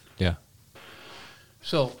life. Yeah.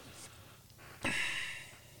 So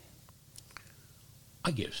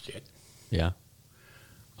I get a stick. Yeah.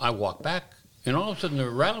 I walk back, and all of a sudden the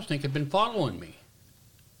rattlesnake had been following me.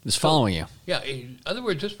 It's following you. Yeah, in other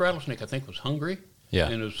words, this rattlesnake, I think, was hungry. Yeah.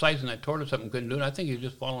 And it was sizing that tortoise up and couldn't do it. I think he was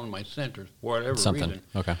just following my scent or for whatever Something. reason.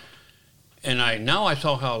 Okay. And now I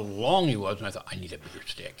saw how long he was, and I thought, I need a bigger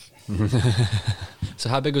stick. So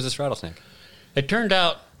how big was this rattlesnake? It turned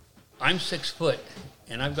out I'm 6 foot,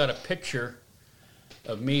 and I've got a picture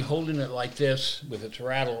of me holding it like this with its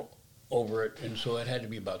rattle over it, and so it had to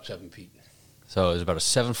be about 7 feet. So it was about a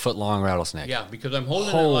 7-foot long rattlesnake. Yeah, because I'm holding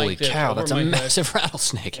it Holy like this. cow, over that's a my head, massive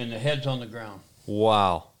rattlesnake. and the head's on the ground.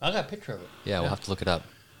 Wow. I got a picture of it. Yeah, we'll have to look it up.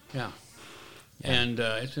 Yeah. And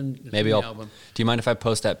it's in Maybe the I'll. album. Do you mind if I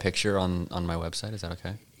post that picture on my website? Is that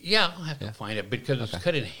okay? Yeah, I'll have to Yeah. find it because it's Okay.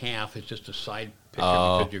 cut in half. It's just a side picture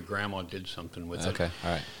Oh. because your grandma did something with it. Okay, all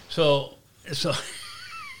right. So,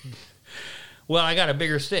 well, I got a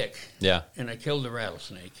bigger stick. Yeah. And I killed the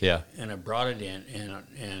rattlesnake. Yeah. And I brought it in,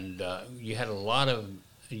 and you had a lot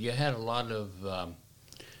of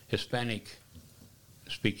Hispanic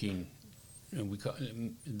speaking.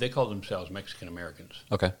 And they call themselves Mexican Americans.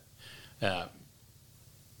 Okay.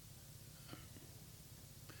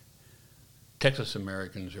 Texas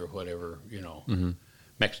Americans or whatever, Mm-hmm.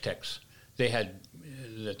 Mex-Tex. They had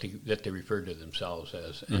that they referred to themselves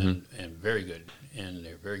as, Mm-hmm. and very good, and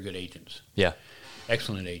they're very good agents. Yeah.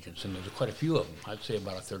 Excellent agents, and there's quite a few of them. I'd say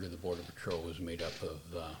about a third of the Border Patrol was made up of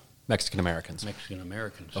Mexican Americans. Mexican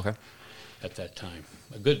Americans. Okay. At that time,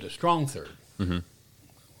 a strong third. Mm-hmm.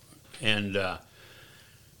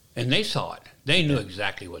 And they saw it. They knew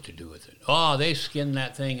exactly what to do with it. Oh, they skinned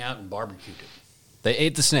that thing out and barbecued it. They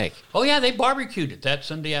ate the snake. Oh yeah, they barbecued it that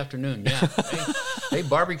Sunday afternoon. Yeah, they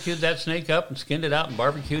barbecued that snake up and skinned it out and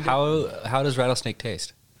barbecued it. How does rattlesnake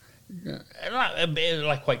taste?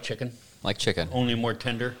 Like white chicken, Like chicken. only more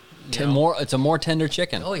tender. you know? It's a more tender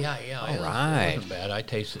chicken. Oh yeah. All It right. wasn't bad.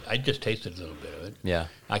 I just tasted a little bit of it. Yeah.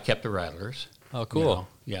 I kept the rattlers. Oh, cool.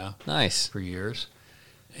 Yeah, Nice. for years.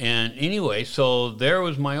 And anyway, so there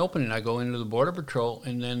was my opening. I go into the Border Patrol,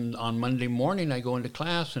 and then on Monday morning I go into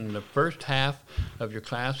class, and the first half of your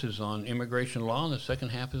class is on immigration law, and the second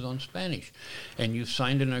half is on Spanish. And you've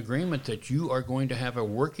signed an agreement that you are going to have a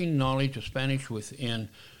working knowledge of Spanish within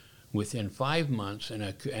 5 months, and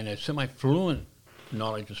a semi-fluent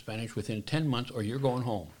knowledge of Spanish within 10 months, or you're going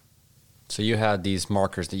home. So you had these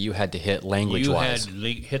markers that you had to hit language-wise. You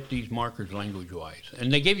had hit these markers language-wise. And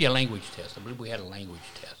they gave you a language test. I believe we had a language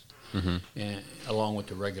test, along with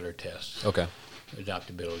the regular tests. Okay.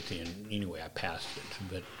 Adaptability. And anyway, I passed it.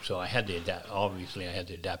 But so I had obviously I had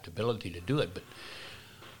the adaptability to do it, but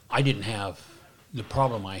I didn't have the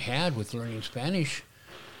problem I had with learning Spanish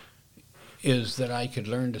is that I could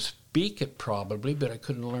learn to speak it probably, but I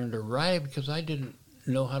couldn't learn to write because I didn't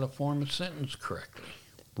know how to form a sentence correctly.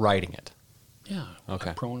 Writing it. Yeah,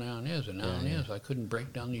 Okay. a pronoun is, a noun is. I couldn't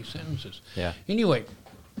break down these sentences. Yeah. Anyway,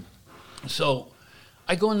 so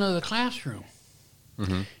I go into the classroom,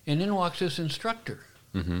 Mm-hmm. and in walks this instructor.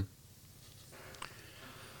 Mm-hmm.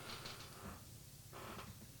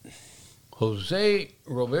 Jose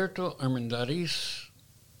Roberto Armendariz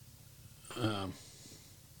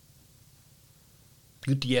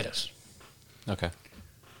Gutierrez. Okay.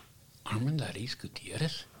 Armendariz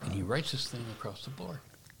Gutierrez, and he writes this thing across the board.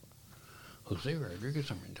 Jose Rodriguez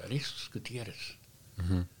Armendariz Gutierrez.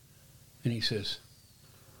 Mhm. And he says,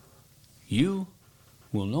 you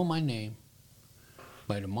will know my name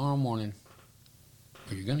by tomorrow morning,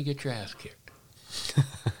 or you're going to get your ass kicked.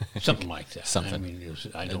 Something like that. Something. I mean,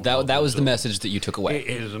 I don't know. That was the message that you took away.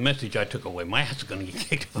 It was a message I took away. My ass is going to get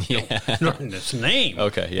kicked if I Yeah. don't learn this name.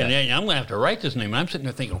 Okay, yeah. And then I'm going to have to write this name. And I'm sitting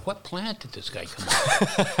there thinking, what plant did this guy come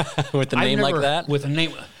up With a I've name like never- that? With a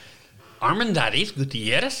name. Armendariz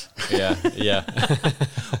Gutierrez? Yeah, yeah.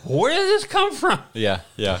 Where did this come from? Yeah,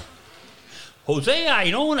 yeah. Jose,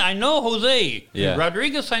 I know Jose. Yeah.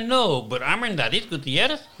 Rodriguez, I know, but Armendariz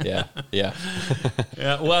Gutierrez? Yeah, yeah.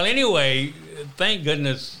 Yeah, well, anyway, thank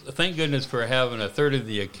goodness for having a third of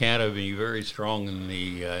the academy very strong in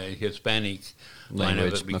the Hispanic line of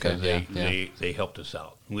Language, it because okay, yeah, they helped us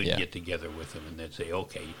out. We'd Yeah. get together with them and they'd say,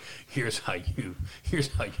 okay, here's how you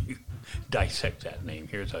dissect that name.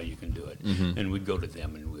 Here's how you can do it. Mm-hmm. And we'd go to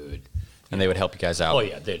them and we would. And they would help you guys out. Oh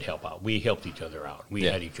yeah, they'd help out. We helped each other out. We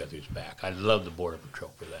Yeah. had each other's back. I love the Border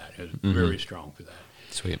Patrol for that. It was Mm-hmm. very strong for that.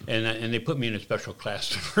 Sweet. And they put me in a special class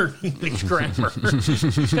to learn English grammar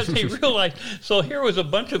because they realized. So here was a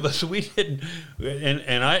bunch of us. We didn't, and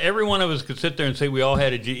every one of us could sit there and say we all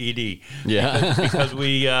had a GED. Yeah. because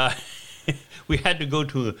we had to go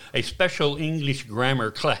to a special English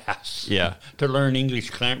grammar class. Yeah. To learn English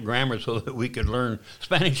grammar so that we could learn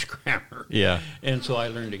Spanish grammar. Yeah. And so I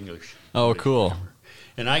learned English. Oh, English cool. grammar.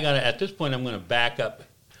 And at this point, I'm going to back up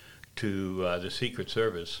to the Secret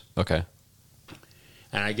Service. Okay.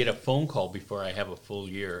 And I get a phone call before I have a full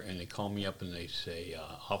year, and they call me up and they say,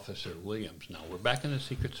 Officer Williams, now we're back in the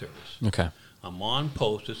Secret Service. Okay. I'm on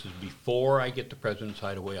post. This is before I get the President's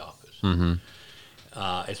Hideaway office. Mm-hmm.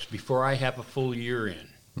 It's before I have a full year in.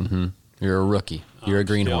 Mm-hmm. You're a rookie. You're a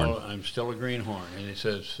greenhorn. I'm still a greenhorn. And it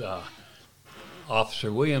says,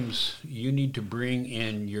 Officer Williams, you need to bring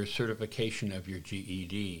in your certification of your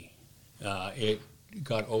GED. It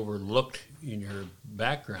got overlooked in your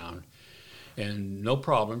background, and no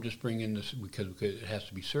problem, just bring in this because it has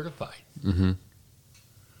to be certified. Mm-hmm.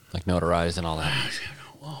 Like notarized and all that. I said,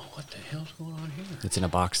 whoa, what the hell's going on here? It's in a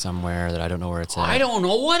box somewhere that I don't know where it's at. I don't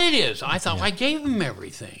know what it is. I thought I gave him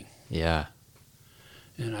everything. Yeah.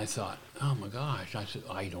 And I thought, oh my gosh. I said,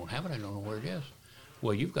 I don't have it. I don't know where it is.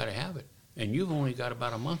 Well, you've got to have it. And you've only got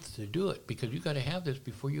about a month to do it because you've got to have this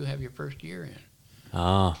before you have your first year in.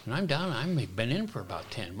 Oh. And I'm down. I've been in for about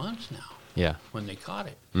 10 months now Yeah. when they caught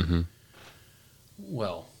it. Mm-hmm.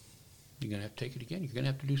 Well, you're going to have to take it again. You're going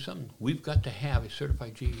to have to do something. We've got to have a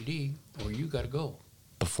certified GED or you got to go.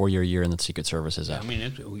 Before your year in the Secret Service is up. I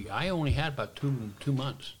mean, I only had about two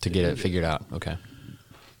months. To get it figured out. Okay.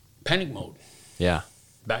 Panic mode. Yeah.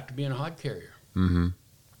 Back to being a hod carrier. Mm-hmm.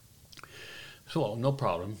 So, no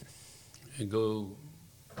problem. I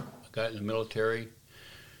got in the military.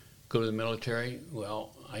 Go to the military.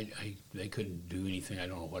 Well, they couldn't do anything. I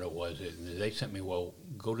don't know what it was. They sent me, well,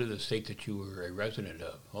 go to the state that you were a resident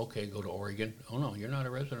of. Okay, go to Oregon. Oh, no, you're not a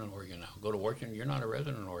resident of Oregon now. Go to Washington. You're not a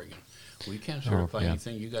resident of Oregon. Well, you can't certify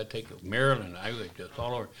anything. You got to take it. Maryland. I was just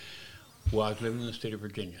all over. Well, I was living in the state of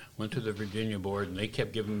Virginia. Went to the Virginia board, and they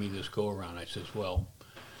kept giving me this go-around. I says, well,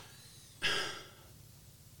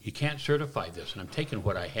 you can't certify this. And I'm taking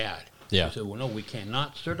what I had. Yeah. I said, well, no, we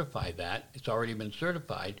cannot certify that. It's already been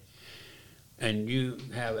certified. And you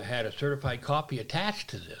have had a certified copy attached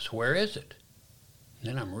to this. Where is it? And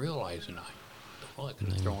then I'm realizing I could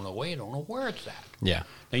have thrown it away. I don't know where it's at. Yeah.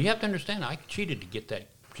 Now, you have to understand, I cheated to get that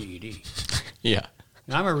GED. Yeah.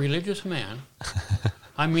 Now, I'm a religious man.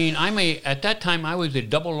 I mean, at that time, I was a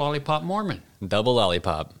double lollipop Mormon. Double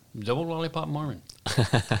lollipop. Double lollipop Mormon. I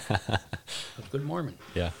was a good Mormon.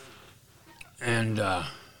 Yeah. And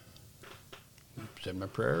said my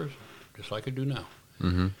prayers just like I do now.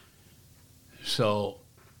 Mm-hmm. So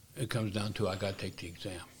it comes down to I got to take the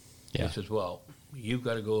exam. Yeah. He says, well, you've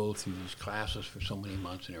got to go through these classes for so many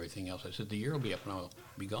months and everything else. I said, the year will be up and I'll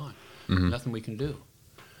be gone. Mm-hmm. Nothing we can do.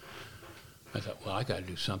 I thought, well, I got to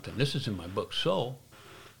do something. This is in my book. So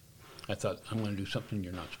I thought, I'm going to do something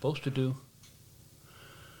you're not supposed to do,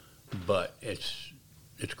 but it's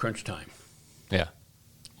crunch time. Yeah.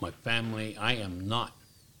 My family, I am not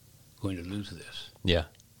going to lose this. Yeah.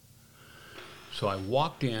 So I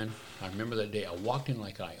walked in. I remember that day. I walked in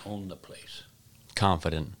like I owned the place.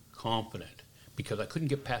 Confident. Confident. Because I couldn't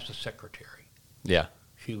get past the secretary. Yeah.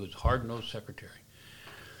 She was hard-nosed secretary.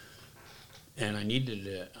 And I needed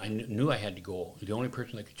to, I knew I had to go. The only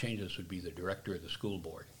person that could change this would be the director of the school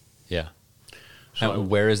board. Yeah. So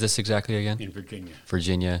where is this exactly again? in Virginia.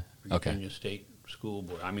 Virginia. Virginia State School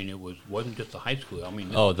Board. I mean, it wasn't just the high school. I mean,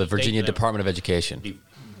 this Oh, was the state Virginia level. Department of Education. The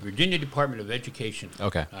Virginia Department of Education.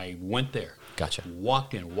 Okay. I went there. Gotcha.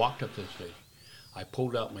 Walked up to this lady. I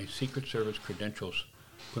pulled out my Secret Service credentials,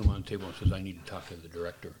 put them on the table, and says, I need to talk to the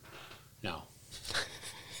director now.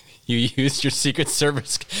 You used your Secret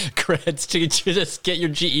Service creds to just get your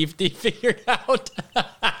GED figured out.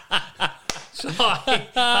 So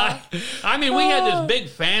I mean, we had this big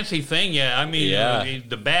fancy thing. Yeah, I mean, Yeah.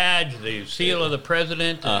 the badge, the seal of the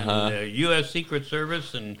president, and the U.S. Secret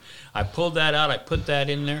Service, and I pulled that out. I put that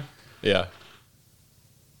in there. Yeah.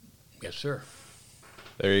 Yes, sir.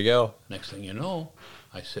 There you go. Next thing you know,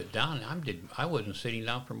 I sit down. And I wasn't sitting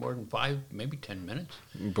down for more than 5, maybe 10 minutes.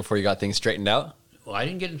 Before you got things straightened out? Well, I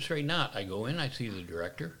didn't get him straightened out. I go in, I see the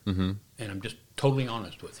director, Mm-hmm. and I'm just totally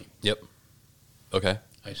honest with him. Yep. Okay.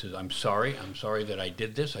 I says, I'm sorry that I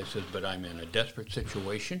did this. I says, but I'm in a desperate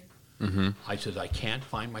situation. Mm-hmm. I says, I can't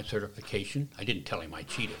find my certification. I didn't tell him I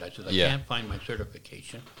cheated. I said, I Yeah. can't find my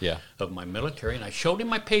certification Yeah. of my military. And I showed him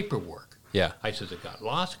my paperwork. Yeah. I says, it got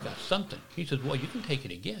lost, got something. He says, well, you can take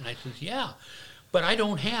it again. I says, yeah, but I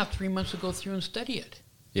don't have 3 months to go through and study it.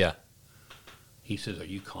 Yeah. He says, are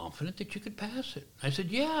you confident that you could pass it? I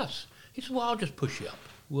said, yes. He said, well, I'll just push you up.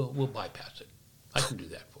 We'll bypass it. I can do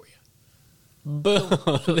that for you. Boom.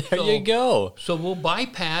 There you go. So we'll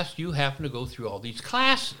bypass you having to go through all these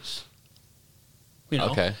classes. You know,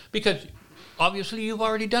 Okay. because obviously you've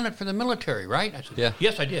already done it for the military, right? I said, Yeah.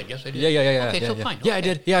 yes, I did. Yes, I did. Yeah. Okay, yeah, so yeah. fine. Yeah, I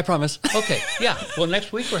Okay. did. Yeah, I promise. Okay, yeah. Well,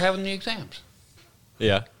 next week we're having the exams,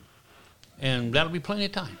 Yeah. and that'll be plenty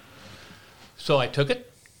of time. So I took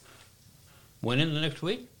it, went in the next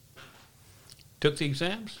week, took the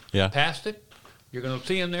exams, Yeah. passed it. You're going to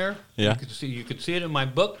see in there. Yeah. You could see it in my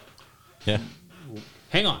book. Yeah.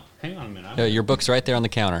 Hang on a minute. Yeah, your book's right there on the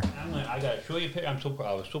counter. I got to show you a picture.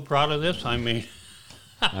 I was so proud of this. I mean,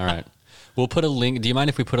 All right. We'll put a link. Do you mind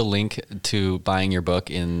if we put a link to buying your book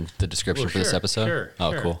in the description Well, for this sure, episode? sure,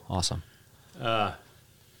 Oh, sure. cool. Awesome. Grandpa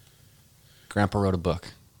wrote a book.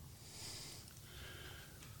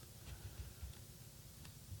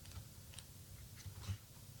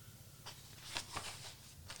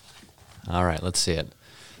 All right, let's see it.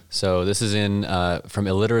 So this is in From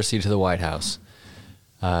Illiteracy to the White House.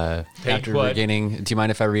 After what? regaining, do you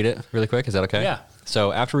mind if I read it really quick? Is that okay? Yeah.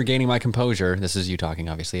 So after regaining my composure, this is you talking,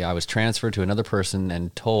 obviously, I was transferred to another person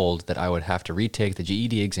and told that I would have to retake the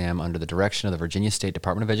GED exam under the direction of the Virginia State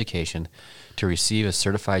Department of Education to receive a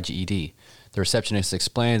certified GED. The receptionist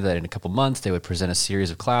explained that in a couple months they would present a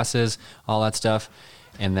series of classes, all that stuff,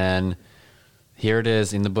 and then here it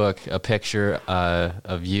is in the book, a picture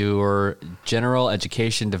of your General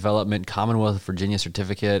Education Development Commonwealth of Virginia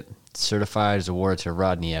Certificate, certified as awarded to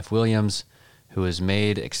Rodney F. Williams, who has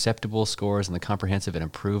made acceptable scores in the comprehensive and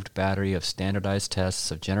improved battery of standardized tests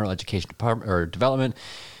of general education development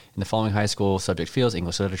in the following high school subject fields: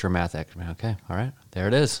 English, literature, math, economics. Okay, all right, there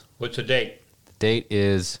it is. What's the date? The date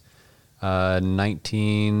is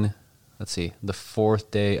the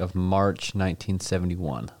 4th day of March,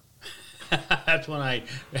 1971. That's when I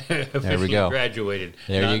officially go. graduated.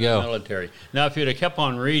 There not you in go. the military. Now, if you'd have kept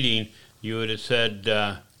on reading, you would have said,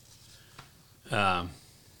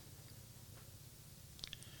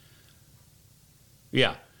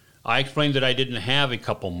 yeah, I explained that I didn't have a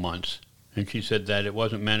couple months, and she said that it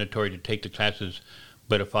wasn't mandatory to take the classes,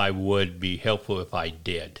 but if I would be helpful if I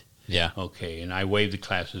did. Yeah. Okay, and I waived the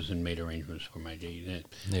classes and made arrangements for my day.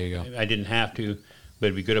 There you go. I didn't have to, but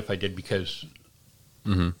it'd be good if I did because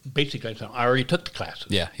basically I already took the classes.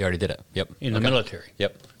 Yeah, you already did it. Yep. In the military.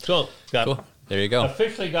 Yep. So Cool. There you go.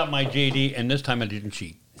 officially got my GED, and this time I didn't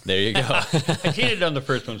cheat. There you go. I cheated on the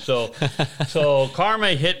first one, so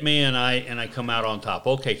karma hit me, and I come out on top.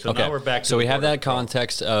 Okay, so now we're back. So to we the have Border that Patrol.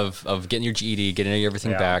 context of getting your GED, getting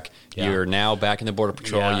everything Yeah. back. Yeah. You're now back in the Border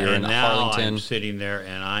Patrol. Yeah, You're in and now Harlington. I'm sitting there,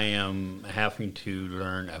 and I am having to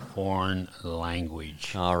learn a foreign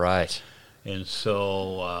language, All right. and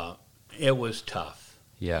so it was tough.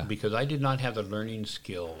 Yeah. Because I did not have the learning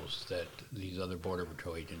skills that these other Border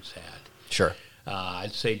Patrol agents had. Sure.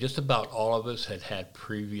 I'd say just about all of us had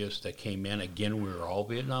previous that came in. Again, we were all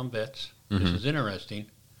Vietnam vets. Mm-hmm. This is interesting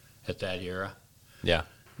at that era. Yeah.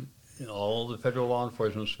 All the federal law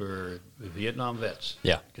enforcement were Vietnam vets.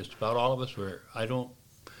 Yeah. Just about all of us were.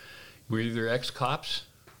 We're either ex-cops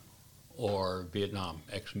or Vietnam,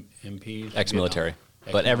 ex-MPs. Ex-military.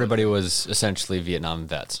 Vietnam. But everybody was essentially Vietnam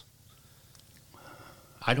vets.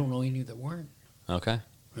 I don't know any that weren't. Okay.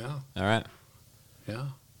 Yeah, All right. yeah.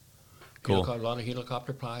 Cool. A lot of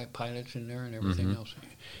helicopter pilots in there and Mm-hmm. everything else.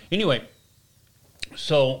 Anyway,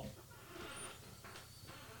 so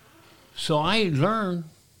I learned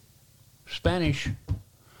Spanish,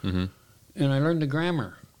 Mm-hmm. and I learned the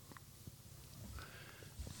grammar.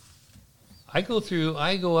 I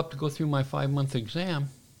go up to go through my 5-month exam.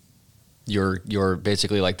 You're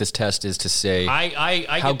basically like, this test is to say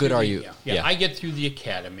I how get good through are the- you? Yeah, Yeah. I get through the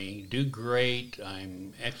academy, do great.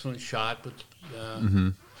 I'm excellent shot with Mm-hmm.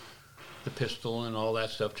 the pistol and all that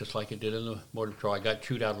stuff, just like I did in the Border Patrol. I got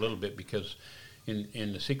chewed out a little bit because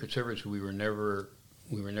in the Secret Service we were never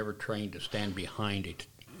trained to stand behind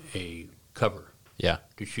a cover Yeah.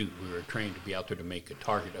 to shoot. We were trained to be out there to make a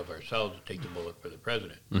target of ourselves to take the bullet for the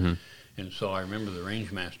president. Mm-hmm. And so I remember the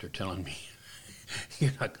range master telling me,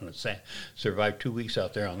 "You're not going to survive 2 weeks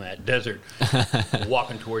out there on that desert,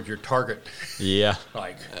 walking towards your target. Yeah.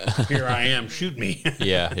 Like, here I am, shoot me."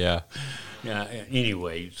 Yeah. Yeah. Yeah.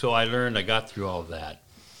 Anyway, so I got through all of that,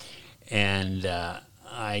 and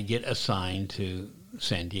I get assigned to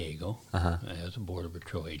San Diego as a Border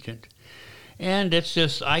Patrol agent. And it's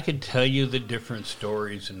just, I could tell you the different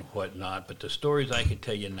stories and whatnot, but the stories I could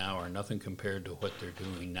tell you now are nothing compared to what they're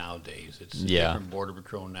doing nowadays. It's a different Border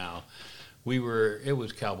Patrol now. It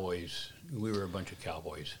was cowboys. We were a bunch of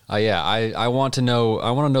cowboys. Yeah. I want to know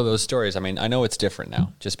those stories. I mean, I know it's different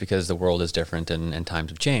now, just because the world is different and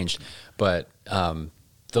times have changed. But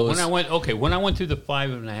those. When I went through the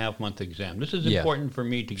 5.5-month exam, this is Yeah. important for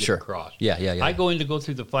me to get Sure. across. Yeah. I go to go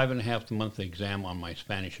through the 5.5-month exam on my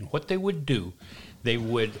Spanish, and what they would do, the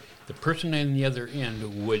person on the other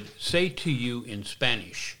end would say to you in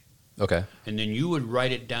Spanish, Okay. and then you would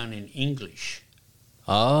write it down in English.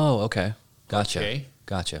 Oh, okay. Gotcha. Okay.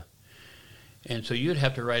 Gotcha. And so you'd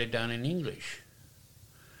have to write it down in English.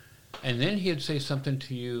 And then he'd say something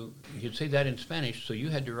to you, he'd say that in Spanish, so you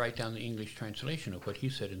had to write down the English translation of what he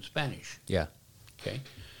said in Spanish. Yeah. Okay.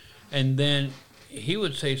 And then he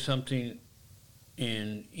would say something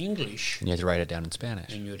in English, And you have to write it down in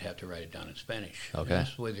Spanish. and you'd have to write it down in Spanish. Okay. And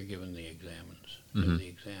that's the way they're giving the exams, Mhm. the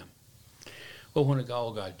exam. Well, when it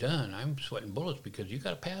all got done, I'm sweating bullets because you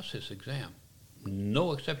got to pass this exam.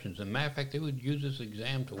 No exceptions. As a matter of fact, they would use this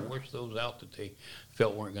exam to wash those out that they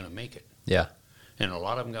felt weren't going to make it. Yeah. And a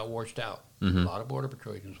lot of them got washed out. Mm-hmm. A lot of Border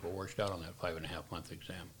Patrol agents were washed out on that 5.5-month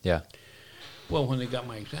exam. Yeah. Well, when they got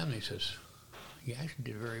my exam, they says, you actually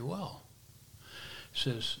did very well.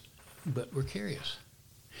 Says, but we're curious.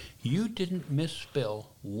 You didn't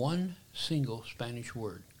misspell one single Spanish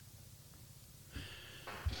word.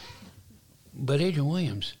 But Agent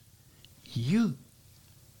Williams, you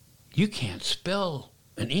can't spell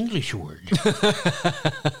an English word.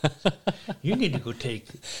 You need to go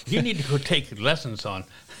take lessons on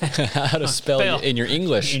How to spell in your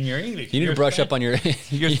English. In your English. You need to brush up on your...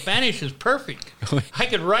 Your Spanish is perfect. I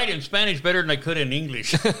could write in Spanish better than I could in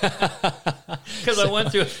English. Because I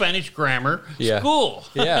went through a Spanish grammar school.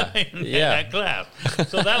 Yeah. in that class.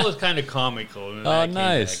 So that was kind of comical. And Oh,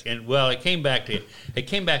 nice. And well, it came back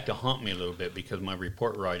to haunt me a little bit because my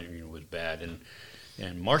report writing was bad.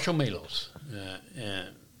 And Marshal Melos,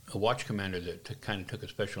 a watch commander that kind of took a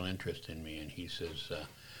special interest in me, and he says,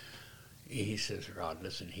 Rod,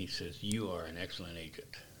 listen, he says, you are an excellent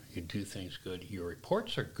agent. You do things good. Your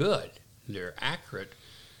reports are good. They're accurate.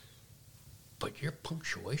 But your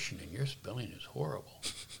punctuation and your spelling is horrible.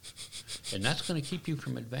 And that's going to keep you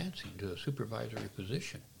from advancing to a supervisory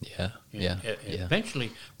position. Yeah.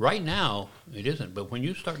 Eventually, right now, it isn't. But when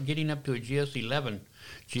you start getting up to a GS-11,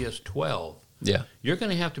 GS-12, you're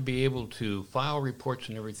going to have to be able to file reports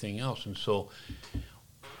and everything else. And so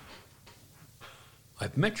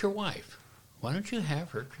I've met your wife. Why don't you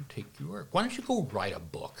have her critique your work? Why don't you go write a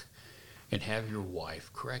book and have your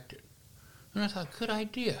wife correct it? And I thought, good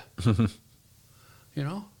idea. You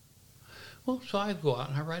know? Well, so I go out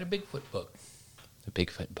and I write a Bigfoot book. The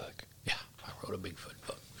Bigfoot book. Yeah, I wrote a Bigfoot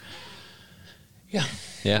book. Yeah.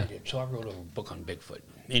 I did. So I wrote a book on Bigfoot.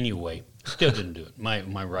 Anyway, still didn't do it.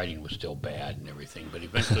 My writing was still bad and everything, but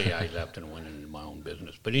eventually I left and went into my own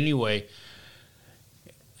business. But anyway,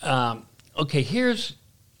 okay,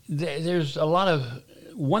 there's a lot of,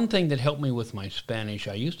 one thing that helped me with my Spanish,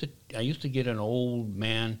 I used to get an old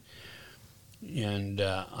man, and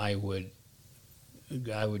I would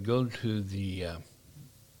go to the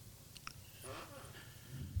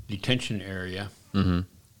detention area,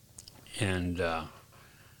 and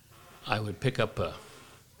I would pick up a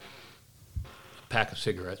pack of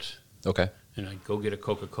cigarettes. Okay. And I'd go get a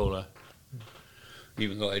Coca-Cola,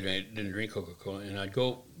 even though I didn't drink Coca-Cola, and I'd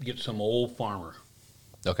go get some old farmer.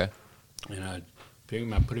 Okay. And I'd pick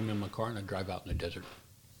him, I'd put him in my car, and I'd drive out in the desert.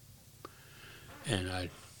 And I'd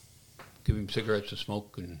give him cigarettes to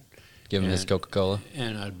smoke, and give him his Coca-Cola.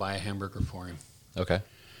 And I'd buy a hamburger for him. Okay.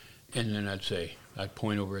 And then I'd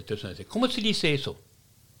point over at this, and I'd say, ¿Cómo se dice eso?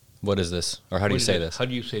 What is this? Or how do you say this? How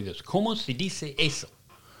do you say this? ¿Cómo se dice eso?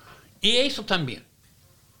 Y eso también.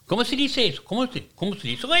 ¿Cómo se dice eso? ¿Cómo se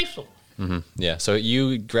dice eso? Mm-hmm. Yeah. So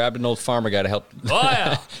you grabbed an old farmer guy to help.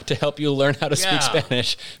 To help you learn how to speak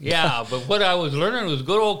Spanish. Yeah, but what I was learning was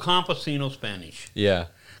good old campesino Spanish. Yeah.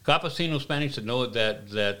 Campesino Spanish to know that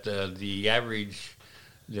the average,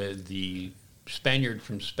 the Spaniard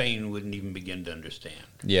from Spain wouldn't even begin to understand.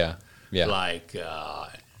 Yeah. Yeah. Like.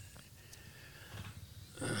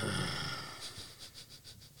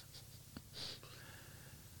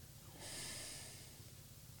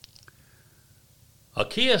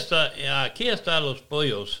 Aquí está los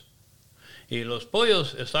pollos, y los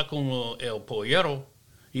pollos está con el pollero,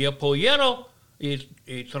 y el pollero y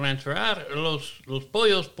transferir los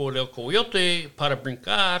pollos por el coyote para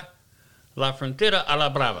brincar la frontera a la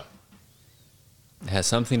brava. It has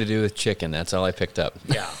something to do with chicken. That's all I picked up.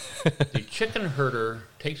 Yeah. The chicken herder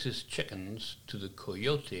takes his chickens to the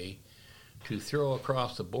coyote to throw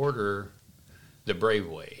across the border the brave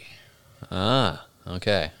way. Ah,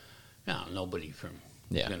 okay. Now, nobody is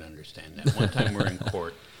going to understand that. One time we're in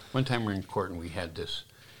court and we had this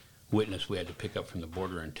witness we had to pick up from the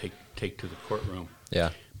border and take to the courtroom. Yeah.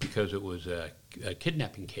 Because it was a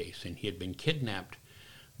kidnapping case, and he had been kidnapped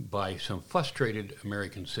by some frustrated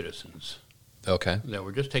American citizens. Okay. That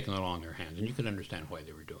were just taking the law in their hands, and you can understand why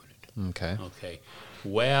they were doing it. Okay. Okay.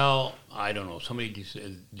 Well, I don't know. Somebody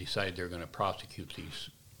decided they're going to prosecute this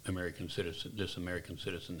American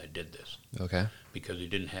citizen that did this. Okay. Because he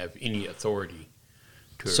didn't have any authority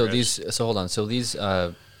to So arrest. hold on. So these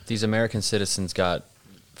American citizens got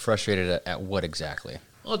frustrated at what exactly?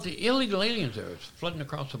 Well, the illegal aliens that were flooding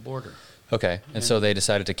across the border. Okay. And so they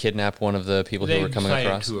decided to kidnap one of the people who were coming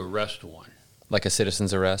across? They decided to arrest one. Like a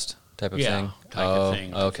citizen's arrest type of thing? Type of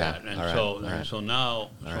thing. Like Okay. that. And All right. so now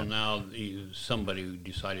somebody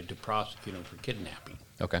decided to prosecute him for kidnapping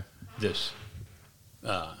Okay. this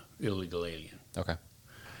illegal alien. Okay.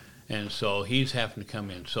 And so he's having to come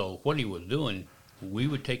in. So what he was doing, we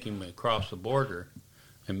would take him across the border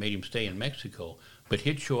and made him stay in Mexico, but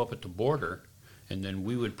he'd show up at the border, and then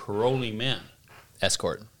we would parole him in.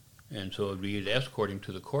 Escort. And so we'd escort him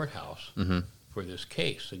to the courthouse for this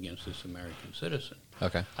case against this American citizen.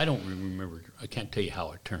 Okay. I don't remember. I can't tell you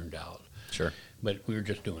how it turned out. Sure. But we were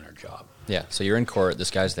just doing our job. Yeah. So you're in court. This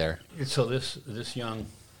guy's there. And so this young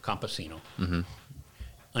campesino,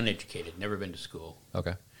 uneducated, never been to school,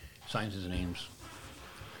 Okay. signs his name's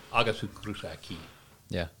Haga su cruz aquí.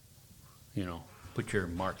 Yeah. You know, put your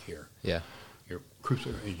mark here. Yeah. Your cruz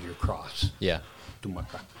is your cross. Yeah. Tu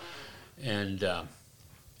marca.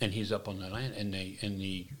 And he's up on the land, and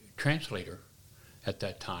the translator at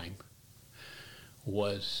that time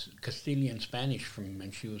was Castilian Spanish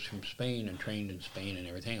and she was from Spain and trained in Spain and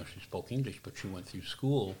everything. She spoke English, but she went through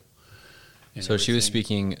school. So she was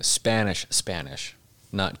everything. speaking Spanish,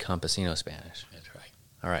 not Campesino Spanish. That's right.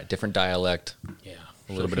 All right, different dialect. Yeah,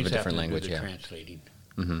 A little bit of a she's different having to language, do the yeah. translating.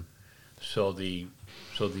 Mm-hmm. So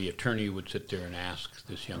the attorney would sit there and ask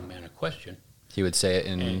this young man a question, He would say it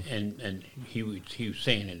in. and he was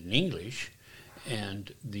saying it in English,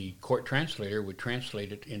 and the court translator would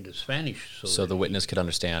translate it into Spanish so the witness could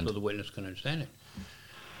understand. So the witness can understand it.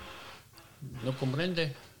 No comprende.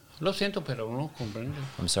 Lo siento, pero no comprende.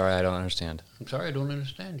 I'm sorry, I don't understand. I'm sorry, I don't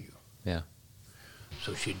understand you. Yeah.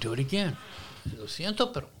 So she'd do it again. Lo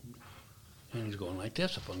siento, pero. And he's going like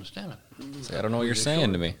this, I understand it. It's like, I don't know what you're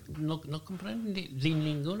saying to me. No comprende de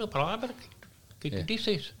ninguna palabra que Yeah.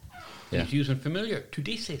 dices. Yeah. He's using familiar, tú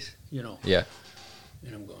dices, you know. Yeah.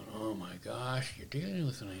 And I'm going, oh my gosh, you're dealing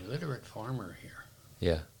with an illiterate farmer here.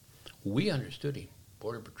 Yeah. We understood him,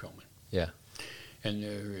 Border Patrolman. Yeah. And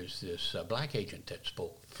there is this black agent that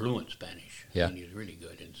spoke fluent Spanish. Yeah. And he's really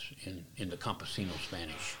good in the Campesino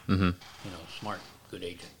Spanish. Mm-hmm. You know, smart, good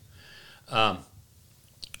agent.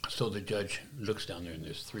 So the judge looks down there, and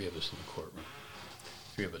there's three of us in the courtroom.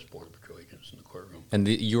 Three of us Border Patrol agents in the courtroom. And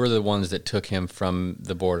you were the ones that took him from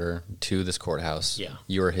the border to this courthouse. Yeah.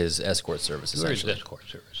 You were his escort service, Where's essentially. escort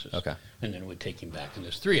services? Okay. And then we'd take him back, and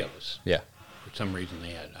there's three of us. Yeah. For some reason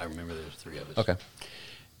I remember there's three of us. Okay.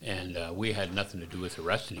 And we had nothing to do with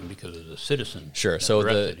arresting him because of the citizen. Sure. that So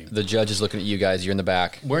arrested him. the judge is looking at you guys. You're in the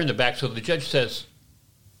back. We're in the back, so the judge says,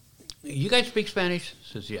 "You guys speak Spanish?"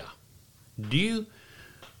 Says, "Yeah." Do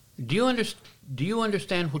you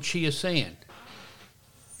understand what she is saying?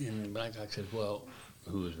 And the black guy says, "Well,"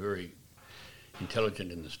 who is very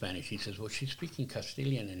intelligent in the Spanish, he says, "Well, she's speaking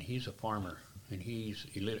Castilian, and he's a farmer, and he's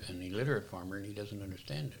an illiterate farmer, and he doesn't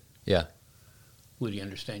understand it." Yeah. Would he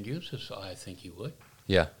understand you? Says, "I think he would."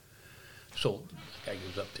 Yeah. So the guy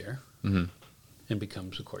goes up there Mm-hmm. and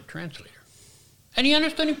becomes a court translator, and he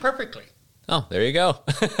understood him perfectly. Oh, there you go.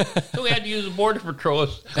 So we had to use the Border Patrol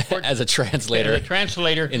As a translator. As a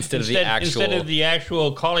translator Instead of the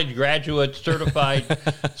actual college graduate certified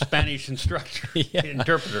Spanish instructor,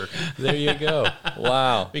 interpreter. There you go.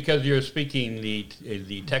 Wow. Because you're speaking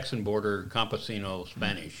the Texan border Campesino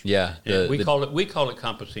Spanish. Yeah. And we call it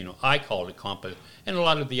Campesino. I call it Campo, and a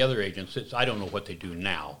lot of the other agents. I don't know what they do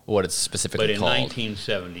now. What it's specifically But in called.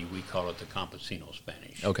 1970, we call it the Campesino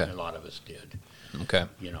Spanish. Okay. And a lot of us did. Okay.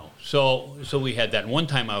 You know, so we had that. And one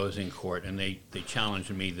time I was in court, and they challenged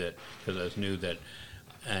me that because I knew that,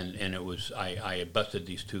 and it was I had busted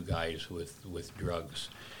these two guys with drugs,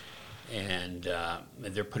 and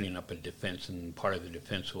they're putting up a defense, and part of the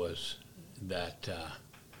defense was that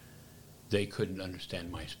they couldn't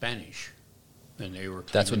understand my Spanish, and they were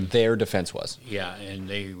That's what their defense was. yeah, and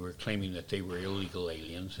they were claiming that they were illegal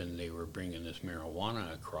aliens, and they were bringing this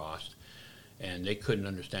marijuana across. And they couldn't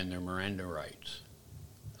understand their Miranda rights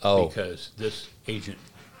Oh, because this agent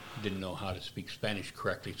didn't know how to speak Spanish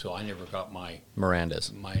correctly, so I never got my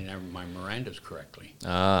Miranda's. Mirandas correctly.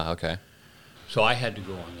 Ah, okay. So I had to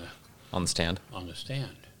go On the stand. on the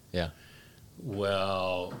stand. Yeah.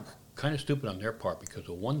 Well, kind of stupid on their part because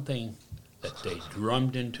the one thing that they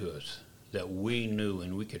drummed into us that we knew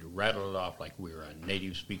and we could rattle it off like we were a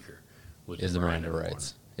native speaker was Is the Miranda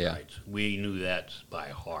rights. Yeah. rights. We knew that by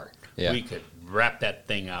heart. Yeah. We could rap that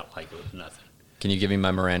thing out like it was nothing. Can you give me my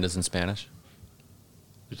Miranda's in Spanish?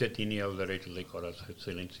 Usted tiene el derecho de guardar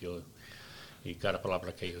silencio y cada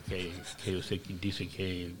palabra que usted dice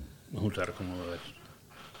que usar como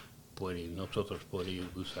puede, nosotros podemos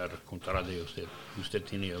usar contra de usted. Usted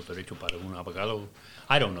tiene el derecho para un abogado.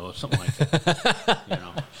 I don't know, something like that. You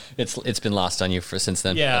know. It's been lost on you since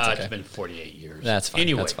then. Yeah, That's okay. it's been 48 years. That's fine.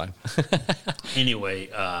 Anyway, That's fine. anyway,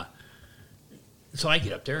 so I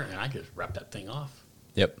get up there and I just wrap that thing off.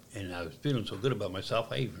 Yep. And I was feeling so good about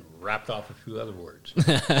myself, I even rapped off a few other words.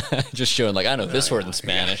 Just showing, like, I know this word in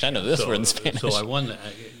Spanish. I know this word in Spanish. So I won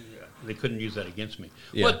they couldn't use that against me.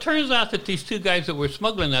 Yeah. Well, it turns out that these two guys that were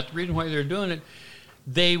smuggling that, the reason why they were doing it,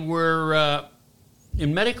 they were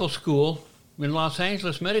in medical school, in Los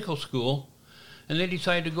Angeles medical school, and they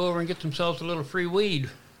decided to go over and get themselves a little free weed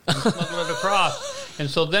and smuggle it across. And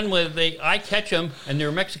so then I catch them, and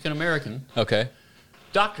they're Mexican-American Okay.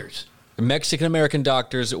 doctors. Mexican-American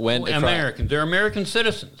doctors went across. Americans. They're American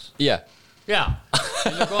citizens. Yeah. Yeah.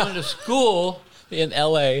 And they're going to school In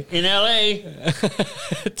L.A. in L.A.,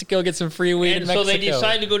 to go get some free weed in and Mexico. so they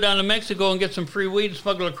decide to go down to Mexico and get some free weed and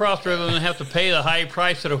smuggle it across rather than have to pay the high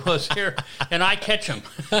price that it was here. And I catch them.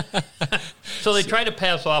 So they try to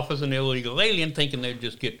pass off as an illegal alien, thinking they'd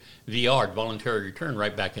just get VR'd, voluntary return,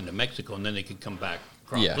 right back into Mexico, and then they could come back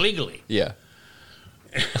across Yeah. legally. Yeah.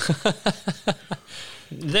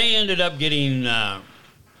 They ended up getting, I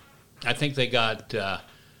think they got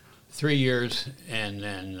 3 years, and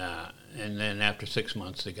then after 6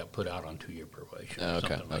 months, they got put out on 2-year probation, or Okay,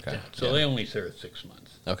 something like okay, that. So yeah. they only served 6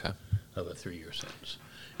 months Okay. of a 3-year sentence.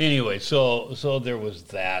 Anyway, so there was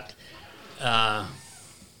that.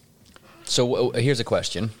 So here's a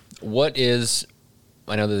question.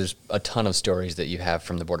 I know there's a ton of stories that you have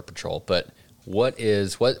from the Border Patrol, but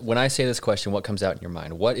when I say this question, what comes out in your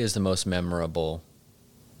mind? What is the most memorable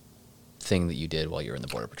thing that you did while you were in the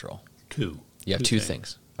Border Patrol? Two. You have two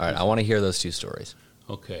things. All right, I want to hear those two stories.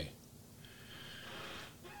 Okay.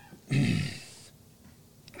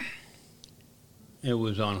 It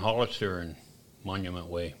was on Hollister and Monument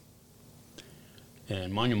Way.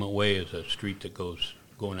 And Monument Way is a street that goes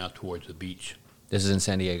going out towards the beach, This is in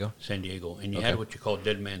San Diego? San Diego. And you Okay. had what you call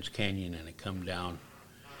Dead Man's Canyon, and it come down,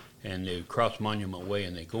 and they cross Monument Way,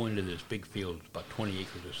 and they go into this big field, it's about 20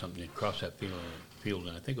 acres or something. They cross that field,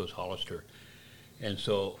 and I think it was Hollister. And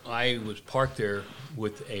so I was parked there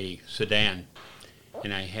with a sedan,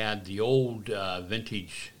 and I had the old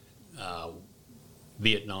vintage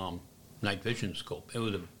Vietnam night vision scope. It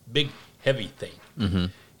was a big, heavy thing. Mm-hmm.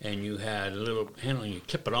 And you had a little handle, and you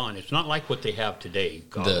clip it on. It's not like what they have today.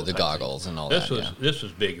 The goggles and all This that. was Yeah. this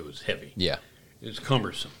was big. It was heavy. Yeah. It was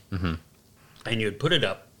cumbersome. Mm-hmm. And you'd put it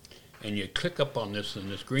up, and you'd click up on this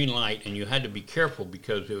green light, and you had to be careful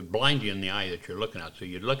because it would blind you in the eye that you're looking at. So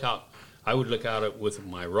you'd look out. I would look out with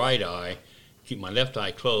my right eye, keep my left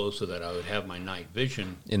eye closed so that I would have my night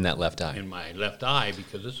vision In that left eye. in my left eye,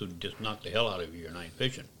 because this would just knock the hell out of your night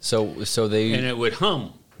vision. So they. And it would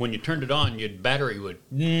hum. When you turned it on, your battery would,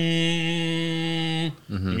 and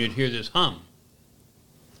you'd hear this hum.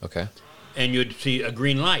 Okay. And you'd see a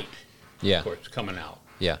green light, Yeah. of course, coming out.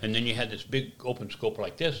 Yeah. And then you had this big open scope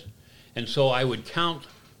like this. And so I would count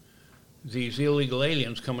these illegal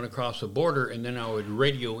aliens coming across the border, and then I would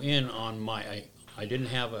radio in on I didn't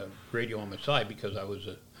have a radio on my side because I was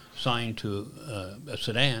assigned to a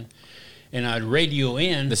sedan. And I'd radio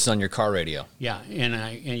in. This is on your car radio. Yeah,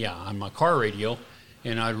 on my car radio.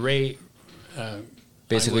 And I'd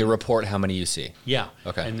Basically, I would- report how many you see. Yeah.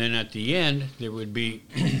 Okay. And then at the end, there would be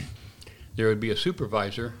a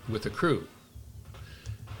supervisor with a crew,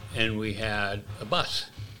 and we had a bus,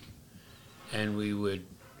 and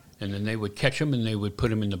then they would catch them, and they would put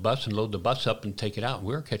them in the bus and load the bus up and take it out.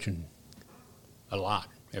 We were catching a lot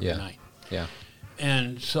every Yeah. night. Yeah.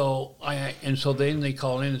 And so then they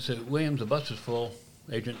call in and said, Williams, the bus is full,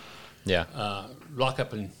 agent. Yeah. Lock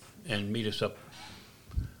up and meet us up,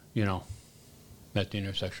 at the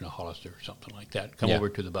intersection of Hollister or something like that. Come Yeah. over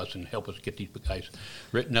to the bus and help us get these guys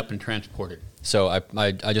written up and transported. So I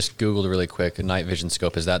just Googled really quick, a night vision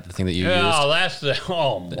scope. Is that the thing that you used?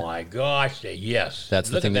 Oh my gosh, yes. That's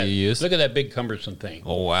the Look thing at that you used? Look at that big cumbersome thing.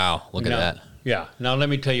 Oh, wow. Look Now- at that. Yeah. Now let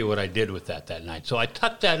me tell you what I did with that night. So I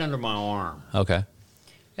tucked that under my arm. Okay.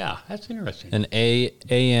 Yeah, that's interesting. An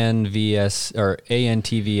ANVS or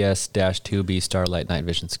ANTVS-2B Starlight night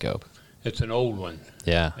vision scope. It's an old one.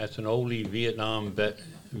 Yeah. That's an oldie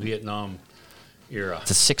Vietnam era.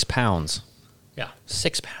 It's a 6 pounds. Yeah.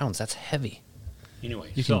 6 pounds. That's heavy.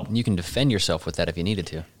 Anyway, You can defend yourself with that if you needed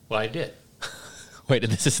to. well, I did. Wait,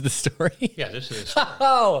 this is the story? Yeah, this is.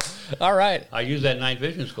 Oh, all right. I use that night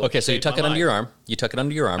vision scope. Okay, to so you save tuck my it under life. your arm. You tuck it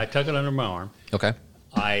under your arm. I tuck it under my arm. Okay.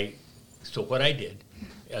 So what I did,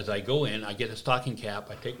 as I go in, I get a stocking cap.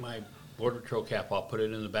 I take my Border Patrol cap off, put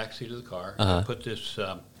it in the back seat of the car. Uh-huh. I put this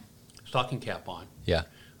stocking cap on. Yeah.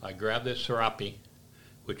 I grab this serape,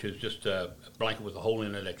 which is just a blanket with a hole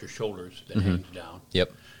in it at your shoulders that Mm-hmm. hangs down.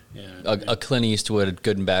 Yep. And, A Clint Eastwood,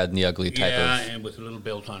 good and bad and the ugly type yeah, of. and with a little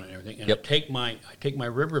belt on it and everything. And Yep. I take my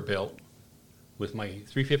river belt with my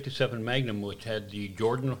 357 Magnum, which had the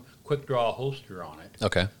Jordan quick draw holster on it,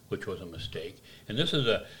 Okay. which was a mistake. And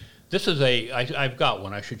I've got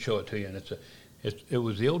one. I should show it to you. And it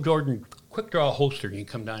was the old Jordan quick draw holster. And you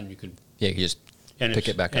come down and you could, Yeah, you just and pick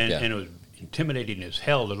it back up. and it was intimidating as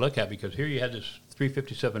hell to look at, because here you had this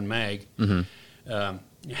 357 mag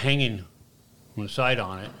hanging on the side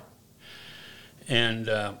on it, and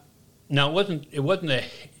now it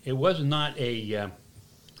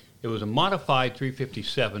was a modified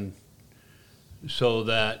 357, so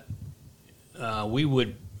that we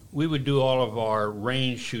would do all of our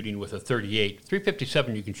range shooting with a 38.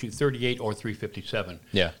 357, you can shoot 38 or 357.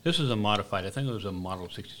 Yeah. This is a modified. I think it was a Model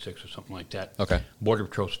 66 or something like that. Okay. Border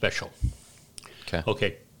Patrol Special. Okay.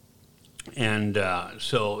 Okay. And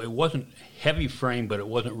so it wasn't heavy frame, but it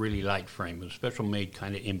wasn't really light frame. It was special made,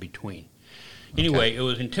 kind of in between. Anyway, it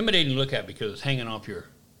was intimidating to look at because it's hanging off your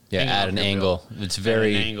Yeah, hanging at off an your angle. belt. It's At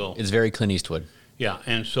very an angle. It's very Clint Eastwood. Yeah,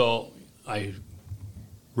 and so I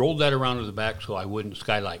rolled that around to the back so I wouldn't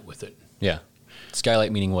skylight with it. Yeah.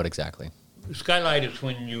 Skylight meaning what exactly? Skylight is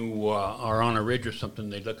when you are on a ridge or something.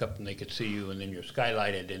 They look up and they could see you, and then you're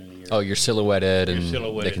skylighted and You're silhouetted you're and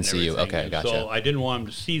silhouetted they can and see you. everything. Okay, And gotcha. So I didn't want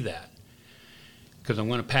them to see that because I'm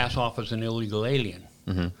going to pass off as an illegal alien,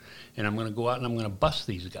 and I'm going to go out and I'm going to bust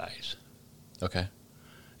these guys, Okay.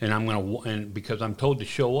 and because I'm told to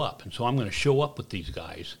show up, and so I'm going to show up with these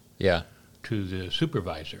guys Yeah. to the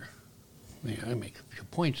supervisor. I make a few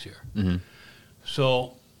points here. Mm-hmm.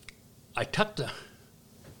 So I tucked the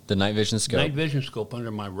The night vision scope. night vision scope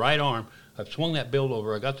under my right arm. I've swung that build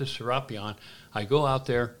over. I got this Serape on. I go out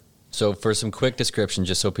there. So for some quick description,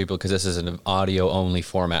 just so people, because this is an audio-only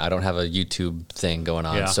format, I don't have a YouTube thing going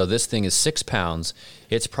on. Yeah. So this thing is 6 pounds.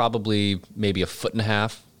 It's probably maybe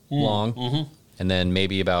 1.5 feet long, and then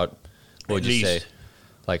maybe about, what would At you say, least.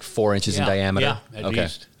 like 4 inches in Yeah, diameter? yeah, at okay.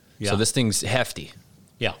 least. Yeah. So this thing's hefty.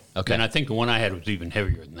 Yeah. Okay. And I think the one I had was even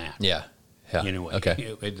heavier than that. Yeah. Yeah. Anyway,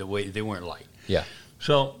 Okay. the way they weren't light. Yeah.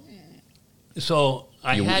 So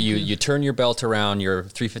I You, had you, to, you turn your belt around your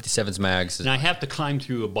 357's mags. and I have to climb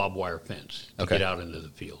through a barbed wire fence to Okay. get out into the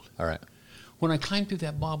field. All right. When I climbed through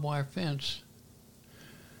that barbed wire fence,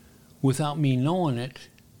 without me knowing it,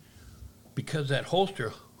 because that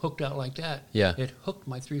holster hooked out like that, Yeah. it hooked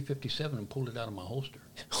my 357 and pulled it out of my holster.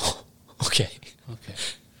 Okay. Okay.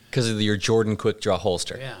 Because of your Jordan quick draw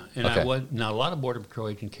holster. Yeah. And Okay. now a lot of Border Patrol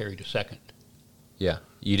agents carried a second. Yeah.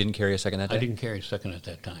 You didn't carry a second that day? I didn't carry a second at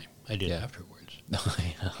that time. I did Yeah. afterwards.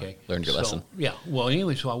 Okay. Learned your So, lesson. Yeah. Well,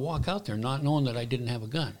 anyway, so I walk out there not knowing that I didn't have a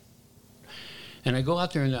gun. And I go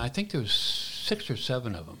out there, and I think there was 6 or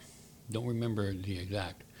 7 of them. Don't remember the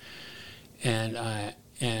exact.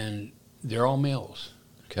 And they're all males.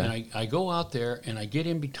 Okay. And I go out there, and I get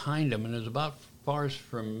in behind them, and it's about far as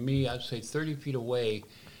from me, I'd say 30 feet away.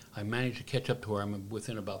 I managed to catch up to where I'm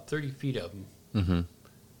within about 30 feet of them. Mm-hmm.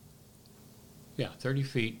 Yeah, 30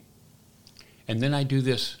 feet. And then I do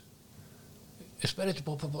this,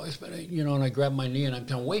 you know, and I grab my knee and I'm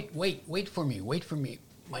telling, wait for me,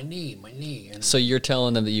 my knee. And So you're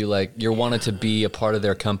telling them that you're wanted to be a part of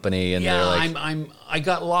their company, and yeah, they're like, I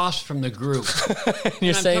got lost from the group. and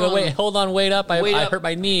you're I'm saying, oh telling wait, them, hold on, wait up, I up. hurt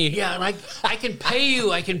my knee. Yeah, and I can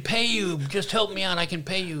pay you, just help me out, I can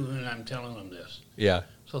pay you. And I'm telling them this. Yeah.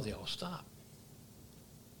 So they all stop.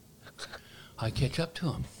 I catch up to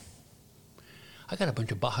them. I got a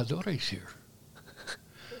bunch of Bajadores here.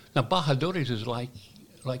 Now, Bajadores is like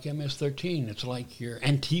MS-13. It's like your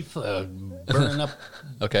Antifa burning up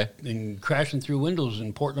Okay. and crashing through windows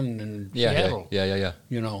in Portland and Yeah. Seattle. Yeah.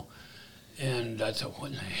 You know. And I thought, what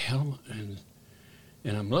in the hell?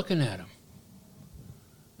 And I'm looking at him.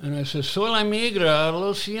 And I said, soy la migra,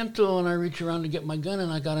 lo siento. And I reach around to get my gun,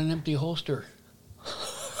 and I got an empty holster.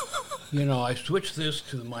 You know, I switched this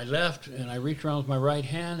to my left, and I reached around with my right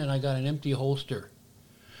hand, and I got an empty holster.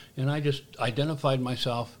 And I just identified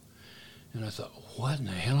myself, and I thought, what in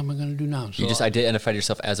the hell am I going to do now? So You just identified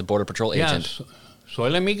yourself as a Border Patrol agent. yeah, soy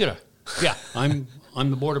la migra. Yeah, I'm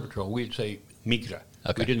the Border Patrol. We'd say migra.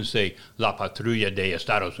 Okay. We didn't say la patrulla de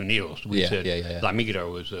Estados Unidos. We Yeah, said yeah. la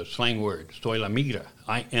migra was a slang word. Soy la migra.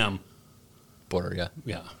 I am, Border, yeah.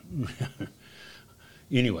 yeah.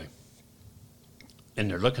 Anyway, and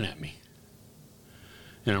they're looking at me.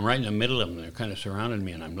 And I'm right in the middle of them. They're kind of surrounding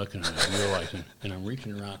me, and I'm looking at them, realizing, and I'm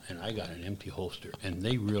reaching around, and I got an empty holster, and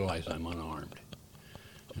they realize I'm unarmed.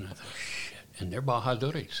 And I thought, shit. And they're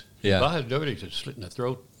Bajadores. Yeah. Bajadores had slit in the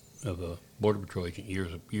throat of a Border Patrol agent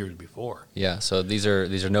years before. Yeah. So these are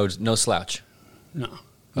no slouch. No.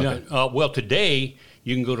 Okay. Yeah, well, today,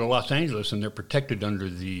 you can go to Los Angeles, and they're protected under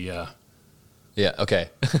the Yeah.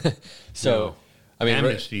 Okay. So, I mean,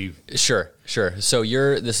 amnesty. Sure. So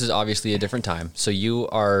this is obviously a different time. So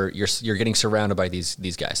you're getting surrounded by these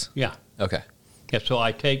guys. Yeah. Okay. Yeah, so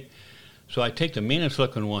I take the meanest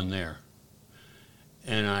looking one there,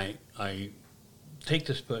 and I take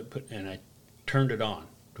this and I turned it on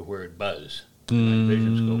to where it buzzed. night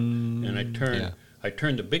vision scope, and yeah. I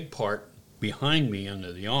turned the big part behind me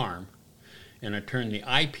under the arm, and I turned the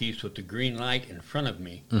eyepiece with the green light in front of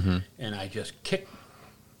me, and I just kicked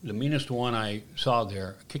the meanest one I saw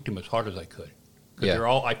there. I kicked him as hard as I could.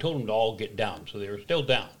 Yeah. I told them to all get down, so they were still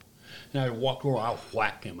down. And I walked over, I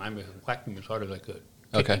whacked him. I whacked him as hard as I could.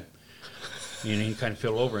 Okay. Him. And he kind of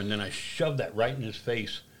fell over, and then I shoved that right in his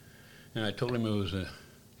face, and I told him it was a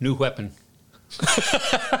new weapon.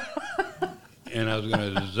 And I was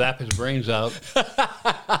going to zap his brains out.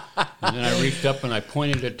 And then I reached up and I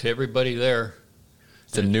pointed it to everybody there.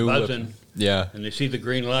 It's a new buzzing, weapon. Yeah. and they see the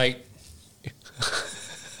green light.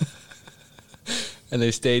 And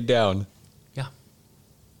they stayed down. Yeah.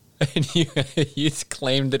 And you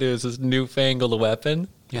claimed that it was this newfangled weapon?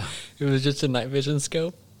 Yeah. It was just a night vision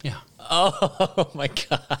scope? Yeah. Oh, my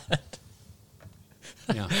God.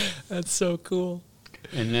 Yeah. That's so cool.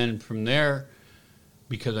 And then from there,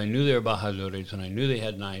 because I knew they were Bajadores and I knew they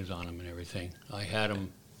had knives on them and everything, I had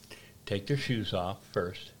them take their shoes off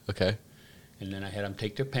first, Okay. and then I had them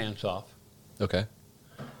take their pants off, Okay.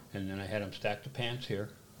 and then I had them stack the pants here,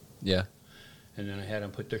 Yeah. and then I had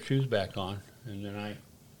them put their shoes back on, and then I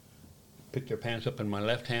picked their pants up in my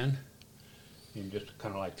left hand, and just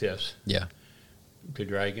kind of like this, Yeah. to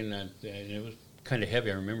drag in, and it was kind of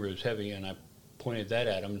heavy. I remember it was heavy, and I pointed that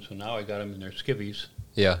at them, so now I got them in their skivvies.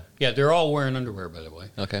 Yeah. Yeah, they're all wearing underwear, by the way.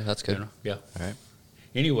 Okay, that's good. You know? Yeah. All right.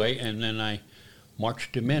 Anyway, and then I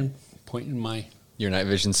marched them in, pointing my Your night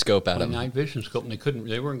vision scope at them. night vision scope, and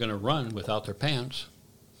they weren't going to run without their pants.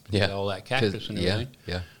 Yeah. With all that cactus and yeah. everything.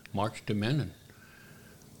 Yeah. Marched them in, and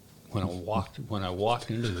when I walked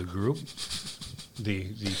into the group,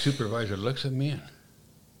 the supervisor looks at me and,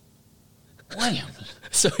 Williams,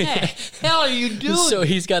 So what the hell are you doing? So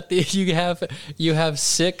he's got you have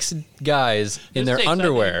 6 guys in their 6,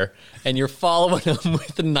 underwear, and you're following them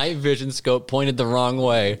with the night vision scope pointed the wrong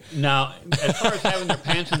way. Now, as far as having their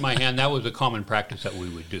pants in my hand, that was a common practice that we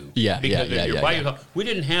would do. Yeah, because yeah, if you're yeah, by yeah. yourself, we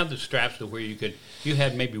didn't have the straps to where you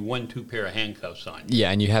had maybe 1-2 pair of handcuffs on.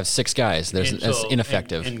 Yeah, and you have 6 guys. That's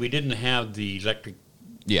ineffective. And we didn't have the electric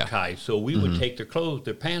Yeah. ties, so we would take their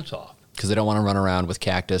pants off. Because they don't want to run around with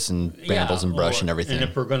cactus and brambles and brush and everything. And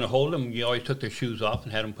if we're going to hold them, you always took their shoes off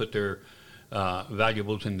and had them put their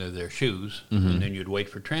valuables into their shoes, and then you'd wait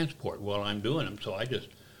for transport. Well, I'm doing them, so I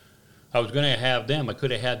was going to have them. I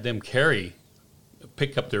could have had them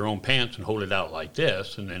pick up their own pants and hold it out like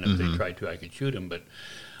this, and then if they tried to, I could shoot them. But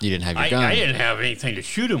you didn't have your gun. I didn't have anything to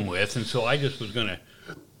shoot them with, and so I just was going to.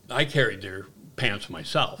 I carried their pants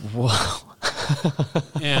myself. Wow.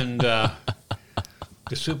 And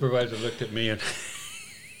the supervisor looked at me and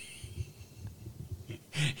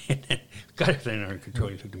got everything under control.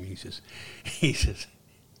 He looked at me. He says,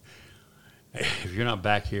 if you're not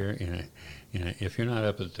back here, if you're not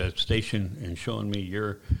up at the station and showing me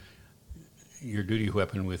your duty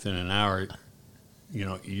weapon within an hour,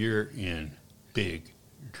 you're in big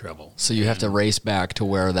trouble. So you have to race back to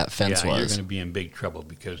where that fence You're was. going to be in big trouble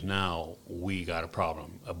because now we got a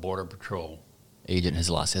problem. A border patrol Agent has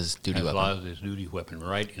lost his duty has weapon. lost his duty weapon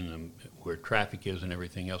right in where traffic is and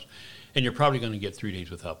everything else. And you're probably going to get 3 days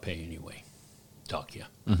without pay anyway. Talk you.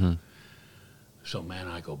 Mm-hmm. So, man,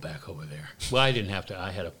 I go back over there. Well, I didn't have to. I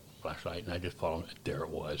had a flashlight, and I just followed it. There it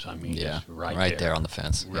was. I mean, Yeah, just right right there. there on the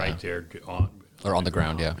fence. Right Yeah. there. Or on the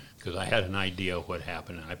ground, yeah. Because I had an idea of what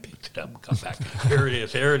happened, and I picked it up and come back. Here it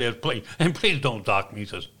is. Here it is. Please don't dock me. He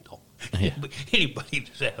says, no. Yeah. Anybody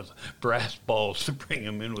that has brass balls to bring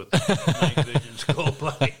him in with a night vision scope,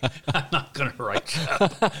 I'm not going to write you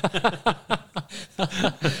up.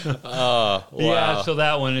 Wow. Yeah, so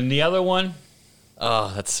that one. And the other one,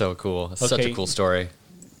 Oh, that's so cool. That's such a Okay. cool story.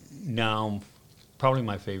 now, probably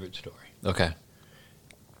my favorite story. Okay.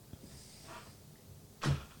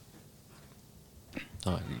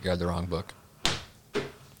 Oh, you grabbed the wrong book.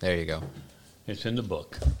 There you go. It's in the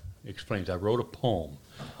book. It explains. I wrote a poem.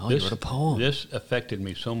 Oh, you wrote a poem. This affected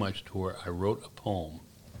me so much to where I wrote a poem.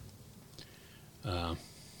 I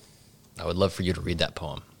would love for you to read that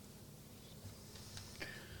poem.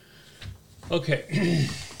 Okay,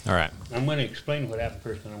 All right. I'm going to explain what happened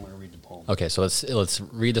first, and I'm going to read the poem. Okay, so let's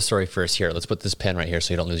read the story first here. Let's put this pen right here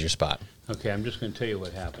so you don't lose your spot. Okay, I'm just going to tell you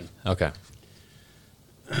what happened. Okay.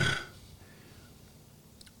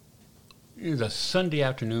 It was a Sunday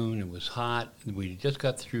afternoon. It was hot. We just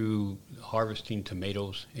got through harvesting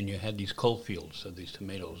tomatoes, and you had these cold fields of these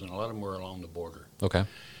tomatoes, and a lot of them were along the border. Okay.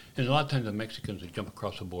 And a lot of times the Mexicans would jump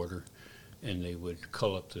across the border, and they would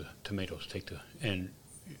cull up the tomatoes, and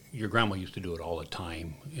your grandma used to do it all the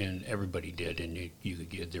time, and everybody did, and you could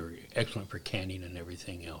get, they were excellent for canning and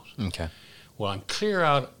everything else. Okay. Well, I'm clear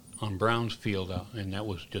out on Brownsfield, and that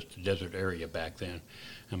was just a desert area back then.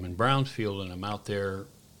 I'm in Brownsfield, and I'm out there,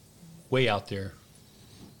 way out there,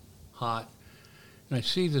 hot, and I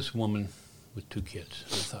see this woman with 2 kids.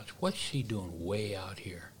 And I thought, what's she doing way out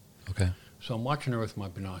here? Okay. So I'm watching her with my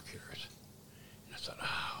binoculars, and I thought,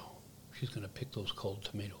 oh, she's going to pick those cold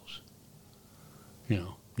tomatoes, you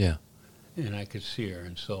know. Yeah. And I could see her,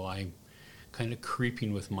 and so I'm kind of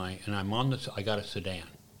creeping with and I'm on this, I got a sedan.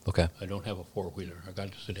 Okay. I don't have a 4-wheeler. I got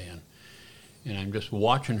a sedan. And I'm just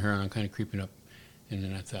watching her, and I'm kind of creeping up. And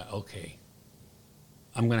then I thought, okay,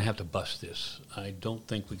 I'm going to have to bust this. I don't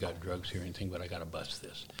think we got drugs here or anything, but I got to bust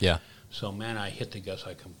this. Yeah. So, man, I hit the gas,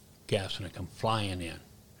 and I come flying in.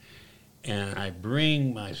 And I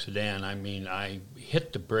bring my sedan. I mean, I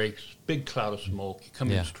hit the brakes, big cloud of smoke, you come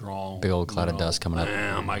in strong. Big old cloud of dust coming up.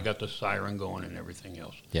 Bam, I got the siren going and everything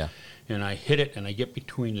else. Yeah. And I hit it, and I get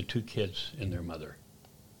between the 2 kids and their mother.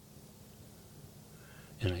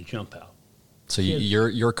 And I jump out. So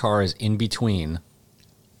your car is in between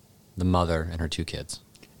the mother and her 2 kids.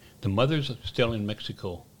 The mother's still in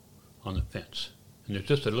Mexico on the fence. And there's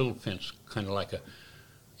just a little fence, kind of like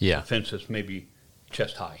a fence that's maybe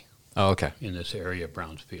chest high. Oh, okay. In this area of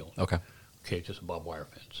Brownsfield. Okay. Okay, just a barbed wire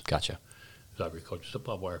fence. Gotcha. As I recall, just a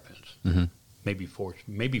barbed wire fence. Mm-hmm. Maybe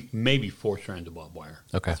 4 strands of barbed wire.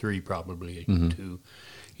 Okay. 3 probably, 2. Anyway,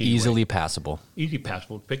 Easily passable. Easy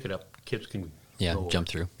passable. Pick it up. Kids can go jump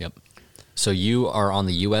through. Yep. So you are on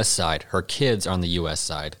the U.S. side. Her kids are on the U.S.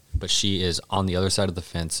 side, but she is on the other side of the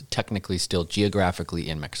fence, technically still geographically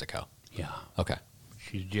in Mexico. Yeah. Okay.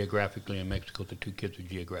 She's geographically in Mexico. The 2 kids are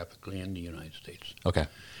geographically in the United States. Okay.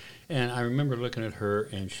 And I remember looking at her,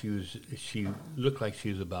 and she looked like she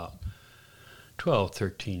was about 12,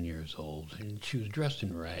 13 years old, and she was dressed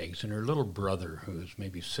in rags, and her little brother, who was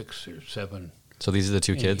maybe 6 or 7. So these are the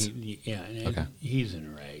 2 kids? And he's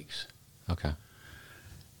in rags. Okay.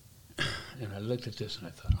 And I looked at this, and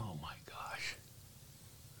I thought, oh, my gosh.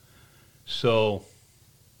 So,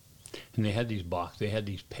 and they had these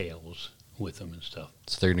pails with them and stuff.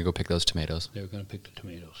 So they're going to go pick those tomatoes? They were going to pick the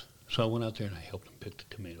tomatoes. So I went out there, and I helped them pick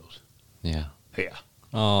the tomatoes. Yeah. Yeah.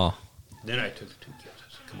 Oh. Then I took the 2 kids. I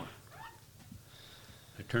said, come on.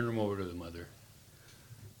 I turned them over to the mother,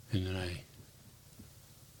 and then I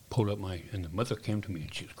pulled up and the mother came to me,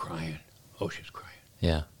 and she was crying. Oh, she was crying.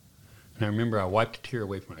 Yeah. And I remember I wiped a tear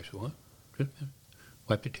away from her. I said, what? Just a minute.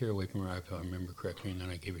 Wiped a tear away from her, if I remember correctly, and then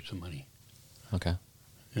I gave her some money. Okay.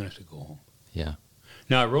 And I said, go home. Yeah.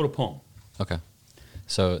 Now, I wrote a poem. Okay.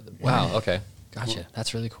 So, wow, okay. Gotcha.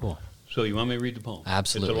 That's really cool. So you want me to read the poem?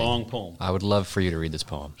 Absolutely. It's a long poem. I would love for you to read this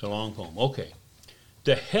poem. It's a long poem. Okay.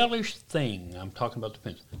 The hellish thing, I'm talking about the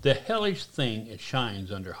fence. The hellish thing, it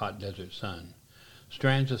shines under hot desert sun.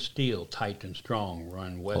 Strands of steel, tight and strong,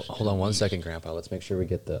 run west. Hold on 1 second, Grandpa. Let's make sure we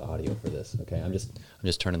get the audio for this. Okay, I'm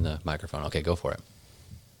just turning the microphone. Okay, go for it.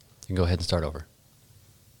 You can go ahead and start over.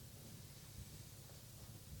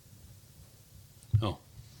 Oh.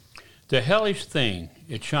 The hellish thing,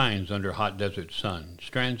 it shines under hot desert sun.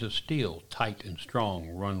 Strands of steel, tight and strong,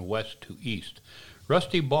 run west to east.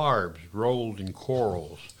 Rusty barbs rolled in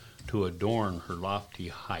corals to adorn her lofty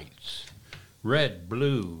heights. Red,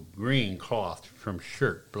 blue, green cloth from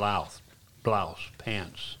shirt, blouse,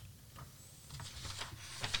 pants.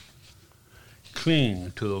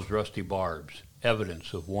 Cling to those rusty barbs,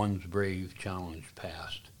 evidence of one's brave challenge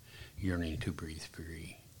past, yearning to breathe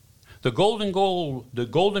free. The golden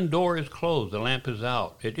door is closed, the lamp is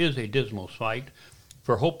out. It is a dismal sight,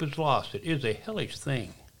 for hope is lost. It is a hellish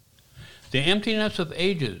thing. The emptiness of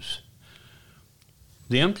ages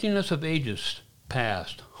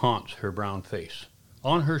past haunts her brown face.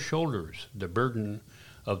 On her shoulders, the burden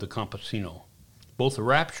of the campesino. Both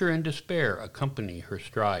rapture and despair accompany her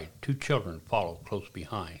stride. 2 children follow close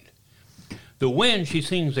behind. The wind, she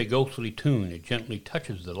sings a ghostly tune. It gently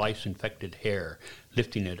touches the lice-infected hair,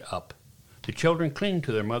 lifting it up. The children cling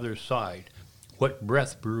to their mother's side. What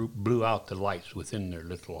breath blew out the lights within their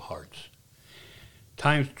little hearts?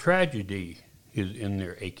 Time's tragedy is in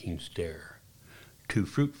their aching stare. 2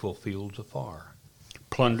 fruitful fields afar.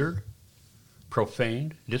 Plundered,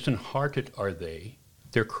 profaned, disheartened are they.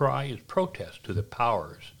 Their cry is protest to the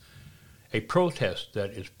powers, a protest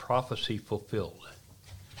that is prophecy fulfilled.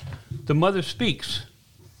 The mother speaks.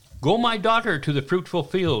 Go, my daughter, to the fruitful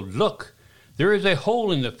field. Look, there is a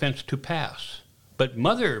hole in the fence to pass. But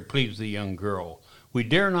mother, pleads the young girl, we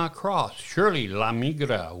dare not cross. Surely La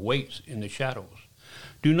Migra waits in the shadows.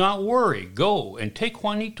 Do not worry. Go and take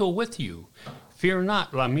Juanito with you. Fear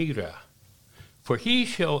not, La Migra. For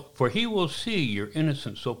he will see your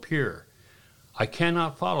innocence so pure. I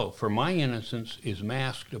cannot follow, for my innocence is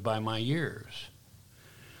masked by my years.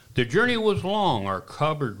 The journey was long, our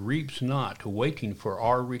cupboard reaps not, waiting for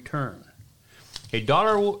our return.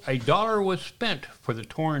 $1 was spent for the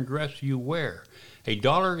torn dress you wear.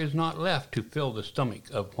 $1 is not left to fill the stomach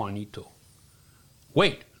of Juanito.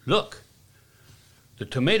 Wait, look! The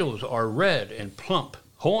tomatoes are red and plump,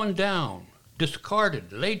 hoeing down,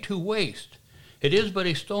 discarded, laid to waste. It is but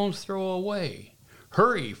a stone's throw away.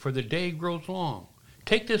 Hurry, for the day grows long.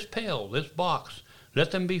 Take this pail, this box,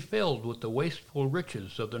 let them be filled with the wasteful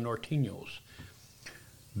riches of the Norteños.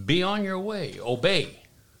 Be on your way, obey.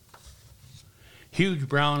 Huge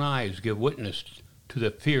brown eyes give witness to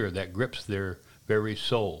the fear that grips their very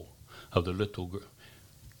soul of the little girl.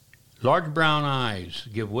 Large brown eyes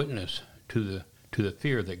give witness to the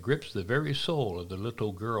fear that grips the very soul of the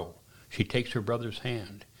little girl. She takes her brother's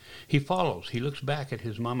hand. He follows. He looks back at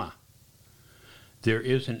his mama. There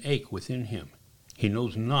is an ache within him. He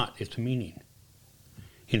knows not its meaning.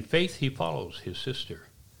 In faith he follows his sister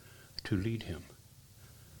to lead him.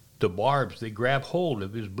 The barbs, they grab hold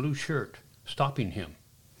of his blue shirt, stopping him.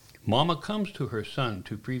 Mama comes to her son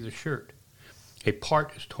to free the shirt. A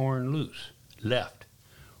part is torn loose, left.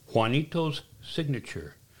 Juanito's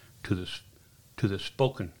signature to the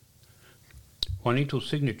spoken. Juanito's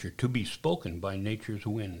signature to be spoken by nature's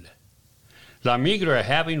wind. La Migra,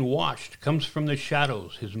 having watched, comes from the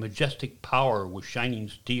shadows, his majestic power with shining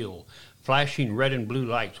steel, flashing red and blue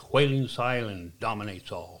lights, wailing silence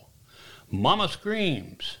dominates all. Mama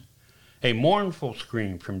screams, a mournful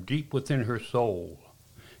scream from deep within her soul.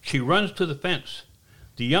 She runs to the fence.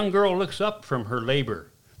 The young girl looks up from her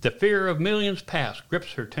labor. The fear of millions past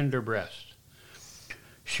grips her tender breast.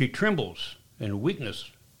 She trembles in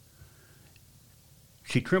weakness,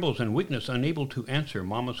 unable to answer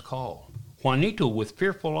Mama's call. Juanito, with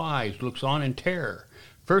fearful eyes, looks on in terror,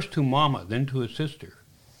 first to Mama, then to his sister.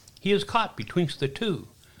 He is caught betwixt the two.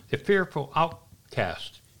 The fearful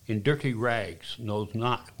outcast in dirty rags knows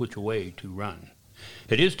not which way to run.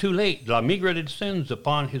 It is too late. La Migra descends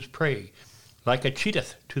upon his prey, like a cheetah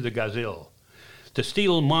to the gazelle. The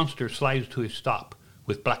steel monster slides to a stop,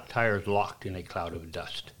 with black tires locked in a cloud of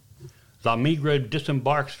dust. La Migra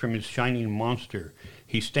disembarks from his shining monster.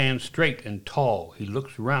 He stands straight and tall. He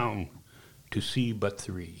looks round to see but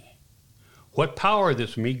three. What power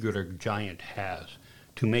this Migra giant has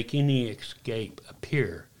to make any escape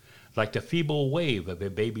appear like the feeble wave of a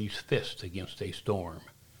baby's fist against a storm.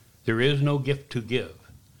 There is no gift to give.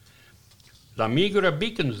 La Migra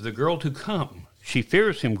beckons the girl to come. She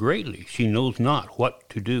fears him greatly. She knows not what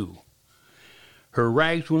to do. Her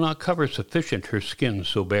rags will not cover sufficient her skin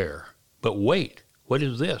so bare. But wait, what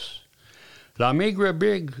is this? La Migra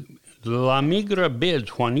bids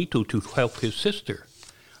Juanito to help his sister.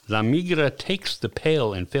 La Migra takes the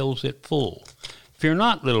pail and fills it full. Fear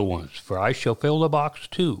not, little ones, for I shall fill the box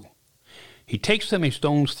too. He takes them a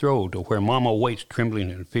stone's throw to where Mama waits trembling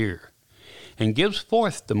in fear, and gives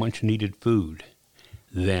forth the much-needed food.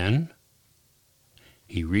 Then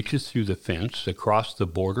he reaches through the fence across the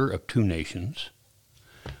border of two nations.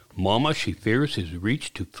 Mama, she fears his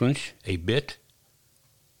reach to flinch a bit.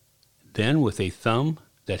 Then with a thumb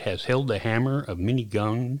that has held the hammer of many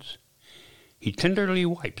guns, he tenderly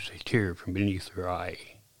wipes a tear from beneath her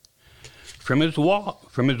eye. From his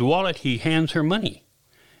wallet he hands her money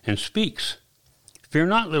and speaks, "Fear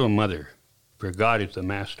not, little mother, for God is the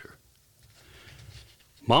master."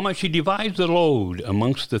 Mama, she divides the load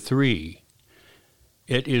amongst the three.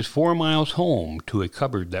 It is 4 miles home to a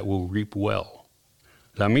cupboard that will reap well.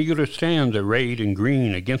 La Migra stands arrayed in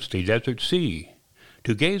green against a desert sea,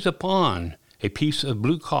 to gaze upon a piece of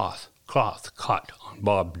blue cloth caught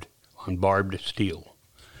on barbed steel.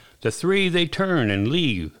 The three they turn and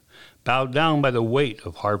leave, bowed down by the weight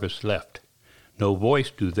of harvest left. No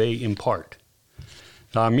voice do they impart.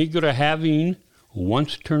 La Migra, having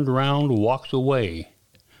once turned round, walks away,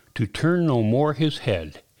 to turn no more his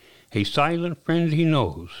head. A silent friend he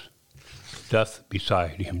knows doth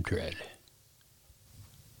beside him tread.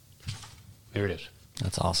 There it is.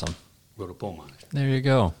 That's awesome. Wrote a poem on it. There you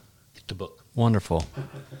go. Get the book. Wonderful.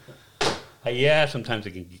 Yeah, sometimes I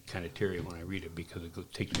can get kind of teary when I read it because it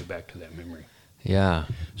takes me back to that memory. Yeah.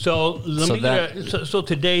 So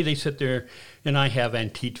today they sit there, and I have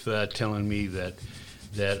Antifa telling me that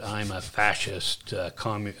I'm a fascist,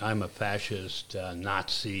 I'm a fascist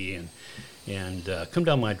Nazi, and come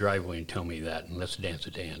down my driveway and tell me that, and let's dance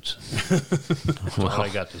a dance. That's all I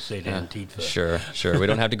got to say to Antifa. Sure. We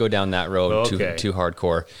don't have to go down that road Okay. too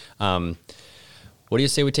hardcore. What do you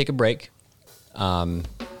say we take a break,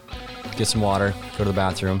 get some water, go to the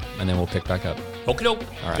bathroom, and then we'll pick back up? Okie doke.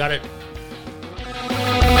 All right. Got it.